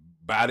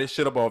buy this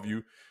shit up off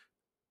you,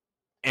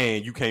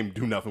 and you can't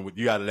do nothing with.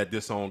 You gotta let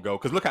this song go.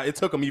 Because look how it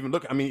took them.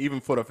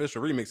 Even for the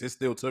official remix, it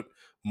still took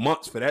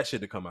months for that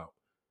shit to come out.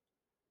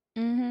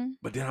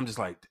 But then I'm just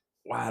like,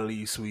 why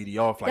leave Sweetie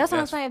off? Like that's what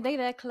I'm saying. If they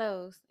that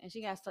close, and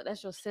she got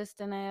that's your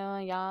sister now,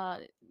 and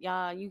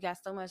y'all, you got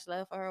so much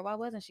love for her. Why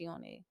wasn't she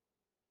on there?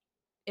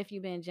 If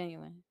you been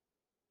genuine,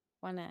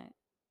 why not?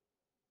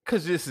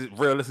 Because this is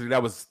realistically,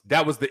 that was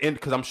the end.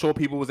 Because I'm sure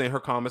people was in her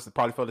comments that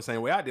probably felt the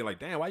same way I did. Like,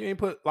 damn, why you ain't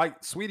put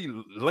like Sweetie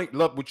linked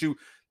up with you?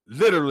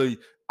 Literally,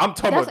 I'm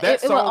talking about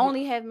that song. It would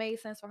only have made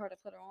sense for her to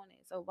put her on it.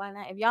 So why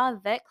not? If y'all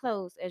that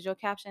close, as your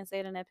caption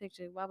said in that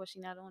picture, why was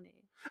she not on it?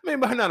 I mean,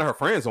 but none of her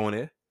friends on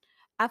it.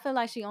 I feel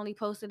like she only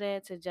posted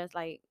that to just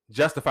like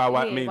justify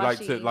why. I mean, like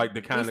to like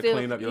the kind of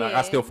clean up. You're like,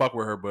 I still fuck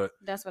with her, but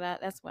that's why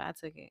I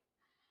took it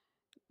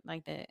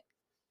like that.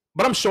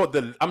 But I'm sure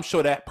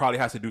that probably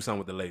has to do something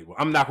with the label.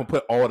 I'm not gonna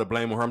put all the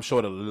blame on her. I'm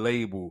sure the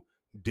label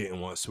didn't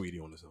want Sweetie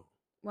on the song.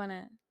 Why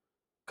not?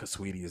 Because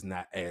Sweetie is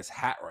not as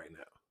hot right now.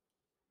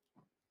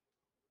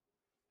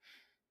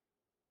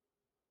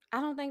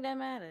 I don't think that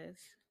matters.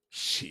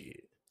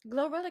 Shit.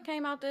 GloRilla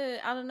came out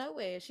of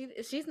nowhere. She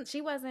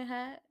wasn't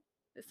hot.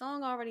 The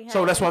song already had.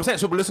 So that's what I'm saying.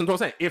 So but listen to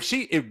what I'm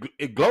saying.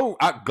 If Glow,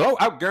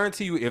 I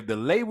guarantee you, if the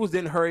labels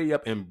didn't hurry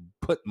up and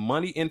put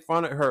money in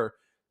front of her,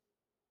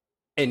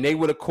 and they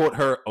would have caught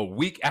her a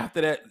week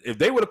after that, if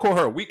they would have caught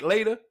her a week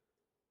later,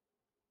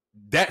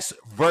 that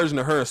version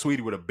of her and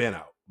Sweetie would have been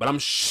out. But I'm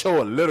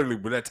sure, literally,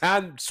 by the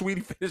time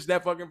Sweetie finished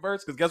that fucking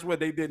verse, because guess what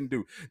they didn't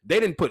do?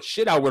 They didn't put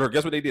shit out with her.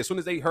 Guess what they did? As soon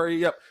as they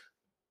hurry up,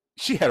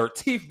 she had her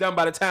teeth done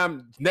by the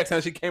time next time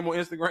she came on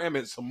Instagram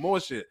and some more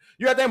shit.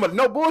 You got that, but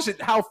no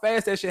bullshit. How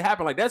fast that shit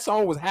happened? Like that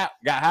song was got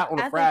hot on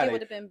a Friday. I think it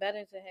would have been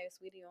better to have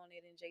Sweetie on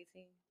it than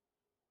JT.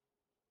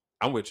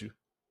 I'm with you.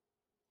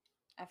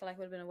 I feel like it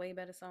would have been a way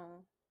better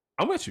song.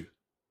 I'm with you.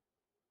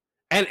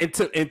 And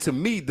to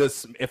me,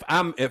 this if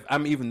I'm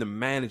even the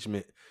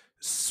management,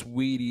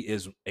 Sweetie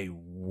is a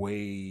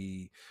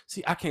way.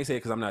 See, I can't say it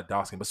because I'm not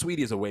Dawson, but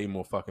Sweetie is a way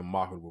more fucking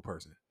marketable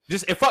person.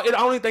 Just if the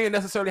only thing it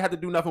necessarily had to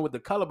do nothing with the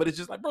color, but it's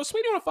just like, bro,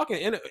 Sweetie on a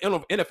fucking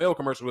NFL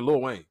commercial with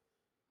Lil Wayne.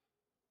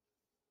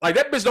 Like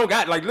that bitch don't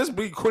got like. Let's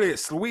be clear,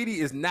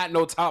 Sweetie is not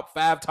no top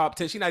 5, top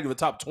 10. She's not even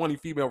top 20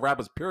 female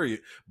rappers,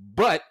 period.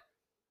 But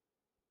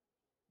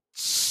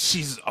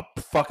she's a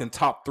fucking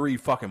top 3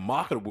 fucking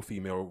marketable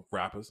female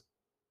rappers.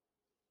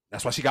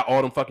 That's why she got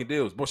all them fucking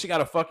deals. Boy, she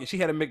had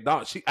a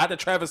McDonald's. After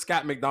Travis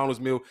Scott McDonald's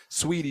meal,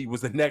 Sweetie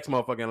was the next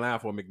motherfucking line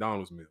for a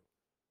McDonald's meal.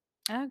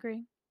 I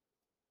agree.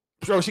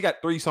 Bro, she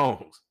got 3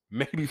 songs,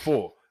 maybe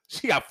 4.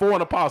 She got 4 in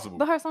the possible.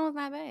 But her song's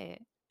not bad.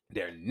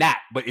 They're not,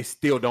 but it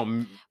still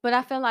don't. But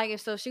I feel like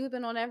if she would have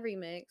been on that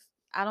remix,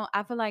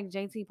 I feel like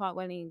JT part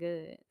wasn't even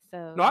good.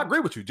 So no, I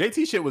agree with you.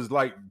 JT shit was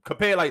like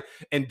compared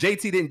and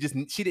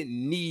JT she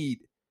didn't need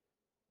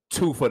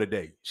 2 for the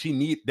day. She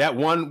need that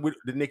one with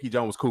the Nicki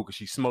Jones was cool because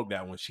she smoked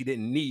that one. She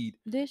didn't need.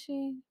 Did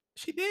she?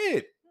 She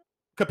did.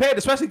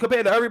 Especially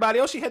compared to everybody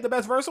else, she had the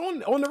best verse on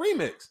the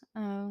remix.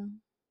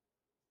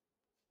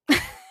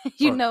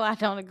 You know I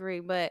don't agree,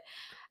 but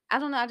I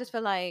don't know. I just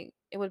feel like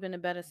it would have been a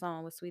better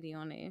song with Sweetie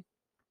on there.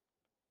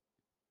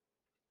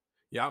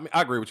 Yeah, I mean,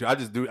 I agree with you. I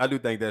do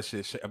think that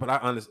shit. But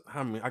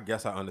I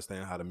guess I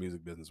understand how the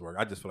music business works.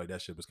 I just feel like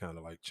that shit was kind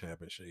of like champ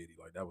and shady.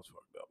 Like that was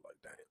fucked up. Like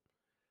damn.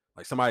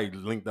 Like somebody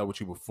linked up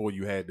with you before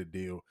you had the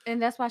deal.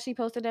 And that's why she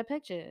posted that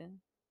picture.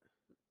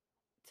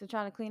 To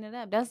try to clean it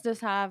up. That's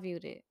just how I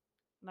viewed it.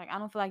 Like, I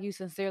don't feel like you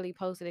sincerely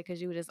posted it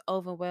because you were just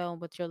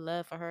overwhelmed with your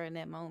love for her in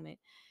that moment.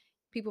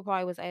 People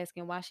probably was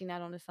asking why she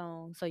not on the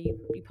song. So you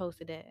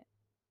posted that.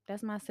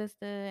 That's my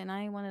sister and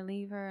I ain't want to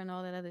leave her and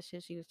all that other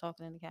shit she was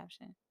talking in the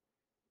caption.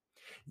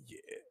 Yeah.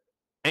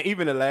 And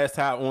even the last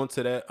time on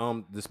to that,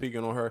 the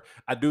speaking on her,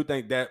 I do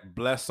think that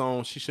Bless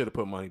song, she should have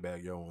put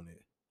Moneybagg Yo on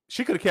it.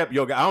 She could have kept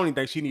Yo. I don't even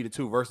think she needed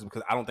 2 verses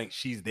because I don't think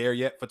she's there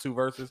yet for 2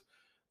 verses.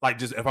 Like,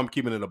 just if I'm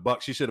keeping it a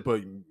buck, she should have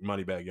put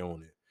Moneybagg Yo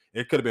on it.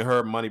 It could have been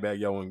her, Moneybagg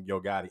Yo, and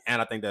Yo Gotti.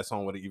 And I think that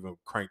song would have even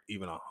cranked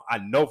I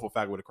know for a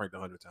fact would have cranked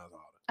 100 times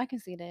harder. I can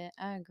see that.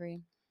 I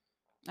agree.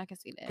 I can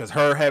see that. Because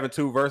her having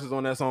 2 verses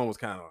on that song was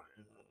kind of...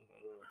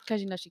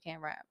 Because you know she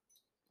can't rap.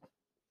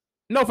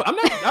 No,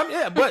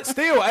 yeah, but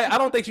still, I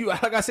don't think you...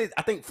 Like I said,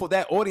 I think for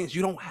that audience,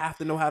 you don't have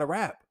to know how to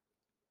rap.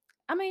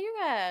 I mean, you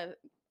got...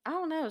 I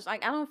don't know.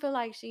 Like, I don't feel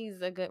like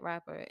she's a good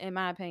rapper, in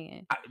my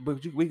opinion.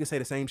 But we can say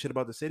the same shit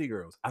about the City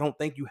Girls. I don't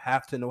think you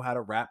have to know how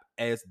to rap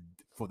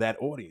for that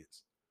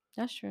audience.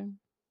 That's true.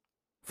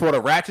 For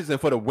the ratchets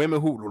and for the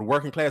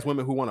working class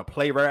women who want to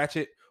play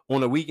ratchet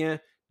on the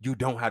weekend, you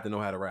don't have to know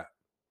how to rap.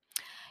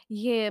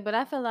 Yeah, but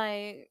I feel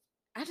like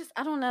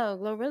I don't know.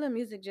 GloRilla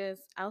music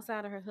just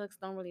outside of her hooks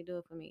don't really do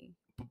it for me.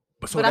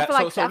 But I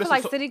feel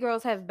like City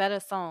Girls have better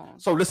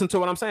songs. So listen to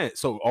what I'm saying.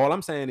 So all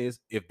I'm saying is,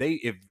 if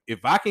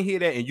I can hear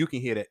that and you can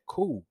hear that,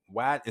 cool.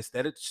 Why,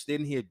 instead of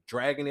sitting here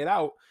dragging it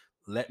out,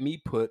 let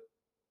me put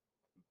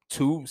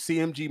 2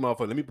 CMG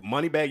motherfuckers. Let me put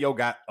Moneybagg Yo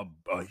got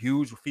a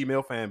huge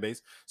female fan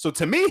base. So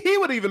to me, he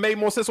would have even made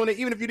more sense on it,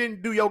 even if you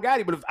didn't do Yo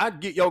Gotti. But if I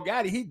get Yo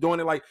Gotti, he doing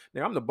it like,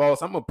 nigga, I'm the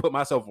boss. I'm gonna put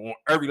myself on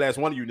every last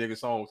one of you niggas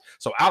songs,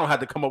 so I don't have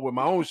to come up with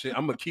my own shit.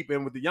 I'm gonna keep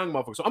in with the young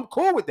motherfuckers. So I'm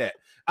cool with that.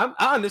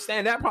 I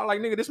understand that part.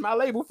 Like, nigga, this is my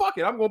label. Fuck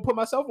it. I'm gonna put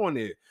myself on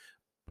there.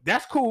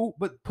 That's cool,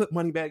 but put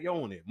Moneybagg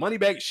Yo on there.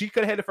 Moneybagg, she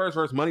could have had the first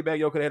verse. Moneybagg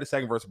Yo could have had the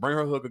second verse. Bring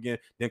her hook again,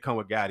 then come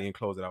with Gotti and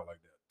close it out like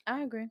that.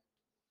 I agree.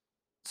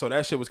 So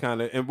that shit was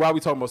kind of... And while we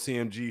talking about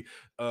CMG,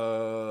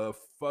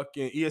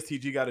 fucking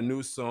ESTG got a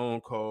new song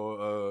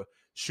called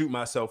Shoot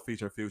Myself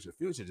featuring Future.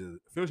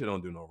 Future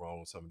don't do no wrong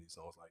with some of these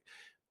songs. Like,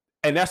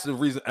 and that's the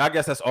reason... I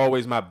guess that's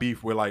always my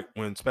beef with, like,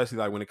 especially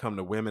like when it comes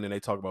to women and they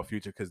talk about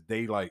Future, because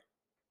they like...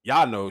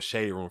 Y'all know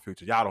Shade Room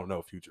Future. Y'all don't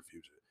know Future.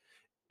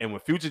 And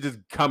when Future just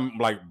come,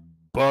 like,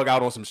 bug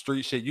out on some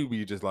street shit, you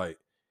be just like...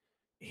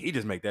 He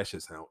just make that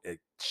shit sound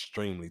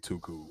extremely too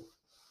cool.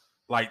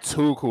 Like,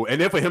 too cool. And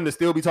then for him to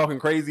still be talking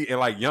crazy and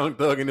like Young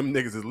Thug and them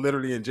niggas is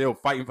literally in jail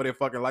fighting for their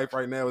fucking life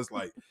right now, it's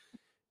like,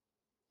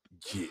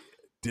 yeah,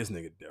 this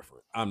nigga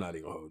different. I'm not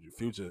even gonna hold you.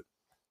 Future.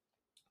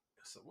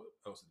 So what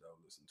else did I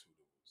listen to?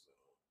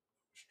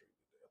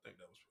 I think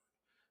that was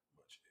pretty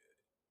much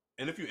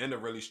it. And if you end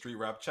up really street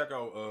rap, check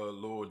out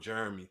Lil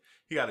Jeremy.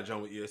 He got a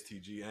joint with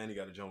ESTG and he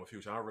got a joint with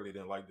Future. I really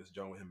didn't like this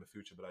joint with him and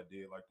Future, but I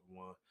did like the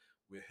one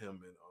with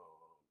him and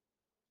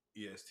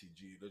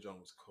ESTG. The joint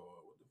was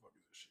called, what the fuck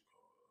is this shit called?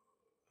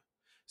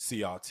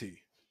 CRT.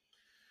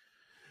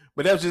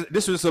 But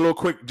this was just a little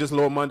quick, just a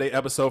little Monday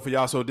episode for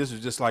y'all. So this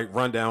was just like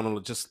rundown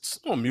on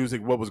just on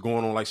music, what was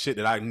going on, like shit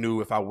that I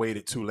knew if I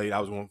waited too late, I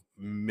was gonna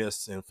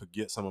miss and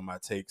forget some of my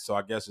takes. So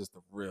I guess just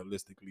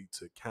realistically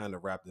to kind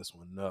of wrap this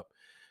one up,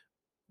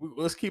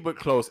 let's keep a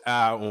close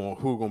eye on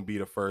who gonna be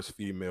the first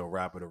female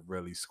rapper to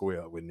really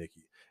square up with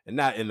Nicki, and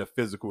not in the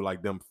physical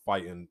like them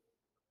fighting,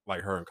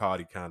 like her and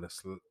Cardi kind of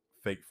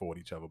fake fought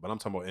each other, but I'm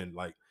talking about in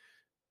like.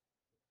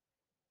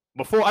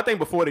 Before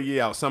the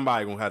year out,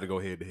 somebody gonna have to go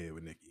head to head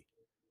with Nicki.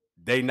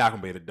 They not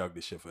gonna be able to duck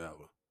this shit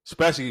forever.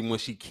 Especially when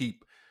she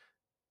keep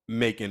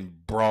making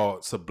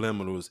broad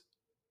subliminals.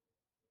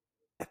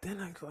 And then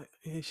I was like,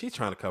 yeah, she's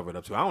trying to cover it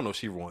up too. I don't know if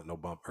she want no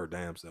bump her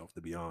damn self,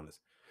 to be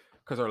honest.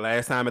 Because her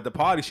last time at the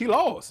party, she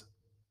lost.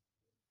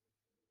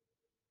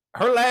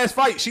 Her last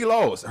fight, she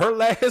lost. Her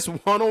last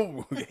one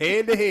on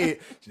head to head,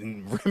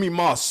 Remy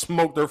Ma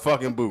smoked her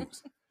fucking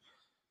boots.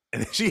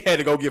 And she had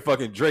to go get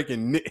fucking Drake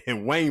and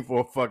Wayne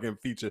for a fucking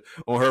feature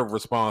on her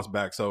response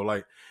back. So,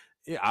 like,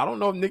 yeah, I don't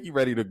know if Nicki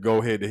ready to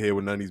go head to head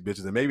with none of these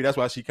bitches. And maybe that's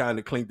why she kind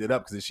of cleaned it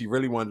up. Because if she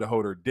really wanted to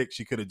hold her dick,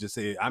 she could have just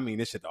said, I mean,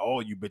 this shit to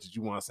all you bitches.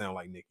 You want to sound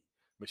like Nicki.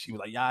 But she was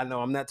like, yeah, I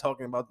know. I'm not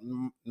talking about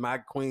my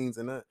queens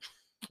and that.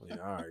 Yeah,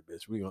 all right,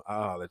 bitch.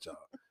 I'll let y'all.